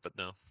disjointed, but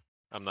no.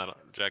 I'm not.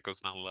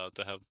 Jacko's not allowed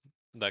to have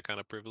that kind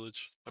of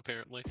privilege,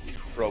 apparently.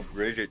 Bro,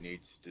 Bridget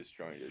needs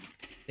disjointed.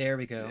 There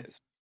we go.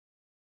 Yes.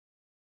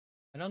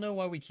 I don't know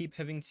why we keep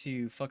having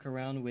to fuck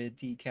around with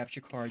the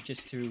capture card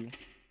just to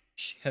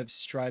have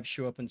Strive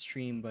show up on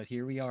stream, but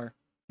here we are.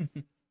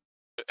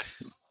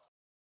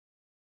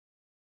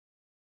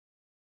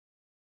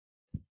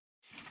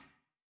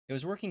 It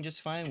was working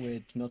just fine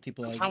with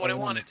multiple. That's not what I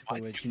wanted. To play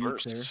with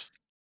Unique there.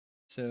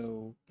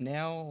 So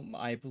now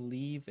I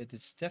believe it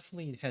is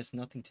definitely has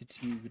nothing to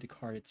do with the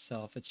card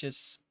itself. It's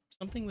just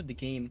something with the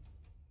game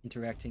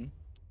interacting.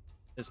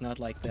 It's not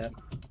like that.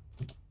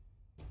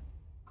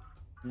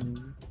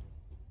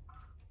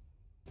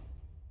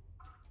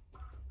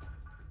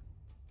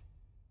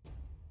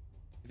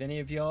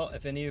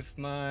 If any of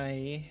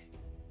my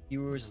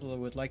viewers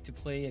would like to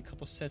play a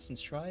couple sets in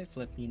Strive,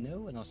 let me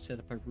know and I'll set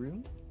up a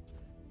room.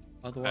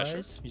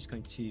 Otherwise, I'm just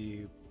going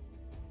to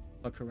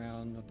fuck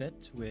around a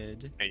bit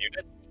with. Hey, you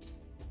did.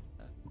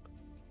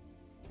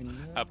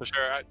 For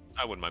sure,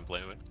 I wouldn't mind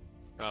playing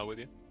with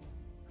you.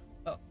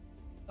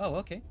 Oh,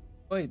 okay.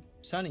 Wait,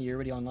 Sonny, you're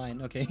already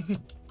online. Okay.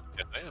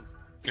 Yes, I am.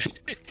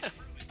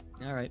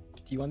 All right.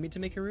 Do you want me to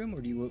make a room, or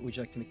would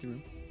you like to make the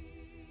room?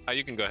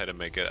 You can go ahead and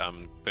make it.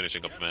 I'm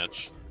finishing up the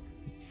match.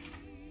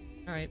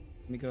 All right.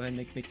 Let me go ahead and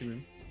make the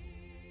room.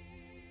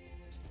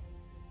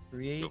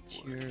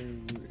 Create your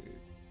room.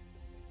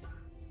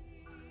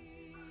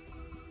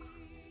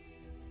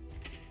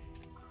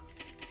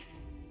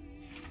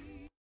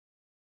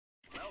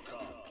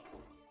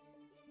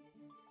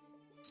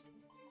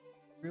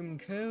 Room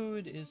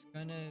code is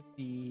gonna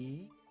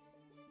be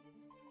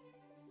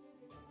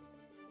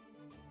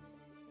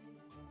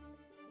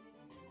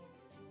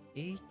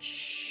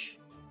HI3W1.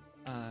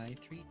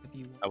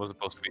 That was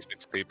supposed to be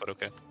 6P, but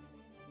okay.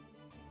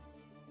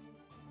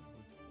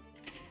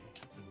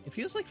 It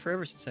feels like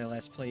forever since I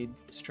last played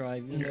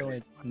Strive, even though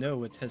I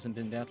know it hasn't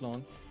been that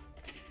long.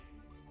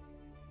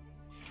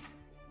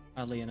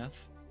 Oddly enough.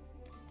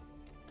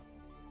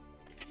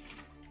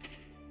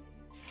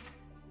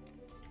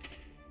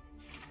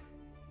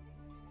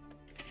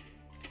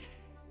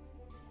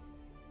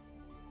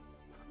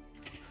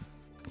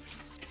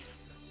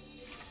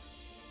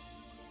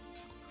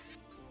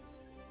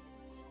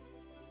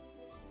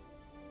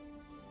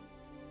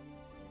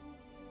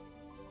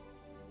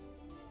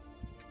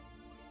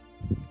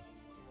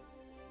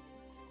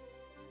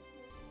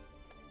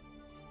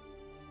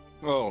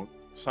 Oh,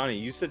 Sonny,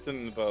 you said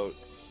something about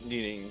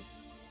needing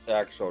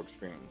actual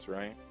experience,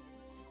 right?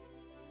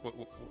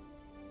 Oh,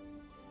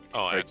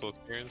 Like, actual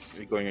experience?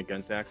 Going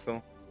against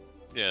Axel?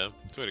 Yeah,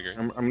 to a degree.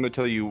 I'm going to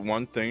tell you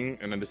one thing,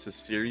 and this is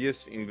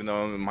serious, even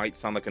though it might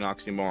sound like an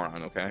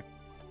oxymoron, okay?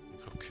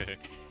 Okay.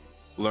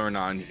 Learn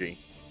Anji.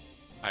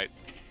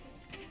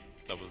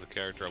 That was a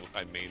character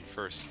I mained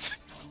first.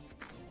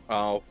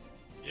 Oh.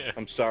 Yeah.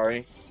 I'm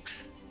sorry.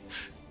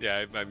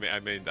 Yeah, I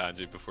mained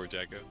Anji before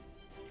Jacko.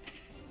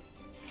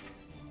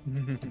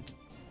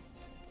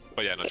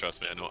 But yeah, no,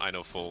 trust me, I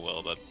know full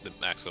well that the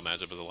Axel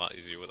matchup is a lot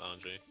easier with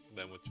Anji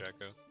than with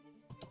Jacko.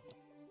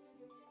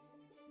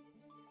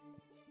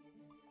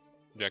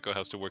 Jacko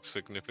has to work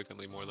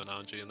significantly more than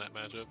Anji in that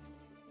matchup.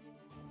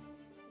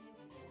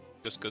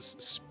 Just cause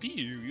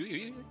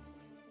speed.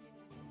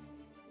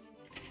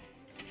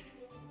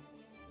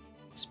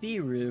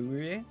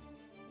 Spirit.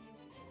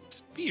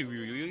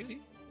 Speed.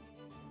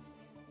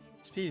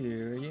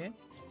 Spirit.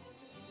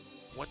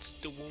 What's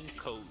the wound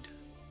code?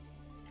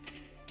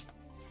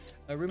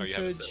 A room Oh, you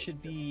haven't code said it should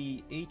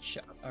be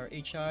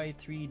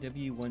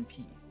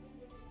HI3W1P.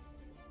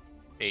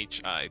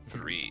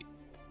 HI3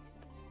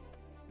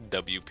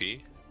 WP. You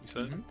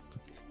said?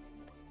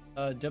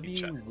 Mhm.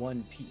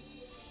 W1P.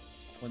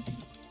 1P.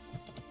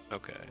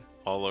 Okay.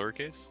 All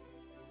lowercase.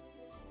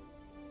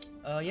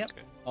 Yep.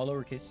 Okay. All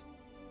lowercase.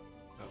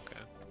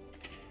 Okay.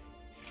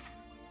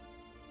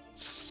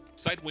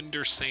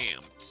 Sidewinder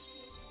Sam.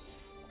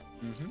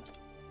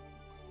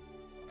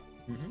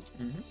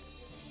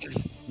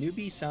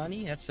 Newbie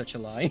Sani? That's such a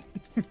lie.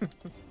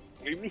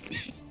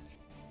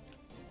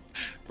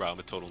 Bro, I'm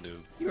a total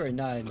noob. You are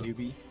not a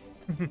newbie.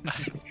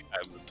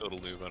 I'm a total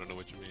noob. I don't know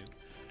what you mean.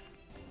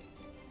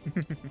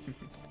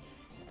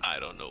 I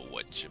don't know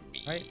what you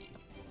mean.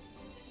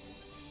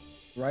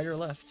 Right or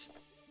left?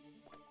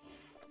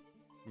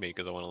 Me,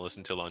 because I want to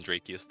listen to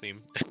Londrakia's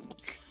theme.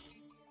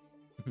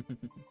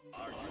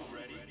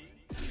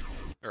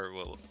 Or,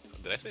 well,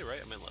 did I say right?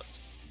 I meant left.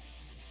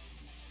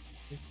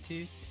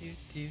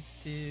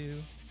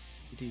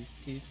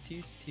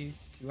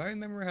 Do I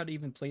remember how to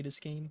even play this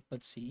game?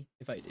 Let's see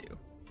if I do.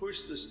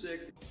 Push the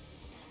stick.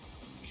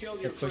 Kill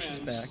your It pushes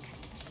friends. back.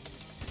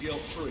 Guilt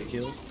free.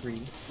 Guild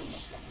free.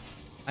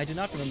 I do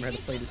not remember how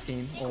to play this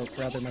game, or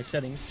rather my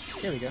settings.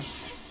 There we go.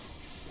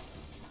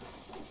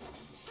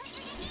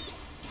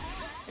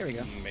 There we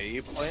go.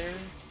 May player?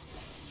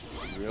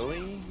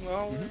 Really?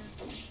 Well,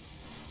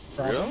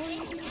 Problem?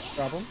 really?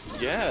 Problem?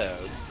 Yeah.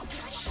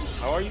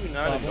 How are you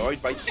not Problem?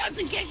 annoyed by?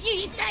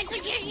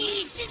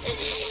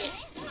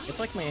 It's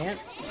like my aunt.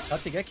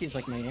 Tatsugeki is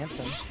like my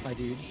anthem, my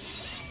dude.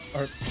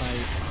 Or my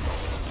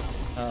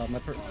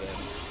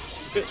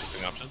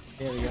Interesting option.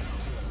 There we go.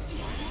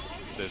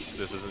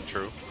 This isn't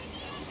true.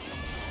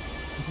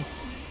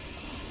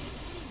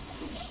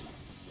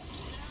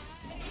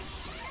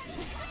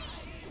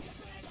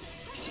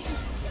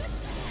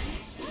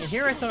 And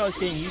here I thought I was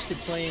getting used to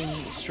playing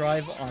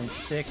Strive on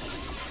stick,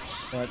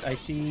 but I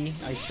see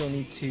I still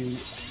need to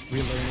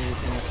relearn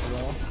everything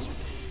after all.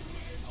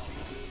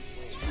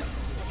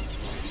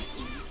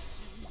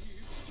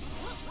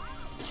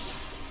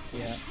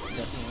 Yeah,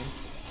 definitely.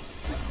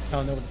 I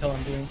don't know what the hell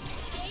I'm doing.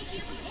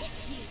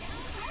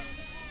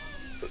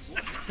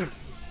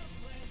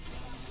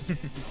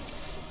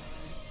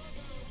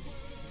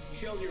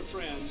 Kill your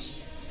friends.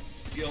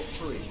 Guilt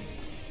free.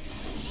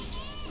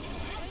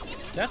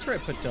 That's where I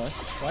put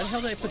dust. Why the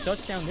hell did I put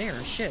dust down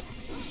there? Shit.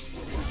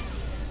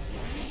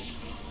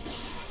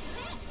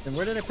 Then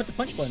where did I put the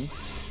punch button?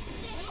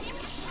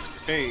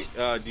 Hey,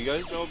 do you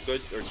guys know a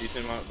good or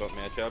decent amount about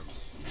matchups?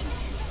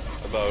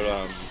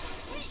 About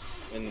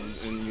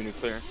in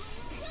Uniclear?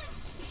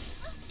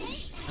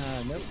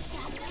 Nope.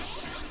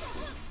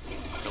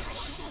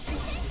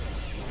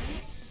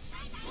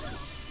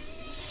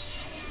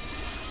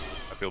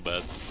 I feel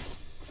bad.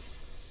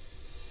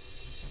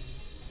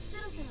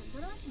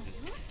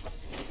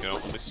 You know,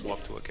 let me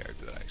swap to a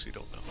character that I actually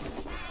don't know.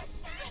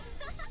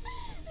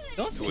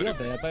 Don't feel Twitter.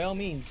 bad. By all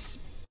means,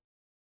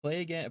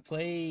 play again.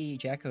 Play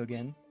Jacko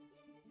again.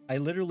 I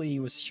literally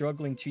was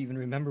struggling to even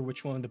remember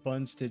which one of the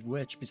buttons did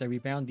which because I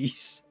rebound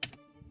these.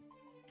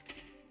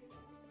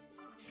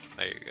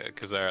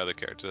 Because there are other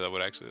characters I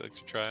would actually like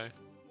to try.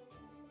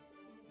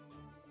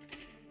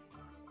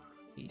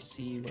 Let me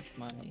see what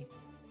my...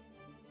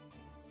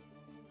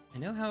 I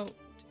know how to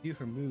do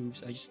her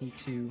moves. I just need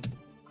to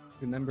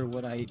remember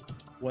what I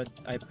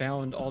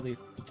bound all the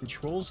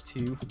controls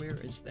to. Where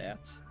is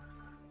that?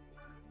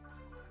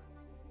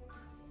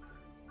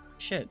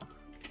 Shit.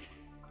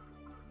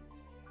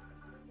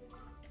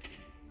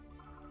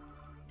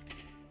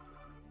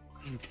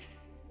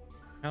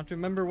 I have to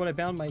remember what I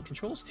bound my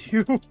controls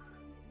to.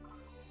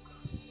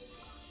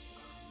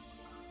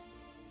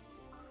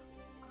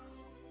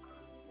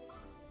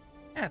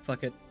 Ah,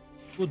 fuck it.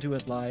 We'll do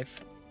it live.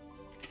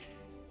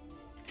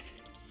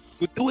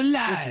 We'll do it We'll do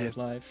live! it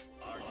live.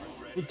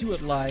 We'll do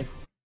it live.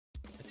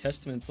 A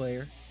Testament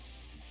player.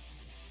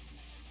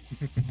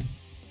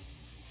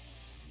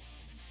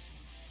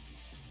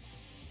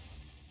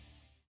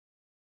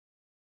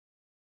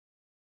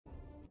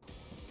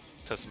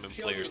 Testament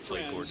Kill players your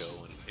play friends.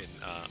 Gordo in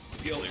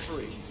Guilt Uniclear.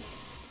 free.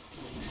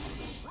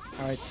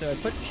 Alright, so I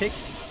put kick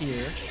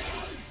here.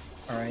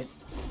 Alright.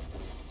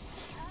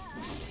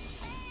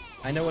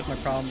 I know what my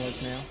problem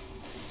was now.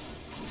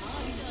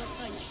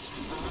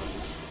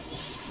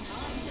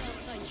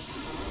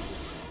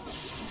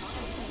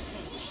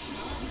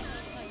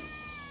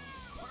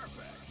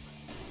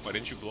 Why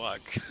didn't you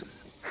block?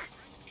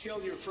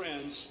 Kill your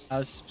friends. I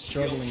was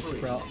struggling to Guilt-free.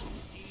 crawl.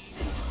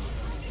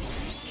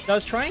 I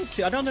was trying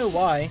to, I don't know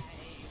why,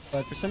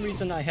 but for some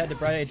reason I had the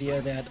bright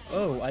idea that,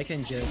 oh, I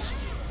can just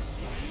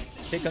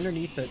kick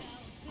underneath it.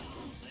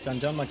 So I'm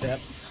done like that.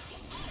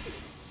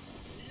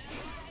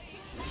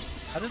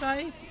 How did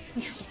I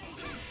control?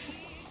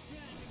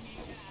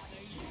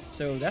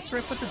 So that's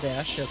where I put the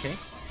dash, okay.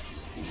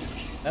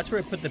 That's where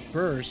I put the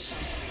burst.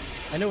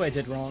 I know I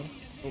did wrong.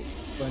 Oh,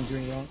 what I'm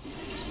doing wrong.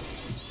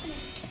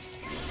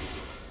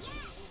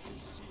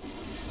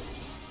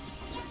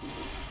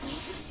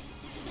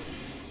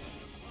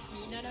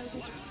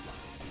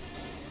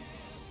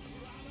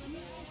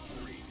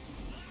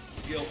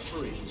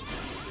 guilt-free.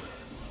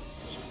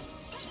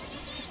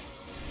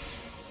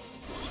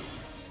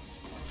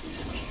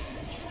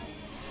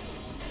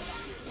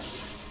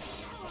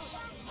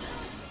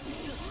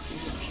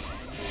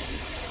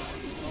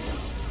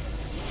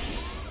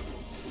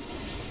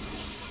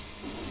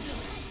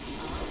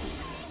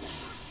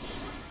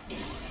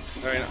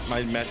 Alright,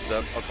 my match is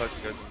up. I'll talk to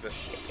you guys in a bit.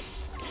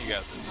 You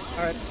got this.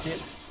 Alright, see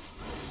it.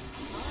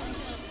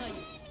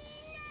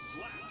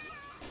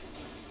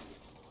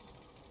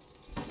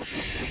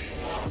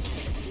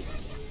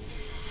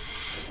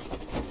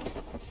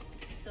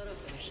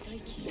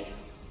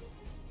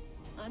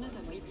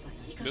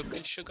 Milk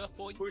and sugar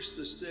boy. Push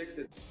the stick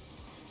that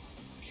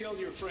killed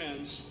your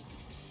friends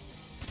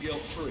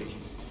guilt-free.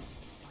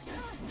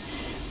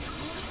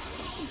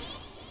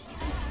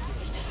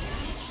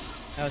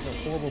 That was a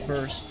horrible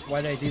burst.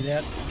 Why did I do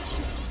that?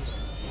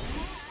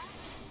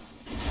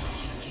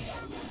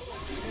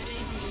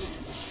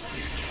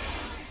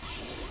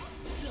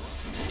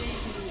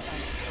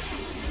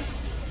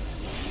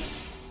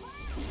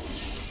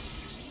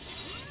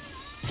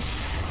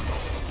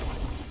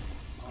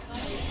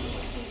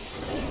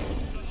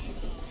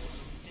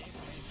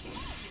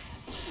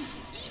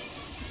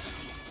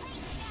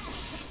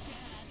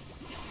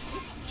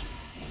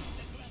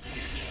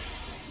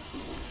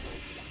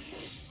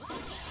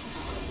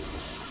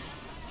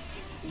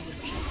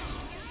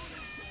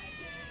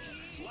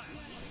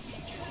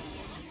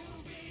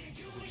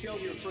 Kill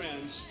your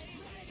friends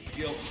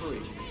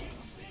guilt-free.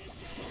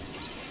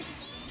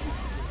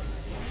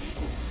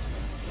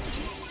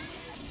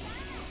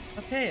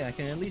 Okay, I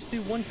can at least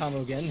do one combo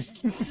again.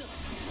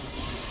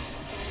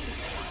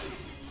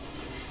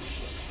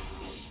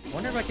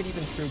 Wonder if I could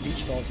even throw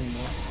beach balls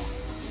anymore.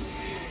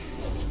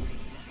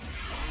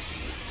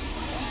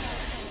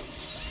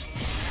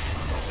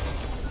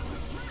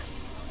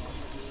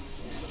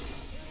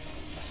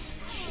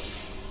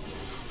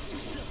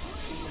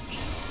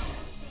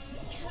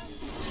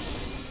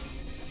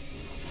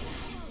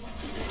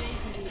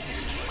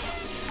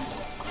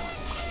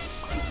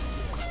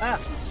 Ah!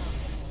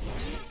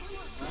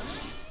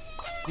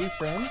 New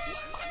friends?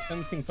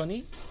 Something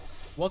funny?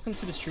 Welcome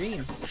to the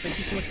stream. Thank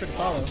you so much for the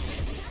follow.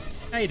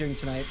 How you doing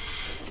tonight?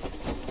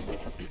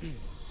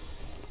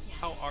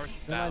 How art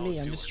Don't thou? mind me,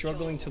 I'm doeth? just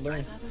struggling to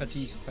learn how to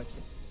use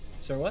Pretzel.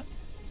 So what?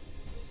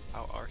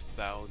 How art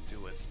thou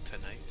doeth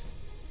tonight?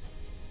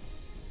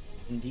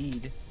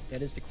 Indeed.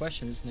 That is the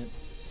question, isn't it?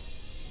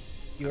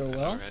 You are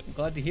well? Alright. I'm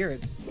glad to hear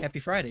it. Happy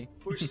Friday.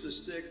 Push the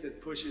stick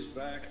that pushes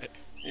back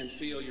and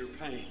feel your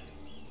pain.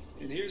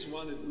 And here's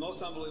one that the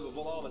most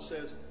unbelievable of all, it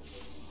says,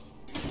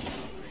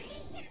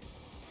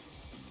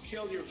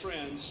 kill your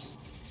friends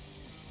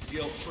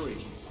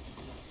guilt-free.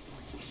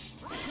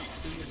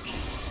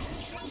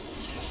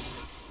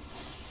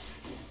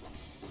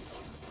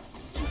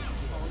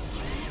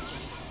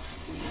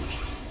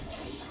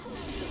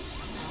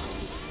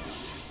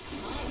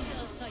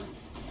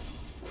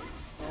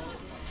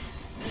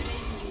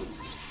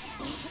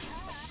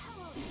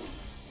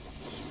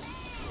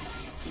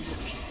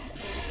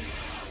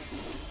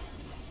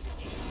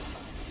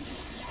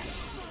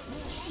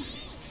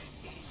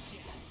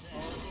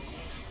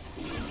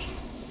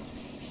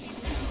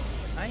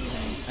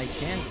 I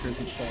can throw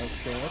beach balls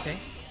still. Okay,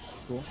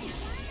 cool.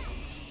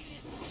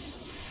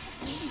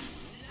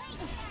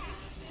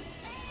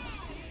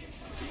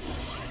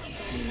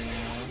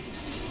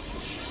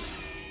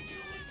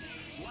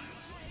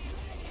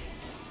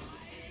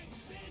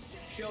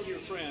 Kill your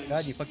friends.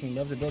 God, you fucking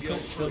love the Bill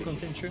Clinton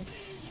intro.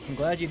 I'm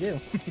glad you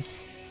do.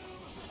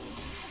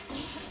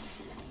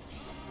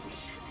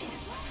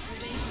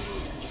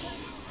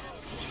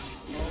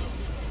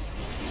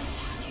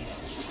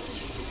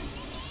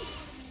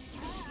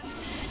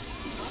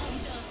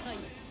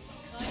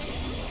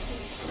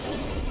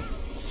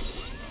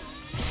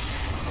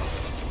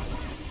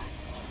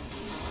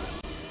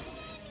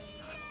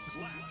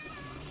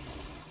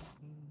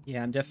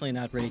 Yeah, I'm definitely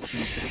not ready to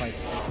use the fight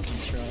stick in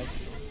Shroud.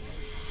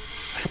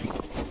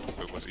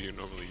 Wait, what do you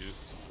normally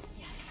use?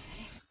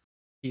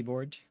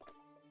 Keyboard.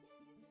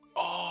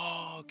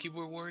 Oh,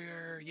 keyboard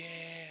warrior,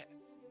 yeah.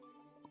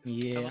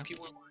 Yeah. Hello,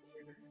 keyboard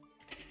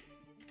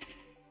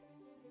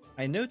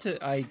warrior.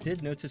 I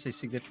did notice a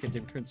significant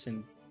difference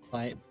in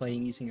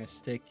playing using a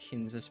stick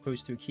as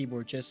opposed to a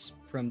keyboard, just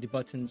from the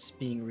buttons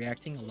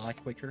reacting a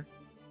lot quicker.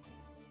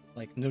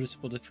 Like,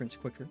 noticeable difference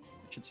quicker,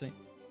 I should say.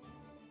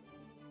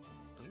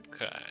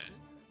 Okay.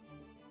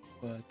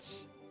 But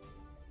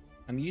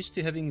I'm used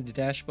to having the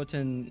dash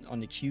button on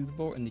the Q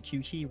board and the Q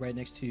key right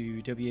next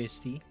to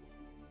WSD.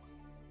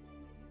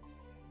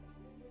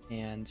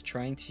 And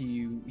trying to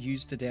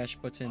use the dash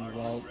button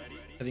while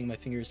having my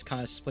fingers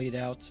kind of splayed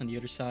out on the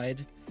other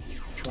side.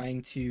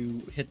 Trying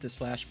to hit the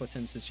slash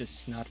buttons is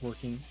just not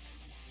working.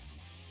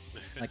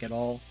 Like at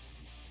all.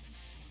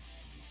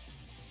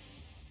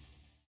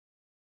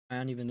 I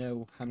don't even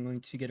know how I'm going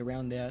to get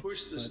around that,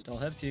 but I'll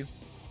have to.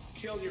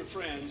 Kill your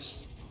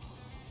friends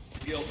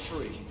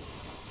guilt-free.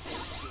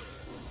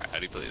 Alright, how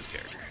do you play this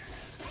character?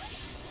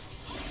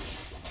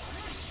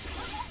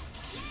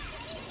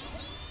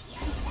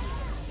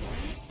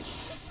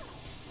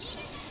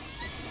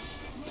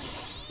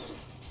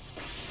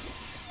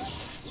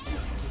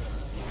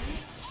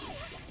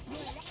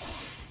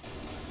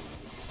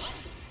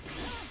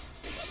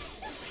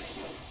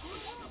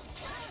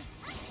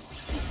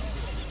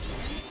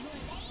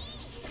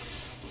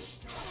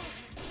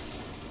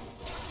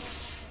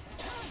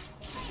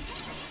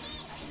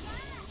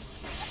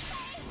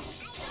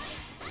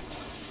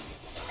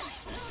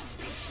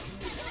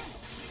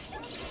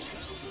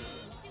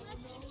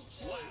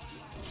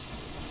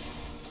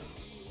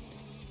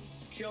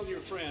 Kill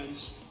your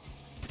friends,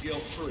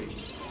 guilt-free.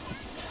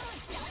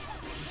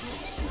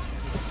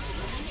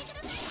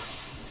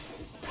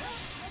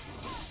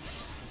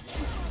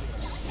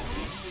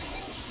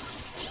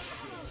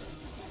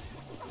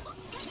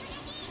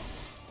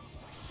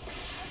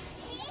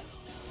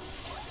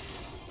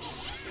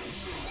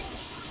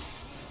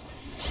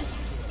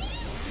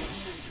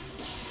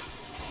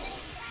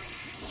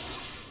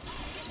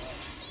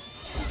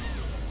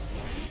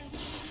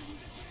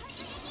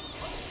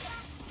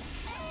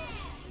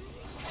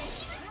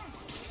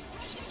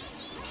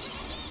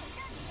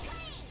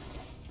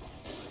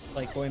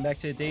 Like going back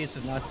to the days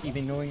of not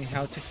even knowing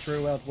how to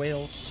throw out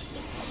whales.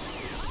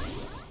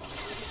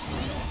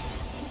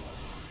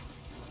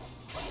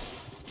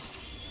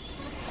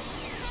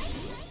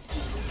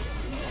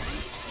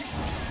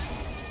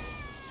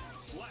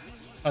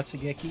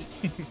 Tatsugeki.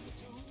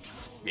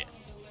 Yeah.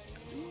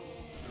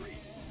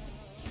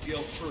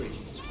 Guilt-free.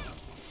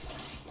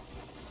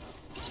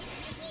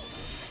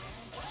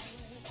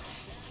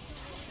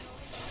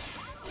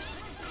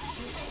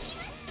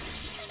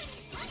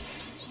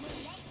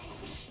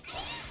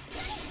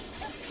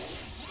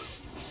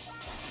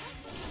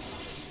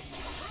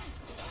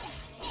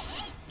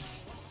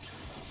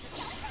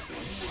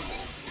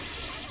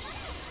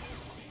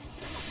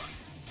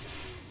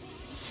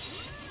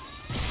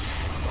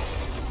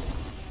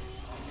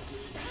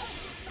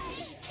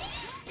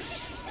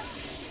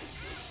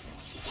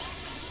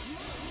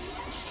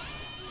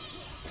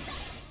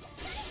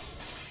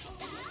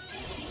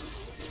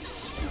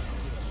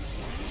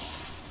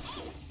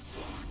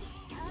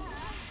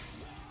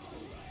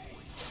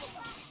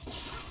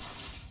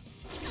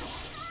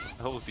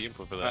 What was the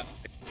input for that?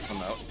 I'm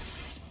out.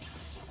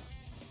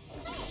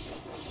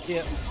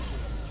 Yeah.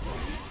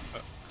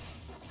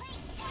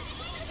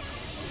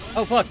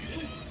 Oh fuck!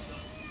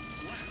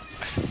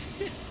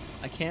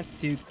 I can't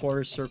do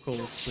quarter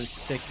circles with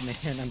stick,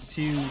 man. I'm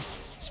too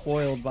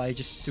spoiled by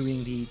just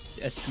doing the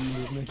SD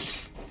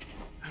movement.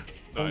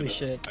 No, Holy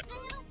shit.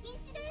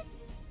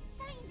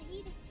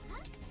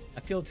 I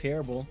feel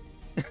terrible.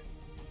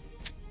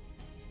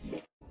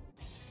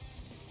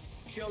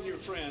 Kill your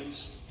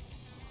friends,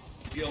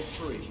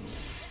 guilt-free.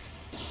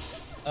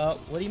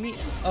 What do you mean?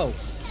 Oh.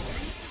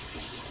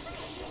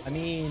 I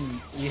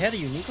mean, we had a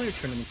Vtuber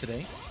tournament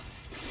today.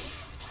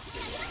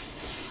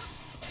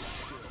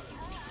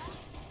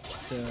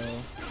 So...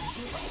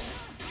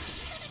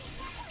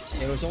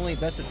 it was only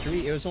best of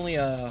 3. It was only,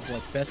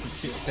 what, best of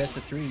 2, best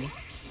of 3.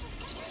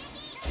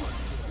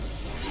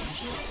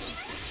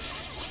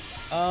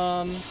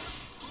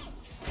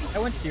 I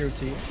went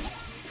 0-2.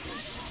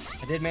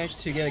 I did manage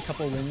to get a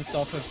couple wins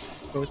off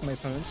of both my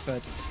opponents,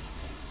 but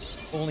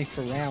only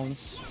for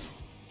rounds.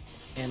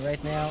 And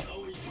right now,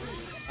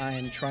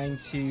 I'm trying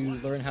to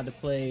learn how to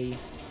play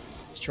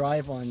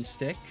Strive on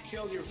stick.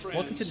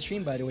 Welcome to the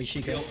stream, by the way,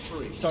 Shika.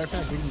 Sorry if I'm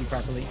not greeting you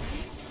properly.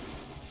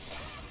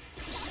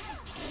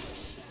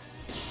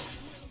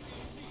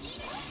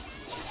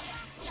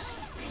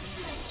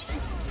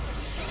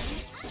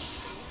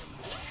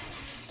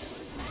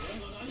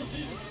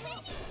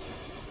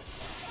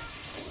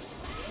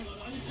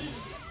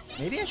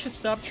 Maybe I should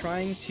stop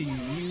trying to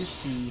use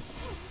the...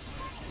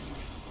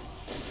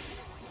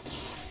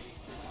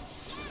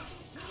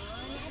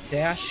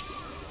 dash,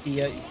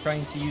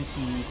 trying to use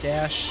the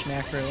dash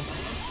macro,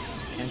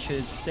 and should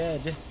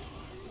instead...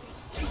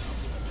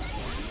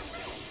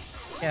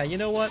 yeah, you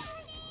know what?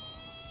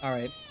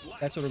 Alright,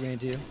 that's what we're gonna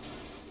do.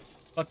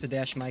 Fuck the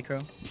dash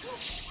micro.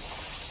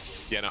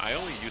 Yeah, no, I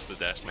only use the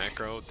dash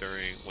macro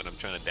during when I'm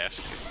trying to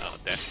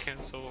dash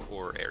cancel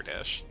or air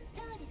dash.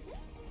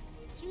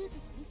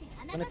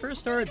 When I first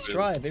started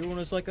Strive, everyone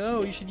was like,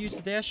 oh, you should use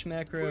the dash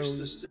macro.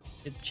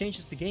 It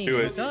changes the game. Do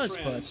And it. it does,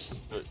 but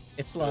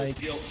it's like...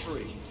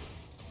 guilt-free.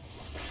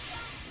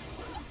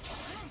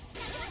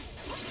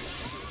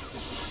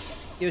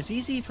 it was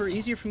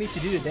easier for me to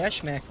do the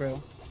dash macro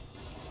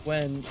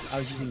when I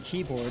was using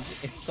keyboard.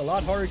 It's a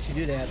lot harder to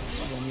do that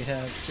when you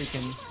have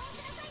freaking...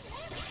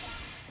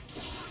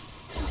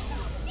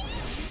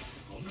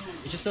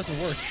 it just doesn't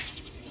work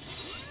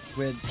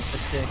with a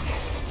stick.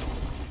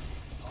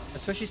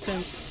 Especially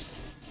since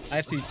I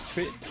have to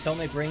tell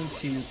my brain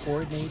to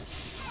coordinate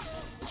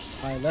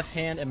my left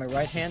hand and my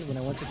right hand when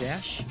I want to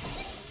dash.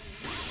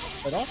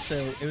 But also,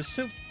 it was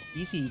so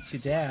easy to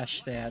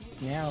dash that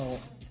now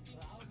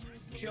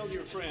Kill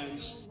your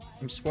friends.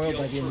 I'm spoiled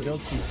by the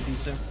inability to do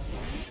so.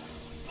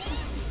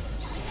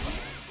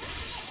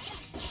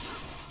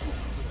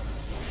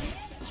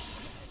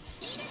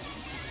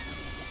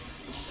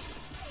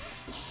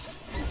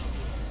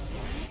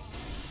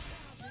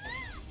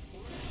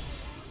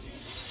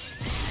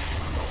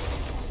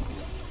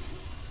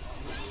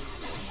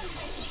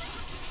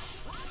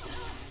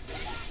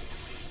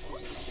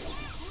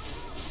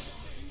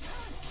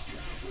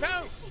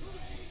 No!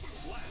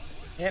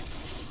 Yep.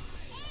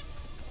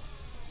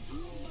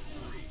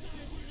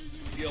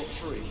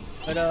 Guilt-free.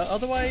 But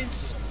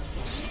otherwise,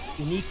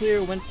 uniquely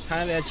went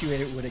kind of as you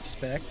would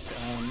expect.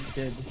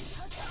 It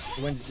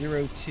went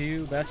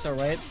 0-2, but that's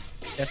alright.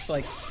 That's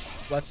like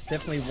That's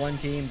definitely one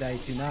game that I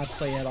do not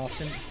play that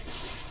often,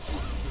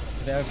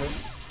 if ever.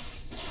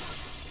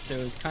 So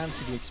it was kind of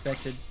to be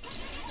expected.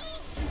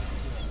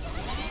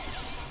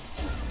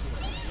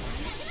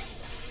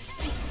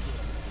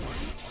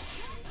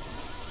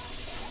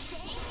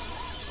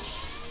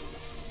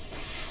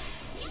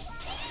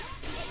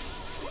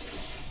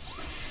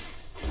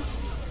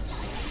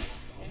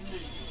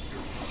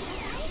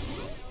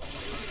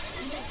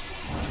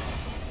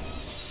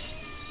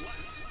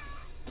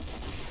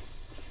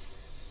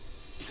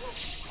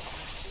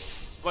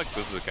 Like,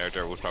 this is a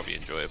character I would probably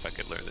enjoy if I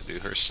could learn to do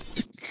her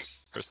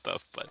her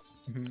stuff, but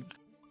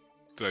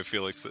do I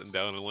feel like sitting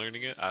down and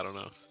learning it? I don't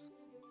know.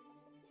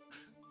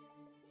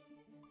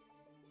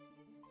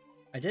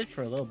 I did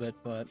for a little bit,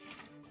 but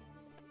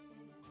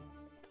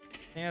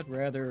I think I'd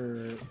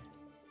rather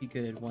be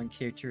good at one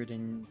character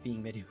than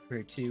being mediocre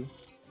at two.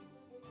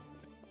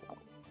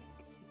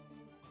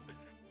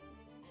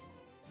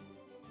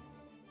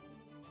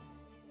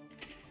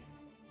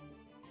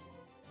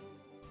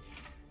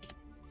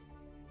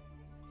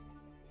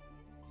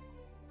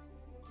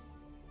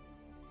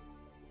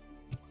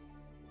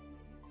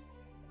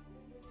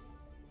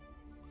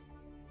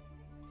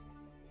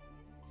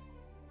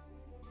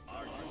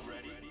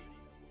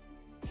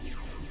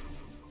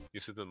 You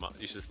should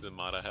the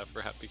mod I have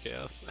for Happy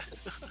Chaos.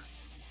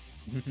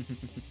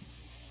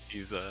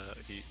 He's I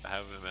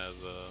have him as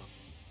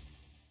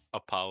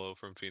Apollo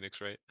from Phoenix,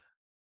 right?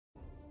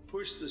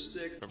 Push the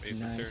stick. From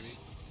Ace Attorney.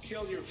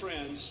 Kill your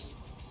friends.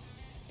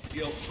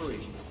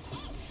 Guilt-free.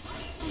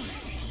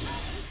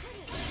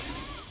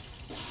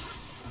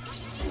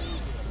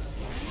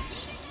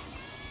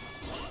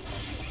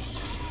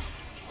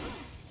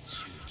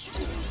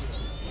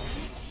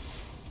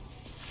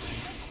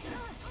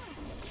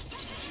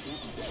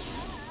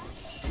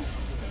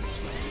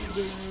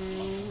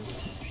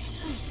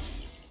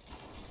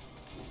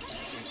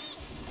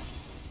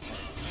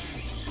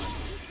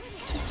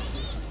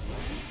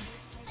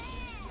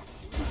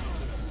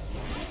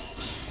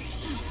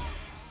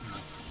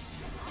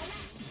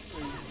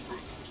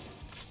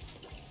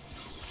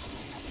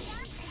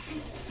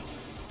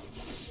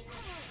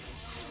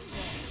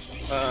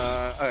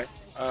 Alright.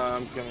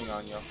 I'm coming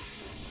on you.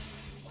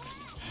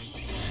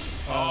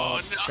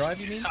 Oh, no! Tribe,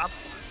 you mean?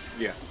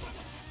 Yeah.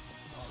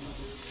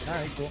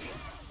 Alright, cool.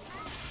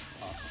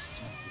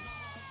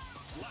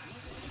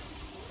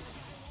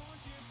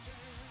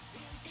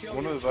 Kill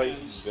One your of the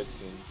Vikings friends.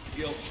 Vixen.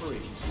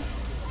 Guilt-free.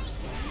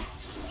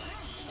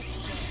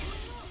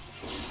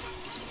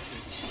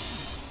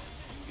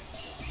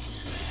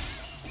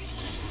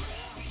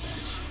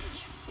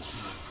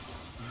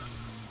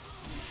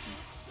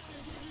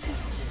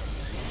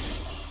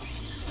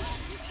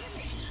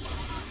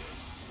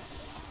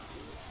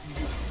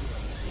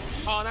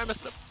 Oh, and I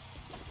messed up.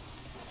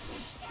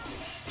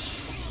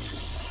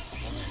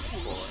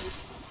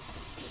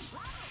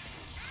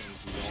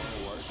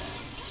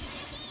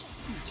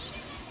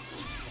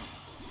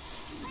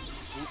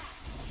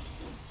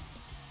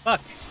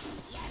 Fuck!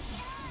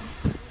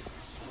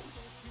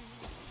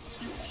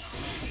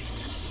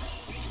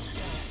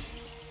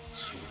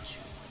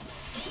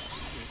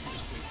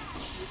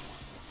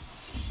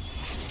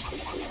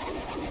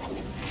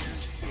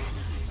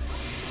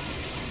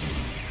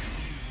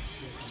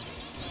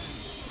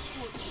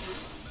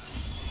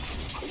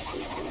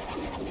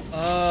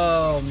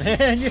 Oh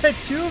man, you had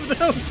two of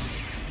those!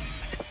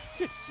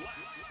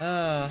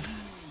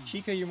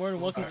 Chica, you're more than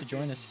welcome to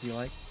join us if you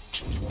like.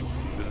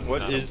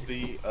 What is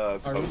the Our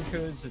code? room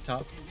code is the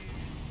top.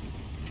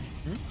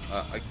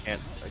 I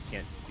can't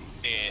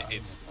see.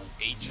 It's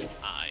HI3.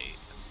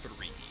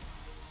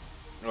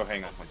 Oh,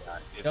 hang on. One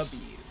second. It's,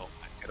 W. oh,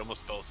 it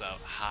almost spells out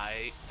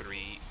high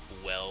 3,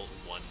 well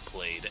 1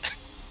 played.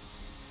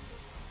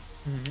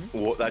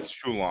 Well, that's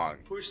too long.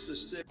 Push the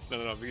stick.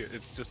 No,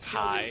 it's just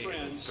Kill your high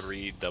friends.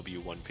 3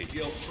 W1P.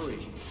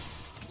 Guilt-free.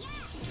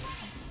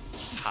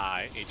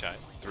 High HI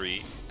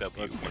 3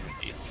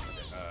 W1P.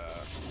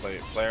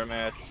 Player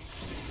match.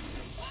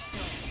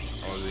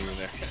 I wasn't even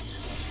there.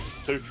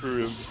 So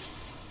true.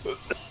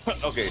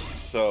 Okay,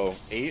 so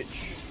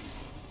H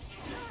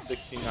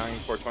 69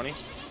 420.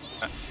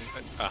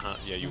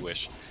 Yeah, you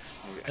wish.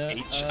 Okay.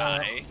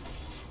 HI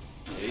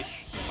H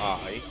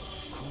I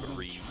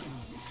 3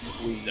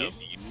 we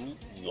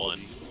W1E. 1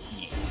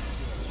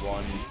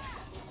 1.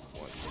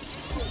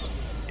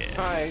 Yeah.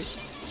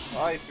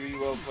 Hi 3,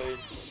 well played.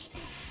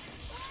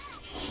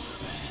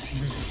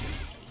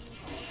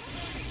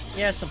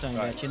 Yeah, something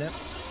like Right. that, you know?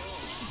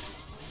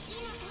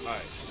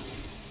 Hi.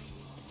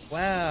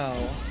 Wow.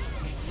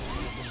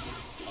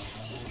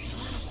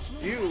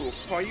 You,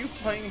 are you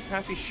playing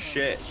happy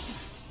shit?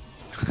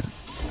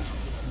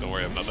 Don't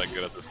worry, I'm not that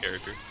good at this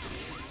character.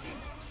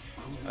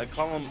 I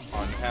call him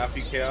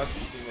unhappy chaos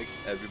because he makes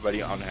everybody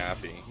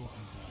unhappy.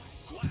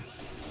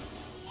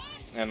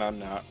 And I'm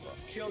not.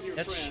 Kill your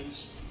That's-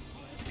 friends.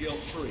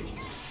 Guilt-free.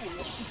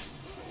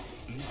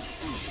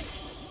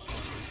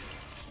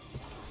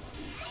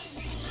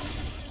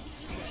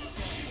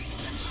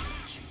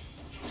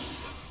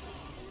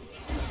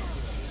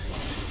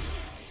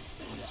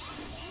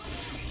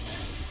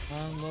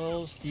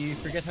 do you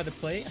forget how to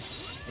play?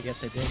 I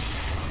guess I did.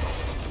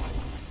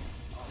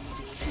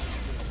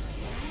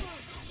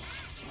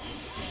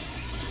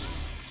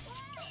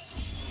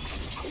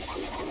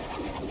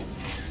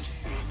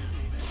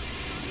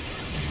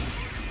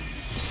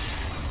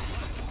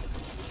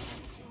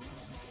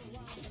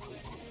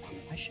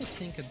 I should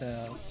think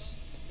about...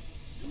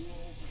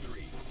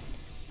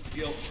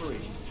 Guilt-free.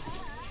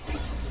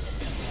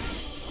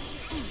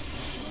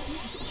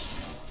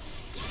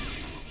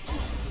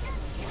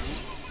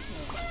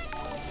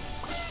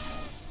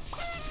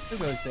 Who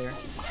goes there?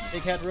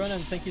 Big Hat Ronan,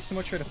 thank you so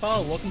much for the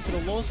follow. Welcome to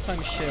the Lulz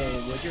Time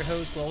Show with your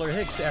host, Lawler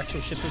Hicks, actual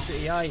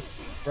shitposter AI,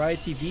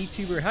 variety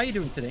VTuber. How you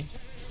doing today?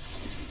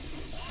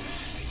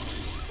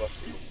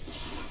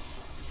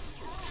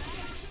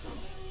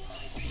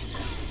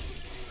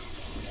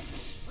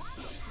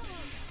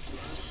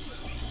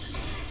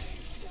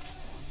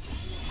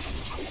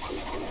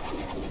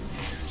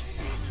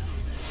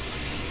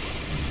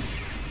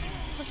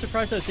 I'm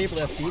surprised I was able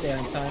to FD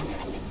that in time.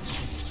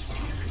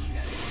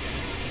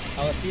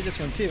 I'll FD this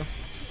one too.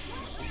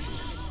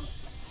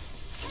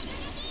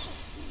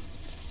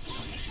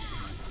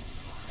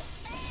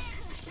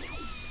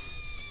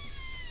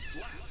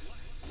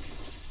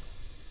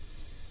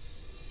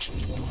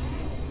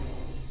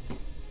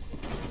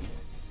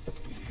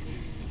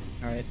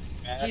 Alright,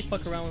 you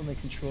fuck around with my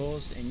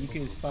controls and you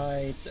can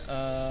fight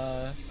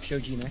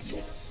Shoji next.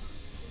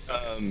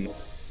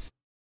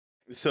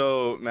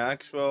 So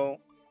Maxwell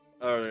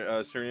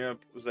or Serena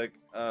was like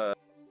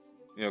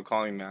you know,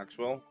 calling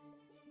Maxwell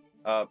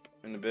up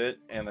in a bit,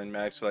 and then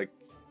Max like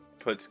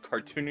puts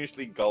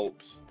cartoonishly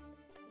gulps,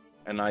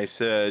 and I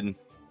said,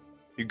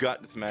 "You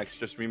got this, Max.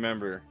 Just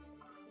remember,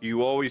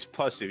 you always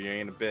puss if you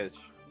ain't a bitch."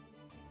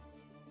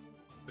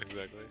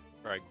 Exactly.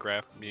 Alright,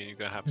 Graph, me and you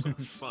gotta have some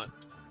fun.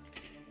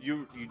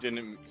 You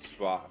didn't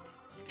swap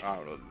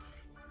out of.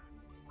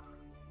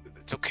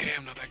 It's okay,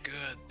 I'm not that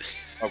good.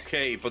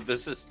 Okay, but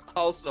this is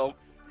also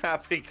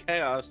Happy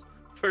Chaos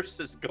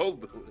versus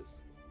Gold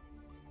Lewis.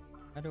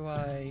 How do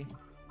I...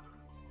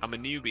 I'm a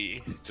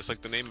newbie, just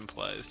like the name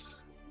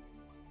implies.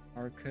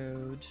 R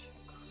code.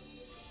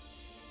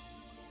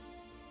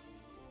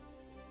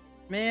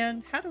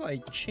 Man, how do I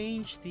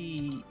change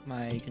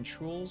my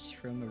controls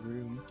from a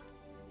room?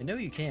 I know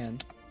you can.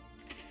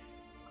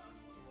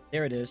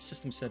 There it is,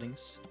 system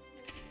settings.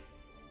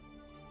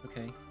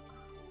 Okay.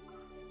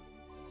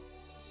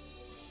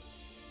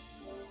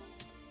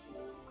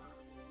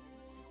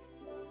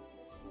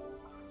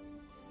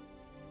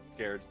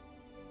 Scared.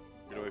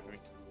 Get away from me.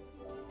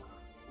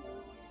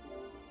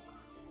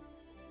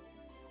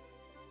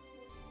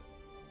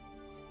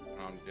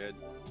 I'm dead.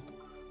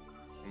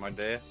 Am I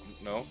dead?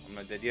 No, I'm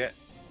not dead yet.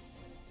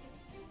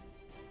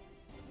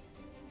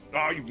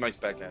 Oh, you nice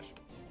backlash.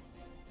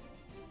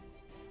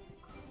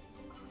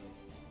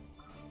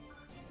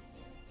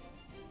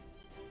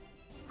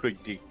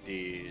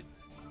 Predicted.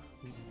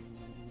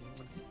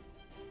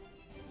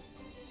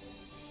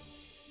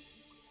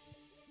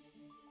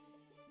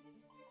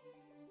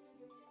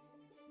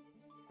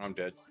 I'm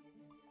dead.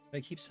 Did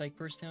I keep Psych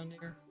Burst down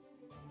there?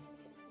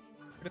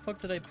 Where the fuck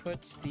did I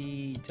put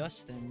the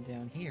dust then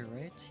down here,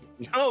 right?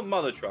 No,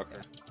 mother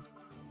trucker.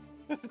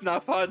 This is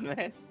not fun,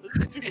 man.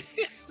 This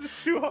is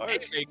too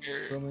hard.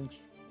 Roman.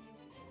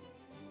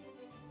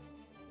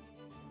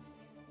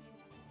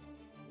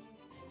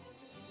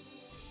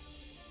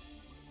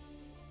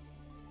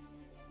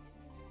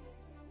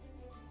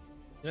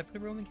 Did I put a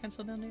Roman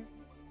cancel down there?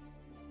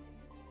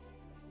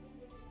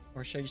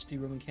 Or should I just do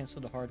Roman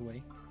cancel the hard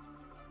way?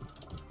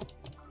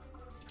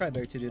 It's probably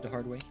better to do it the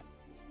hard way.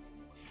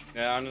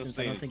 Yeah, honestly, Since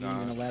I don't think you're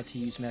even allowed to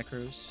use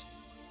macros.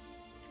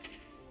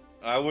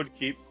 I would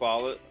keep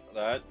follow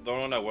that. The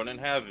one I wouldn't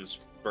have is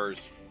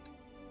burst.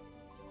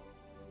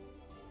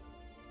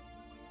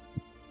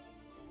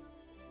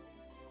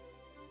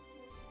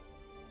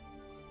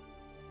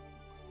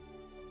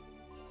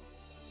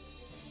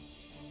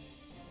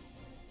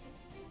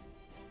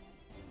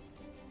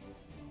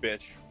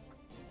 Bitch.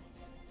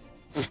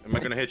 Am I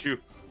gonna hit you?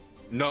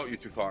 No, you're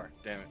too far.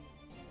 Damn it.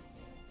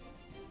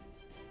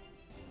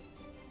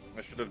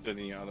 I should have done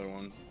the other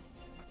one.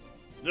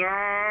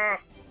 Ah!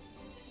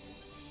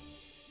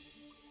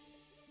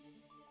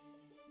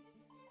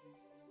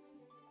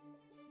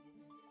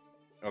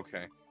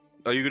 Okay.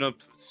 Are you gonna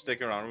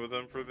stick around with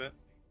him for a bit?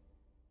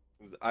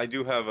 'Cause I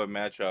do have a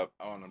matchup.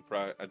 I want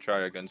to try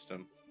against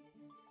him.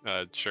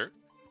 Sure.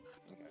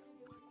 Okay.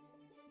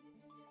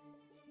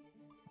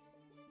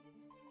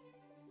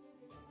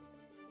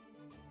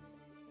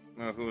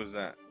 Who was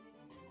that?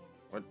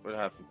 What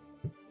happened?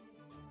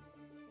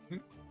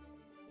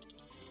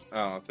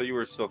 Oh, I thought you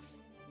were still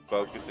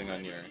focusing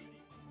on your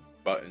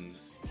buttons.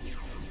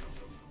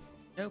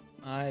 Nope,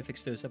 I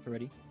fixed those up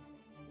already.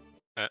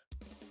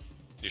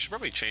 You should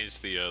probably change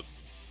the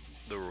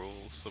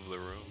rules of the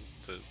room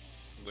to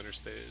winter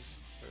stays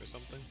or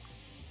something.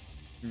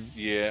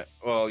 Yeah,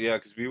 well, yeah,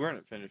 because we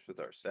weren't finished with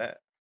our set.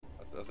 I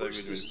thought we were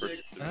doing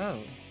first.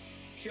 Oh.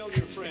 Kill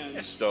your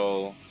friends.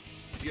 Stole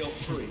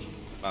Guilt-free.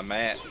 my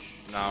match.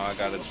 Now I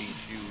gotta beat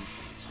you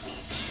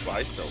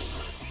twice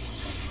over.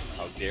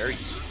 How dare you?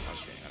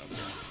 Okay, I don't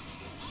care.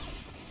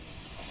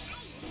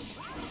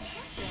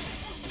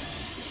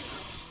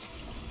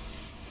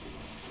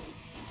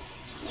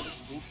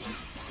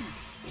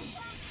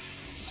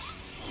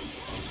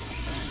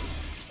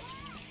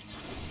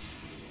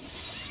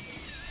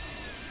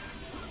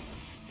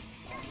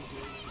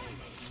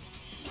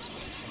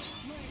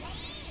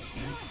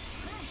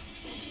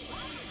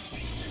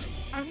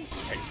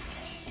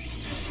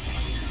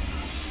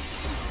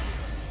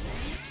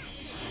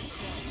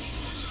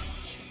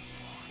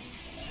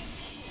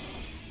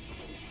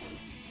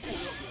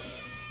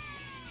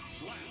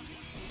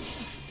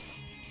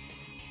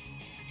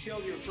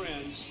 Kill your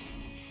friends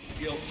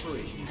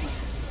guilt-free.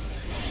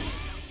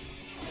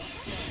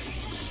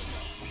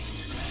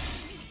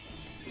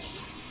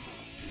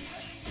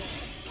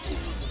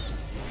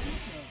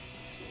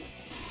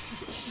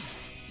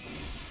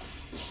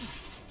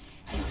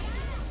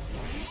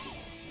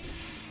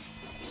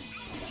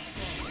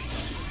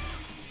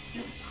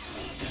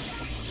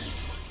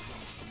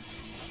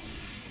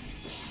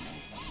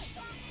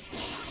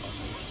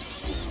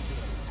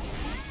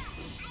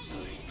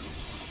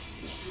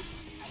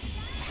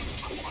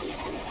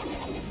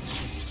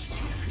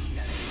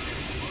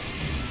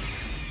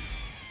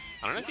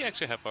 I don't know if you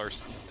actually have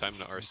time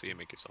to RC and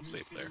make yourself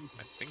safe there.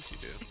 I think you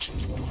do.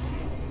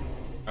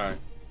 Alright.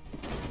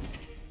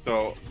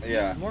 So,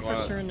 yeah. I'm more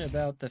concerned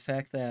about the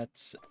fact that,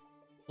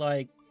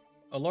 like,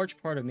 a large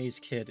part of May's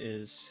kit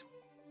is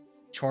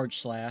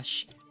charge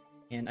slash,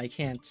 and I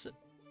can't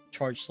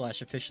charge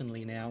slash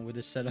efficiently now with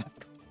this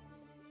setup.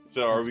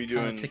 So are It's we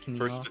kinda doing ticking me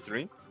first off. to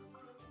 3?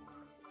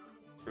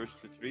 First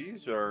to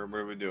 3s, or what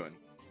are we doing?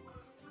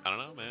 I don't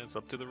know, man. It's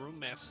up to the room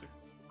master.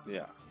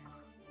 Yeah.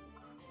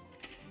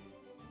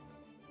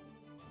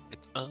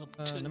 It's up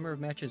to Number of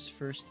matches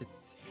first to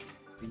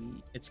 3.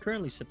 It's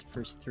currently set to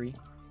first to 3.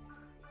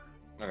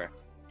 Okay.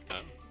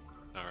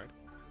 Alright.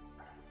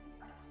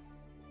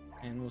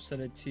 And we'll set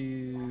it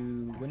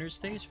to winner's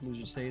stays or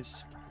loser's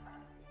stays.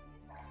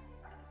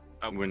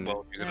 Win.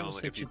 Well, you can Yeah, we'll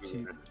only set if you it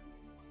to...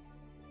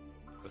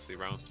 let's see,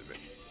 rounds to be.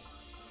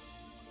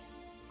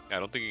 Yeah, I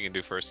don't think you can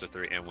do first to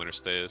 3 and winner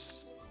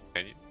stays.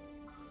 Can you?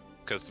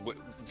 Because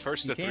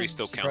first You to 3 can,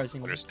 still counts as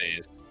surprisingly. winner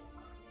stays.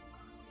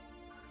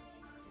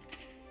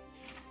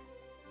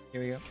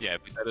 Here we go. Yeah,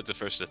 if you set it to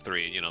first to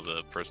 3, you know,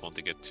 the first one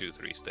to get 2,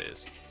 3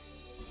 stays.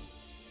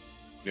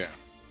 Yeah.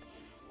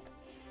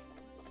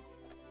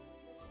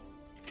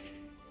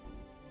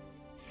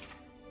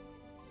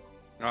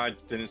 No, I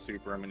didn't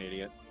super. I'm an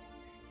idiot.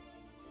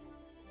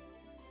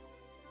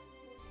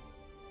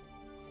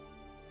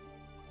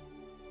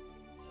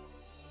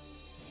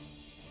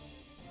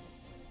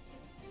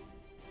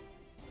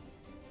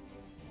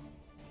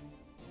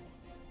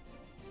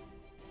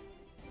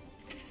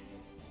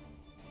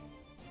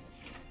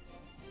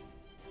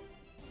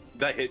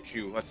 That hit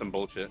you. That's some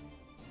bullshit.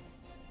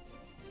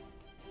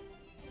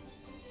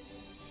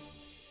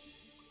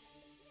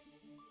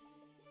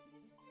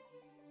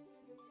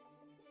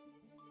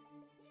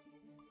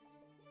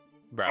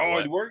 Bro, Oh,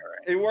 what? it worked.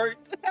 It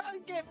worked. I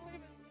can't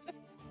believe it.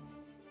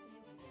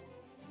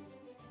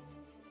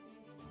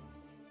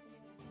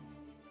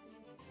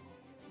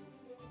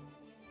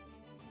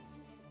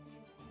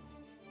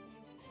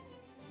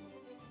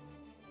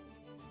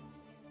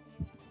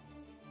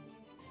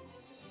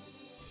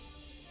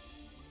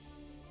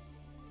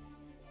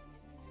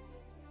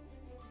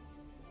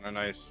 A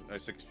nice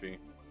XP.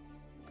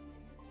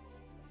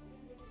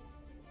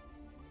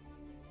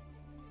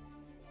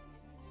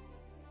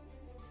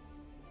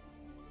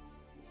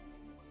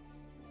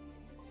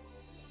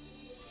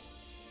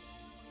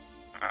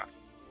 Ah,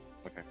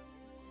 okay.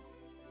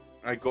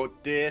 I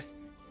got this.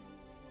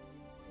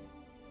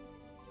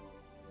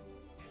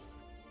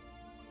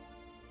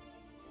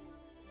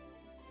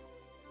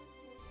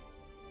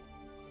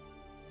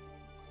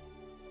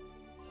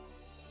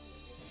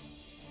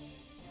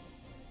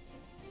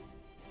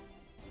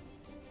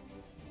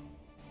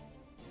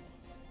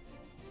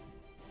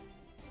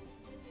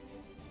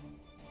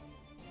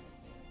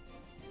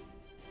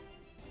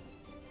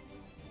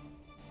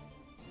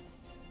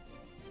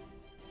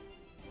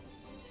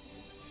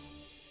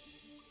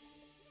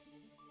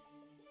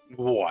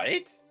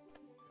 What?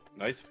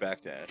 Nice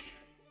backdash.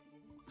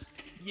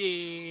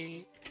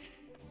 Yay!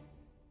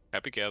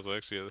 Happy Castle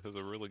actually has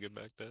a really good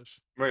backdash.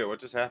 Wait, what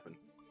just happened?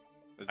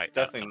 It's I don't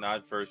definitely know.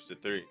 not first to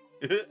 3.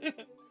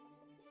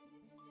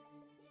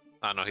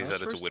 I know he That said was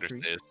it's a first winner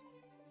 3. stays.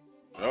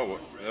 Oh,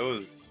 it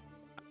was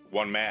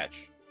one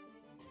match.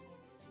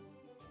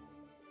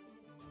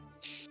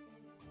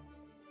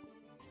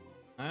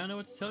 I don't know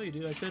what to tell you,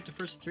 dude. I set it to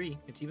first to 3.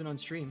 It's even on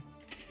stream.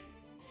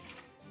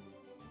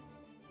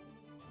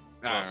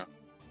 I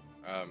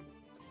don't know.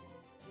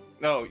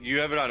 No, you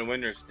have it on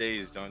winner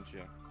stays, don't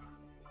you?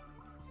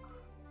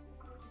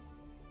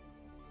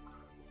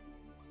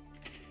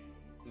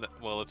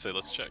 Well, let's say,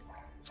 let's check.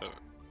 So,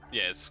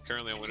 yeah, it's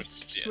currently on winner.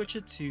 Let's Yeah. switch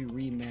it to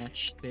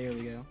rematch. There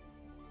we go.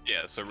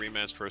 Yeah, so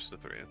rematch first to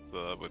 3.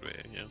 So that would be,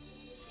 yeah.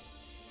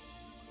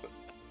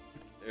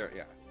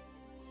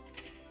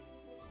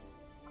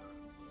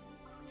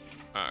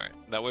 Alright,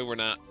 that way we're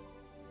not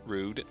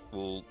rude.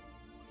 Well,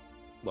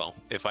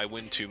 if I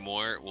win 2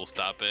 more, we'll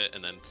stop it,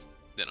 and then,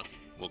 you know,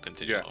 we'll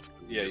continue off.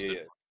 Yeah.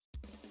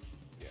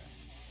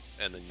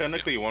 And then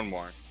Technically, one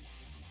more.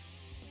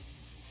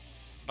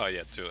 Oh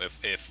yeah, 2.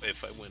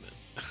 If I win it.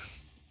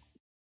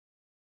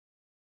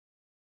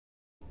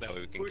 That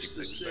way we can Push keep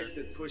the things fair. stick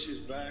that pushes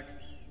back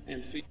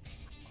and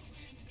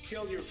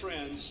kill your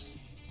friends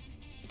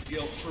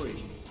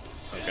guilt-free.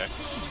 Okay,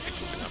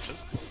 interesting option.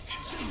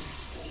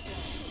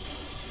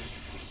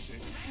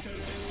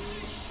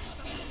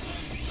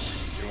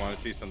 You want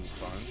to see something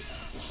fun?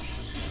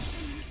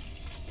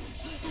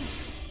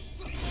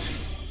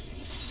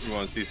 You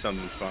want to see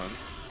something fun?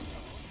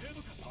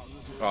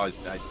 Oh,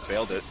 I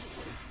failed it.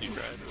 You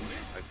tried.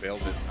 I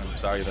failed it. I'm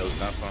sorry, that was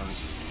not fun.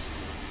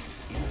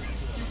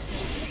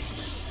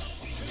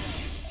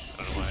 I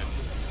don't know why.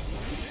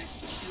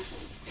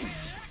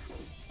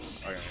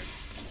 Okay.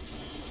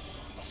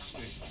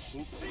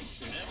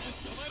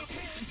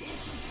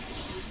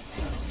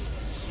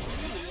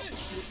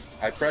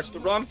 I pressed the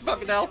wrong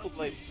fucking alpha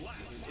blade.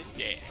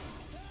 Yeah.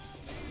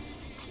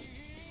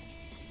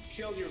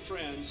 Kill your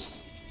friends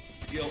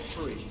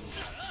guilt-free.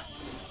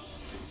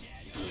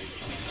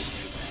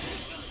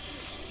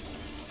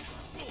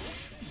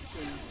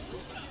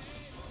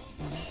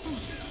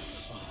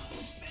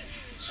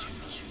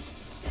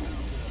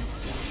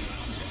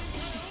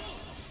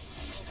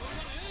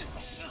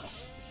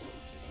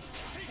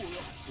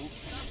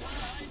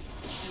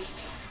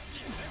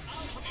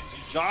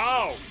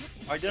 No!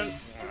 I didn't.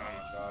 Oh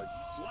my god.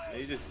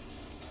 They just.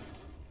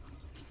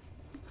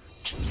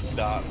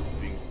 Stop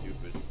being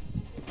stupid.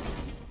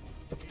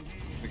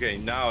 Okay,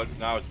 now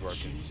it's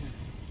working.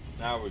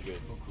 Now we're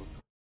good.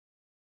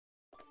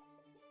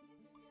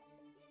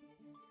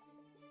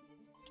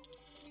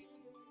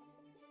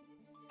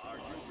 Are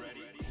you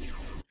ready?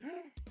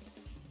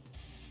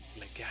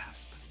 Like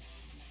gasp.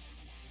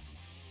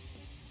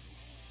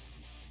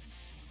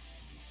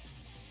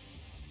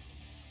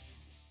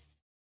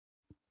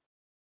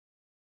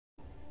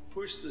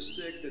 Push the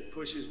stick that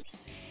pushes.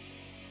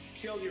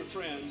 Kill your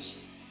friends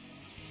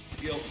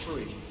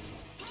guilt-free.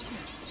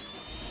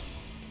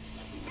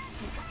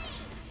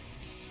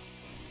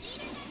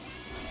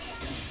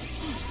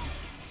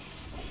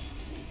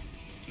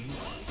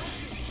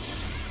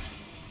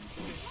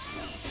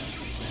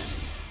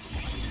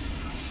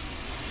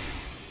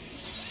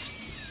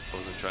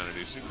 Wasn't trying to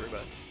do super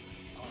bad.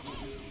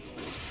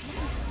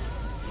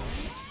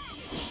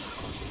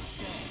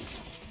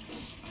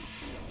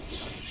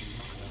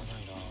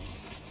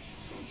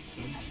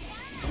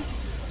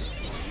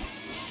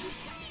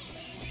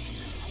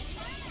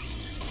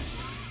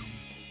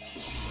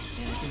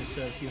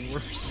 It's even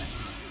worse.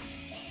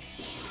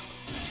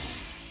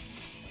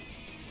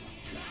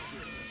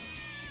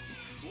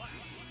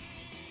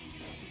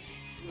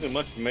 Not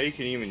much May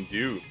can even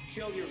do.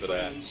 Kill your for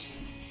that. friends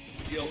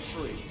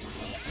guilt-free.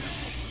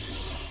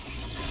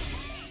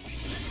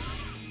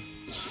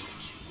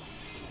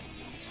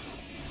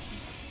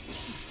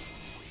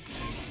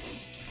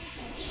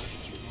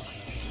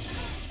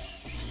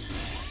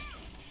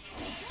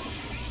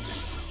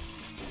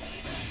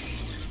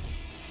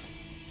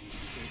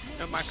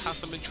 And my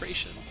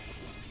concentration.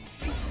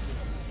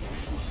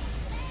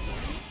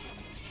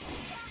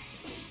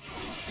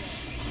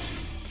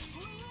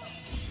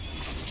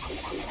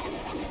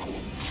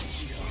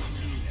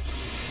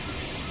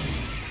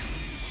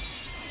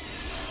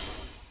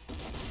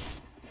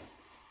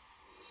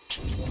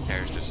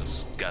 Character's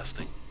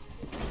disgusting.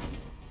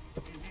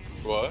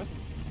 What?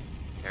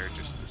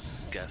 Character's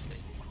disgusting.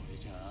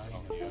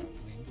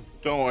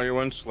 Don't worry,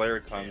 when Slayer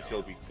comes,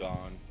 he'll be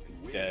gone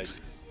and dead.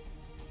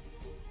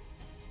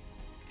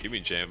 Give me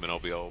Jam and I'll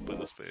be all up in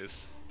the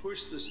space.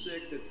 Push the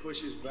stick that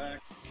pushes back.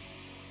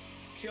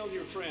 Kill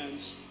your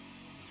friends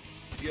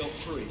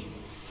guilt-free.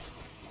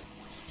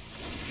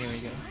 Here we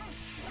go.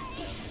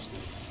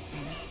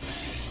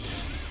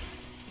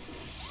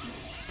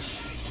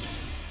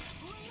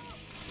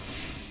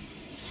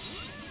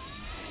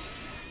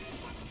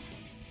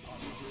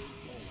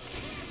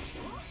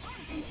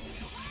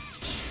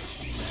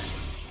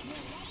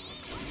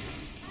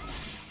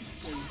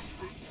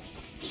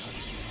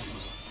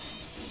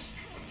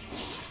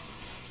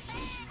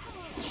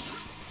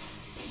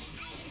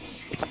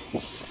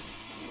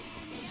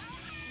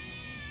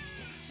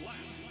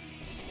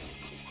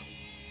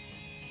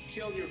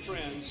 Kill your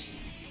friends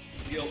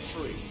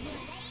guilt-free.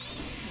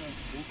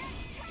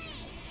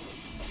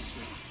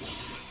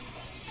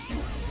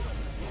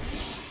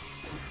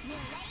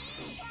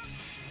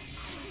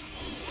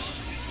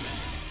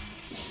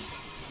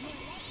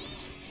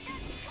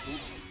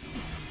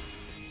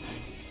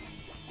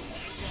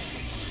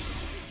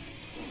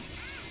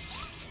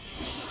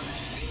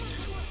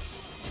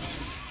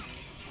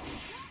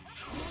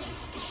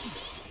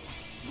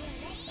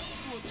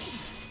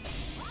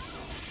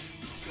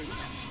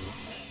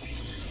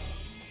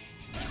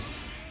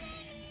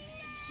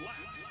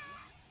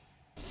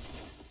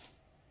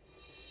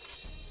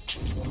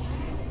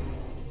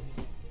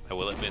 I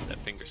will admit that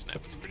finger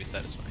snap is pretty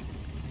satisfying.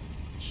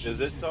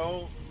 Is it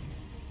though?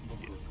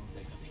 Yeah.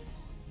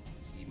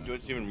 You know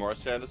what's even more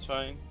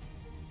satisfying?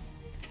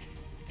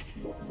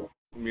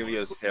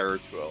 Amelia's hair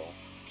twirl.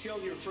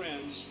 Kill your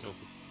friends. Oh,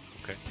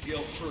 okay.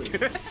 Guilt-free.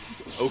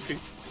 Okay.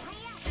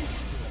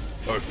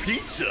 Or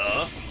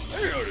pizza?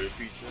 I ordered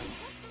pizza.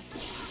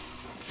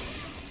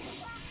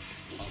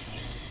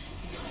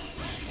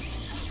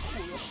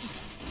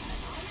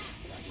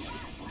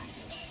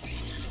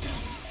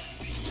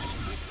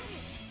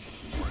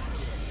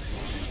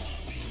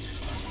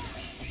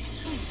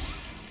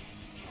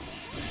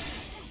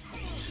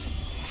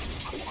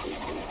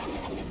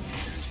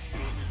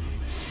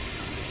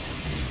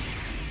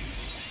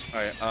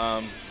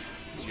 Alright,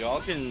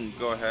 y'all can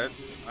go ahead.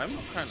 I'm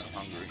kind of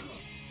hungry.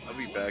 I'll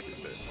be back in a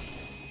bit.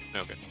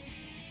 Okay.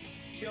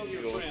 Kill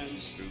your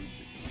friends.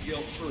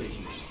 Guilt-free.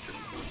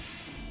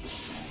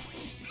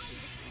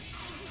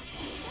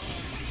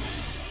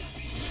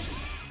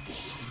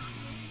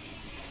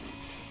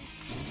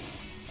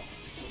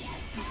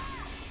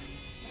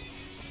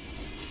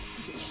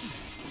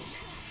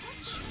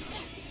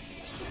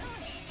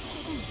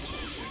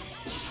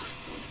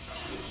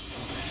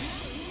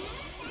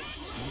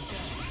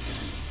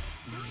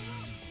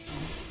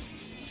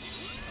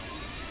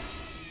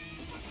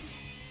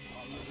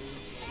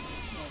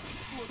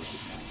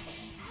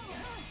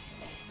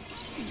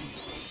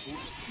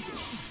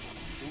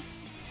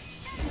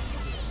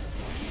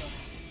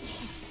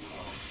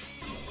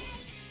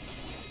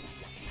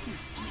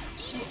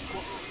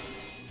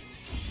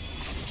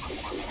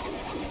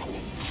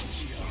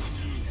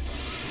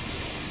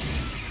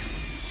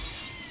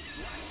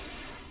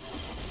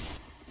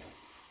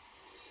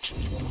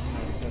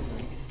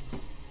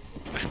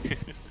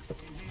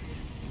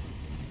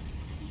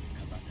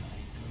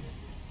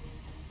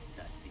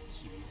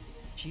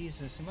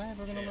 Jesus, am I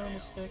ever gonna learn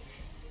this stick?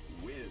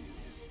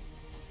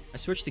 I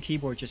switched the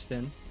keyboard just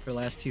then for the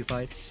last 2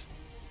 fights.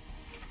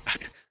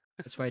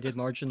 That's why I did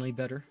marginally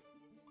better.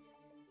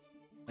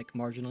 Like,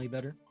 marginally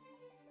better.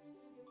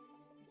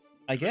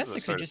 I guess I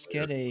could just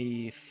get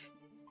a...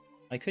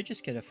 I could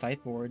just get a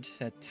fight board,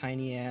 that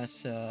tiny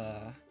ass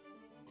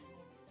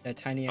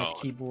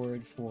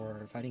keyboard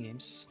for fighting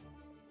games.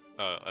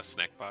 A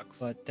snack box.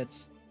 But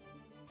that's...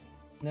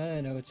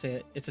 No, it's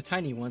a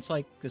tiny one. It's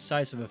like the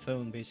size of a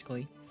phone,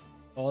 basically.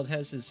 All it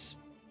has is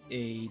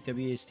a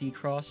WSD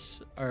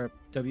cross, or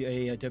a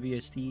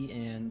WSD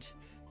and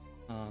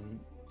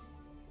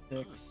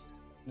 6.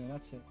 No,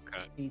 not 6.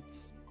 8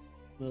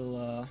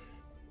 little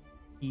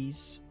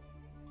keys.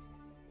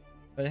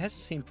 But it has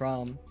the same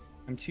problem.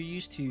 I'm too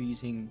used to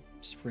using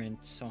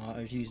sprint,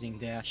 or using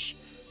dash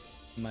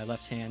in my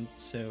left hand,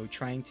 so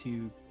trying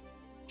to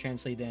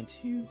translate that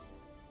to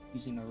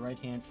using my right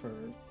hand for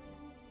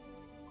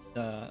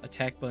the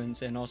attack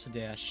buttons and also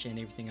dash and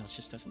everything else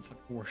just doesn't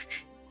fucking work.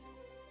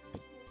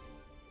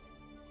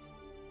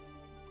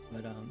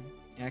 But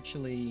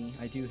actually,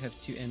 I do have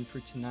to end for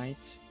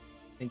tonight.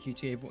 Thank you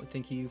to everyone.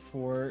 Thank you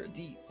for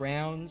the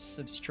rounds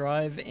of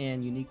Strive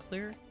and Unique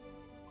Clear,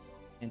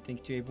 and thank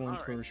you to everyone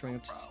for showing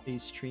up to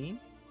today's stream.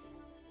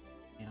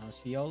 And I'll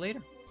see y'all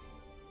later.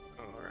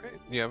 All right.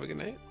 You have a good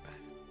night.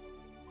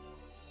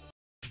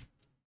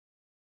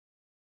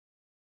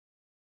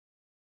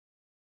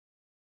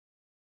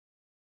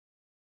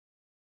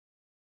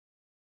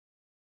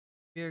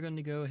 We are going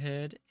to go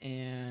ahead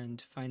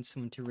and find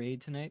someone to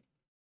raid tonight.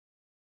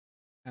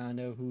 I don't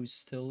know who's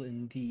still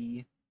in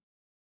the...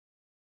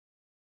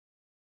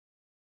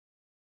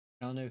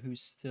 I don't know who's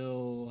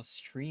still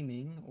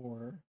streaming,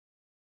 or...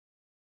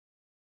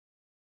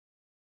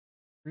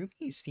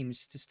 Rumi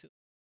seems to still...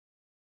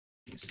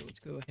 So let's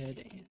go ahead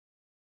and...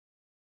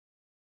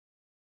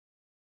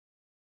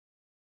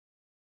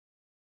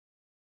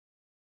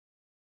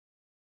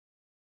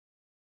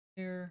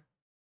 There.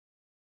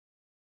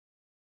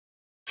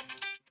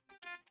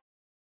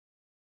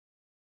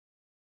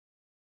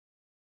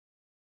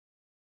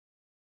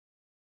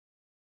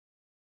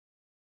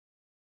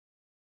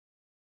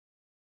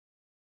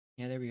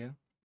 Yeah, there we go.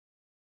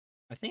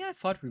 I think I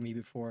fought Rumi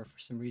before for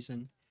some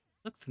reason.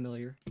 Look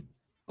familiar.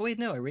 Oh wait,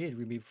 no, I raided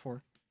Rumi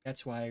before.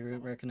 That's why I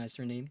recognized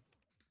her name.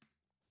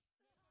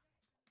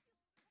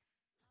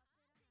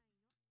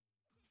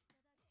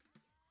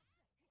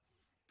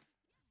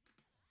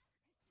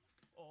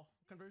 Oh,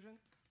 conversion?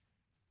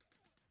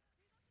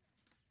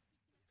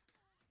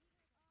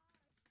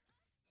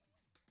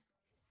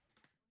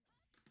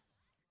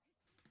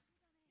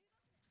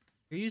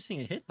 You're using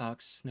a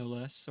hitbox, no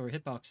less, or a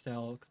hitbox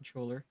style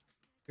controller.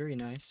 Very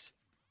nice.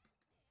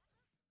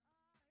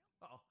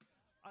 Uh-oh.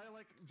 I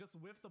just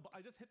whiffed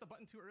I just hit the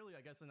button too early,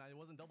 I guess, and I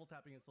wasn't double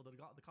tapping it, so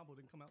the combo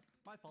didn't come out.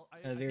 My fault.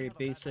 A very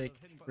basic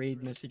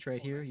raid message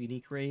right here,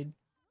 unique raid.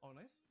 Oh,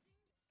 nice.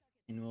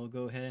 And we'll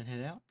go ahead and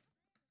head out.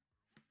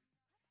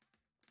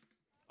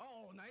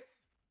 Oh, nice.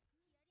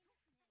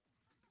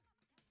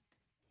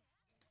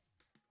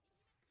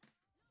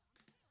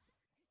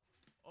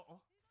 Uh-oh.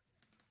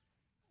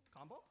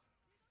 Combo?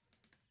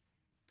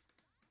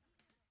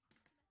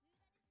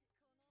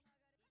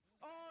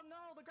 Oh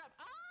no, the grab.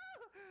 Ah!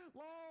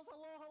 Lulz,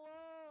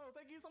 hello.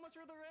 Thank you so much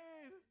for the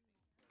raid.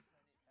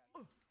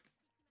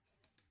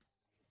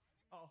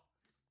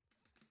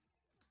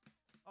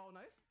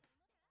 nice.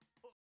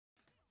 Oh.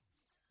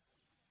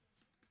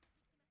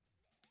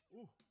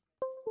 Ooh.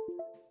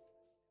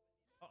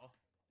 Uh-oh.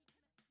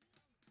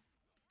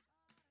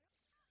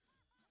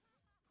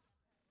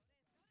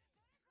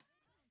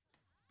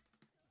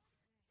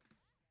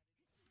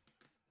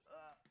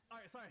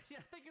 Alright, sorry.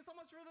 Yeah, thank you so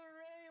much for the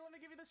raid. Let me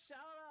give you the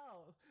shout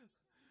out.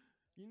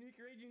 Unique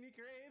raid, unique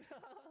raid.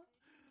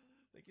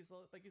 Thank you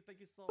so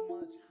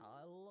much.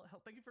 Hello,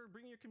 thank you for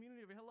bringing your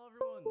community over. Hello,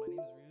 everyone. My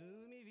name is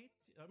Rumi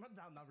VT.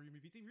 Not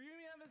Rumi VT.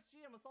 Rumi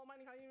MSG. I'm a soul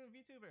mining hyena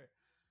VTuber.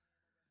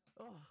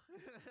 Oh,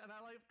 and I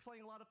like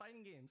playing a lot of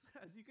fighting games,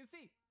 as you can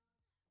see.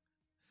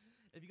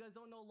 If you guys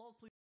don't know Lulz,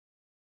 please.